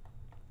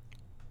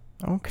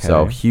 Okay.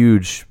 So,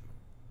 huge,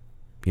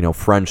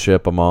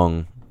 friendship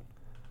among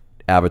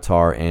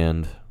Avatar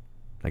and,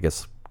 I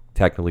guess,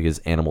 technically his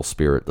animal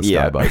spirit, the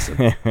sky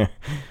bison.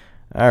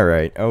 All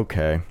right.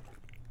 Okay.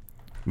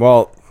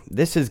 Well,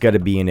 this has got to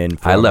be an in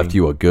for I me. left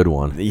you a good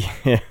one.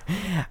 Yeah.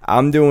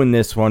 I'm doing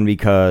this one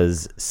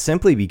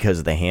simply because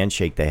of the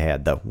handshake they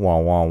had, the wah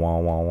wah wah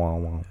wah wah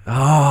wah.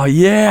 Oh,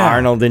 yeah.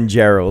 Arnold and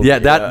Gerald. Yeah,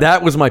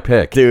 that was my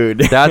pick. Dude.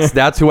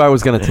 That's who I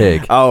was going to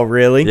take. Oh,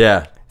 really?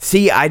 Yeah.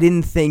 See, I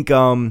didn't think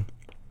you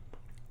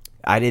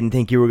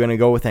were gonna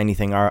go with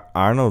anything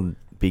Arnold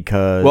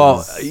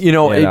because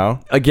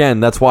again,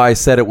 that's why I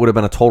said it would have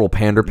been a total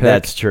pander pick.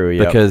 That's true,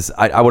 yep. Because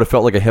I would have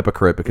felt like a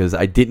hypocrite because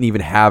I didn't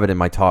even have it in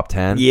my top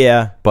 10.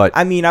 yeah. But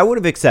I mean, I would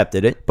have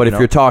accepted it. if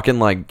you're talking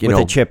like, with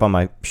a chip on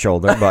my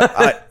shoulder, but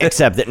I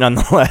accept it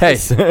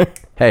nonetheless.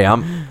 hey,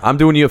 I'm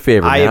doing you a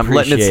favor, man. I'm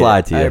letting it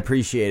slide to I you.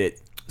 appreciate it.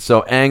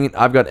 So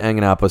I've got Aang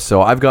and Appa.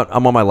 So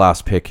I'm on my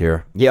last pick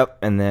here. Yep,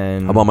 and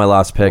then I'm on my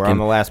last pick. We're on and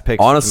the last pick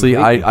honestly,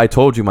 completely. I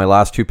told you my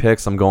last 2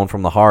 picks, I'm going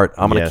from the heart.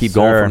 I'm going to Yes, keep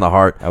going sir. from the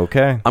heart.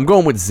 Okay. I'm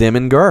going with Zim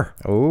and Gur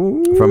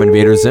Ooh. from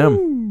Invader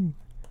Zim.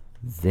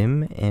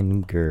 Zim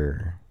and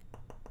Gur.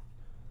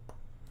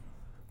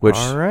 Which,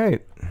 All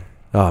right.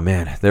 oh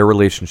man, their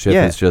relationship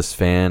Yeah. is just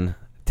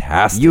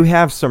fantastic. You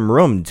have some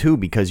room too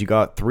because you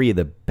got 3 of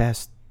the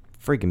best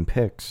freaking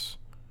picks.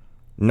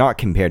 Not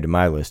compared to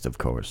my list, of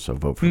course. So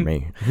vote for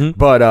me.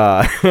 But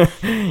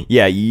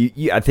yeah,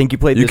 I think you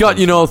played. You this got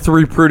one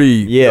three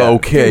pretty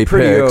okay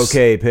pretty picks.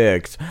 okay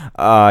picks.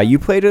 You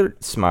played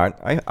it smart.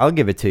 I'll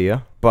give it to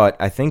you. But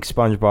I think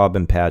SpongeBob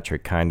and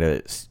Patrick kind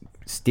of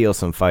steal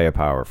some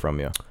firepower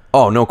from you.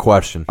 Oh, no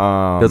question.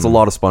 There's a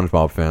lot of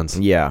SpongeBob fans.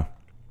 Yeah.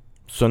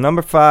 So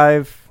number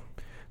 5.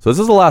 So this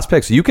is the last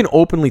pick. So you can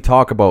openly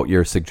talk about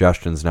your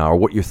suggestions now or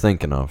what you're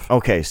thinking of.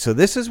 Okay, so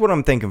this is what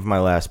I'm thinking for my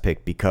last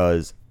pick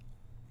because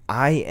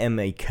I am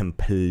a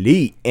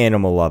complete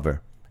animal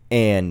lover,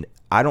 and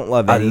I don't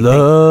love anything. I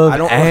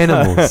love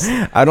animals.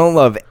 I don't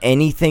love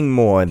anything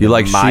more than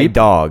like my sheep?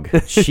 dog.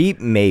 Sheep,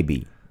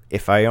 maybe.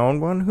 If I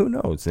own one, who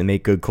knows? They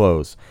make good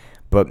clothes.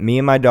 But me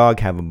and my dog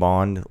have a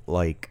bond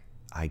like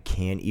I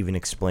can't even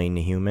explain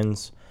to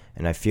humans.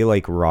 And I feel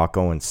like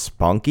Rocco and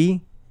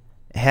Spunky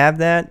have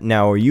that.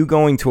 Now, are you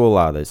going to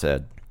allow this,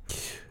 Ed?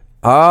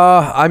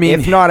 I mean,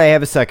 If not, I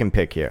have a second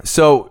pick here.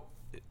 so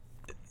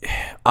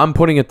I'm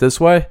putting it this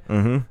way.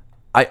 Mm-hmm.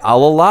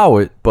 I'll allow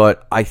it,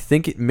 but I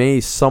think it may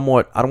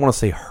somewhat, I don't want to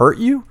say hurt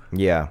you,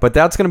 Yeah. but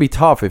that's going to be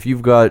tough if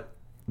you've got,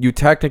 you're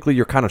kind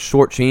of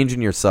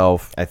shortchanging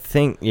yourself I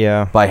think,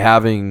 yeah. by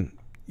having,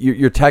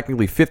 you're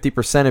technically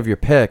 50% of your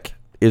pick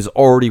is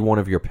already one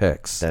of your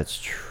picks. That's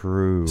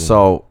true.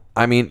 So,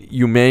 I mean,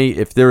 you may,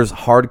 if there's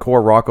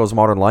hardcore Rocco's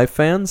Modern Life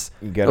fans,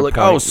 got they're a like,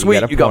 point. oh, You sweet,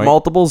 got a you got point."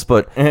 multiples,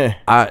 but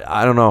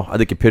I don't know. I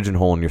think you're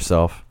pigeonholing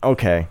yourself.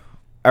 Okay.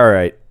 All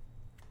right.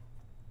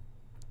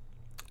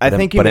 I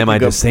think you but make am a I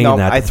good- just saying no,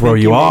 that to I throw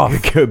think you make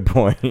off? A good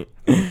point.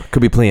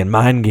 Could be playing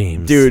mind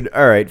games. Dude,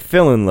 all right.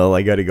 Phil and Lil,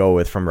 I got to go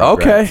with from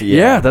Rugrats. Okay,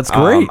 yeah, that's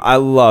great. I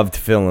loved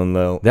Phil and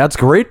Lil. That's a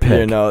great pick.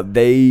 You know,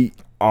 they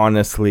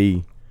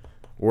honestly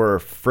were a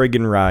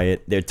friggin'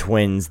 riot. They're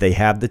twins. They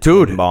have the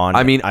twin Dude, bond.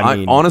 I mean,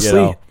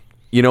 honestly,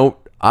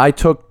 I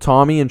took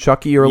Tommy and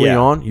Chucky early Yeah,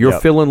 on. Your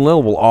yep. Phil and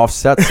Lil will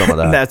offset some of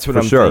that. that's what for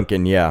I'm sure.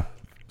 thinking, yeah.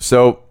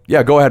 So,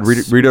 yeah, go ahead.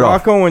 Read it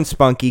off. Rocco and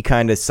Spunky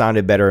kind of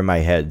sounded better in my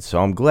head, so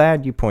I'm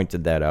glad you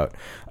pointed that out.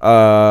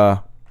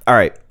 All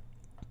right.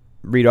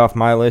 Read off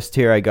my list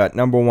here. I got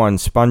number 1,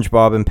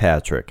 SpongeBob and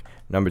Patrick.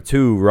 Number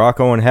 2,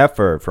 Rocco and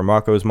Heifer from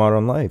Rocco's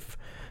Modern Life.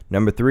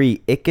 Number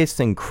 3, Ickis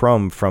and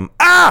Crumb from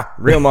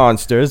Real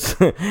Monsters.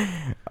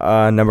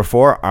 Number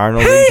 4,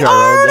 Arnold and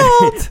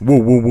Gerald.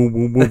 Woo, woo, woo,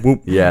 woo, woo,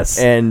 woo. Yes.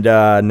 And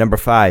number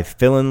 5,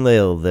 Phil and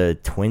Lil, the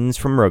twins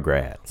from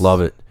Rugrats.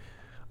 Love it.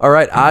 All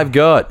right, I've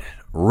got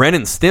Ren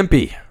and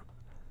Stimpy,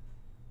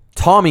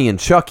 Tommy and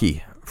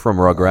Chucky from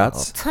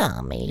Rugrats.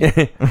 Tommy.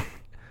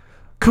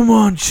 Come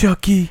on,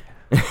 Chucky.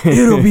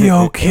 It'll be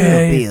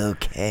okay. It'll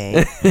be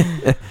okay.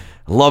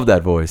 Love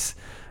that voice.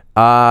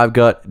 I've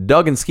got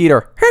Doug and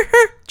Skeeter.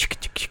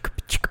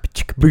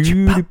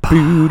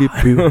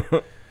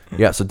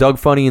 Yeah, so Doug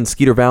Funny and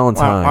Skeeter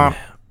Valentine.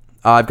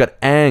 I've got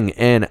Aang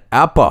and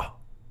Appa.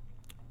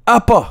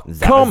 Appa,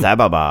 come.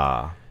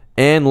 Zababa.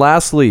 And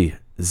lastly,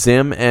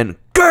 Zim and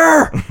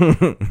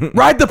Grr.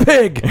 Ride the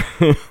pig.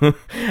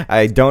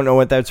 I don't know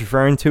what that's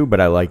referring to, but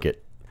I like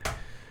it.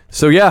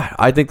 So yeah,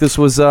 I think this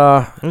was It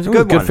was a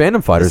good one.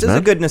 Fandom Fighters, This man.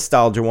 is a good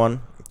nostalgia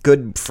one.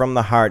 Good from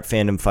the heart,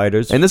 Fandom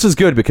Fighters. And this is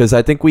good because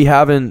I think we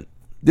haven't.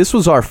 This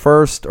was our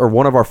first, or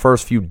one of our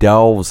first few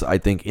delves, I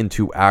think,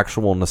 into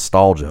actual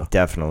nostalgia.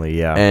 Definitely,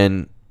 yeah.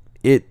 And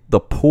the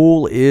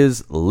pool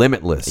is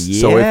limitless.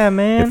 So Yeah,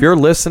 man. If you're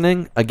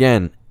listening,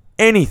 again,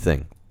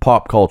 anything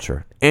pop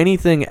culture,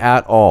 anything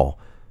at all,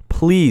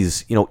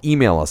 please,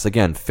 email us.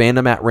 Again,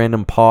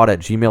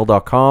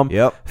 fandom@randompod@gmail.com.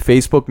 Yep.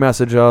 Facebook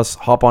message us.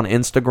 Hop on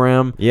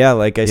Instagram. Yeah,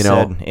 like I You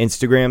said, know-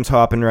 Instagram's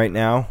hopping right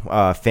now.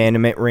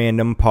 Fandom at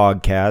Random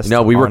podcast.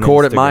 We on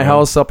record at my Instagram.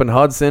 house up in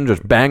Hudson.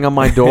 Just bang on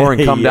my door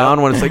and come Yep.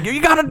 down when it's like,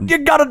 you gotta do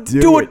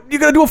it. You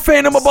gotta do a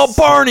fandom about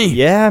Barney.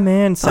 Yeah,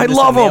 man. I Send us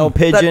love a mail him.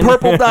 pigeon. That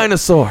purple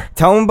dinosaur.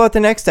 Tell them about the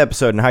next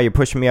episode and how you're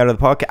pushing me out of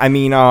the podcast. I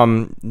mean,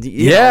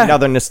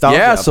 another nostalgia.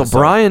 Yeah. So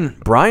episode.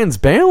 Brian's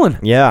bailing.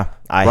 Yeah,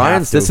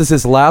 This is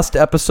his last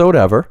episode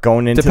ever.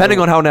 Going into depending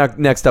the- on how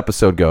next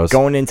episode goes.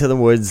 going into the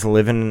woods,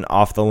 living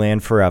off the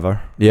land forever.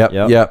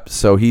 Yep.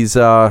 So he's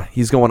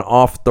going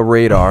off the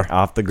radar.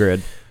 Off the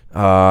grid.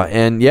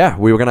 And yeah,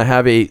 we were gonna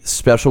have a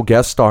special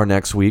guest star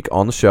next week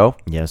on the show,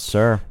 Yes,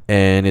 sir.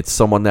 and it's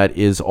someone that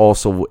is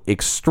also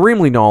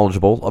extremely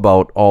knowledgeable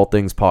about all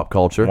things pop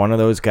culture. One of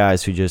those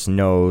guys who just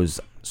knows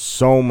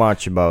so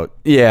much about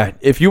Yeah,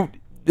 if you want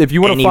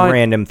to any find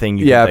random thing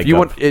you yeah, can if you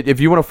think want if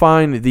you want to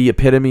find the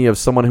epitome of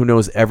someone who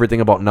knows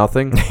everything about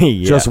nothing,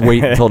 Yeah. just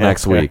wait until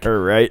next week.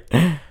 Right.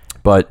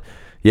 But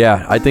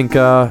yeah, I think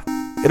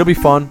it'll be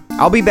fun.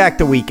 I'll be back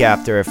the week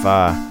after if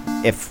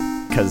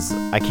because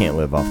I can't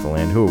live off the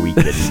land. Who are we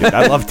kidding, dude?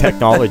 I love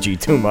technology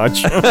too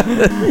much.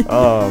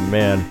 Oh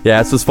man.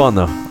 Yeah, this was fun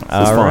though. This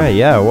was All fun. right,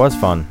 yeah, it was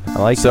fun. I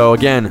like So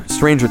again,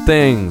 Stranger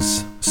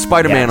Things,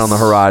 Spider-Man Yes. on the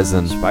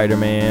horizon,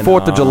 Spider-Man.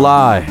 4th of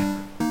July.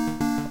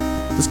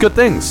 Just good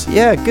things.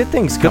 Yeah, good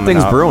things coming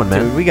things up, brewing,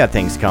 man. Dude, we got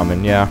things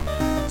coming, yeah.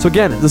 So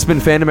again, this has been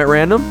Fandom at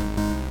Random.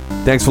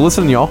 Thanks for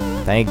listening, y'all.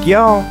 Thank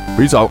y'all.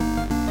 Peace out.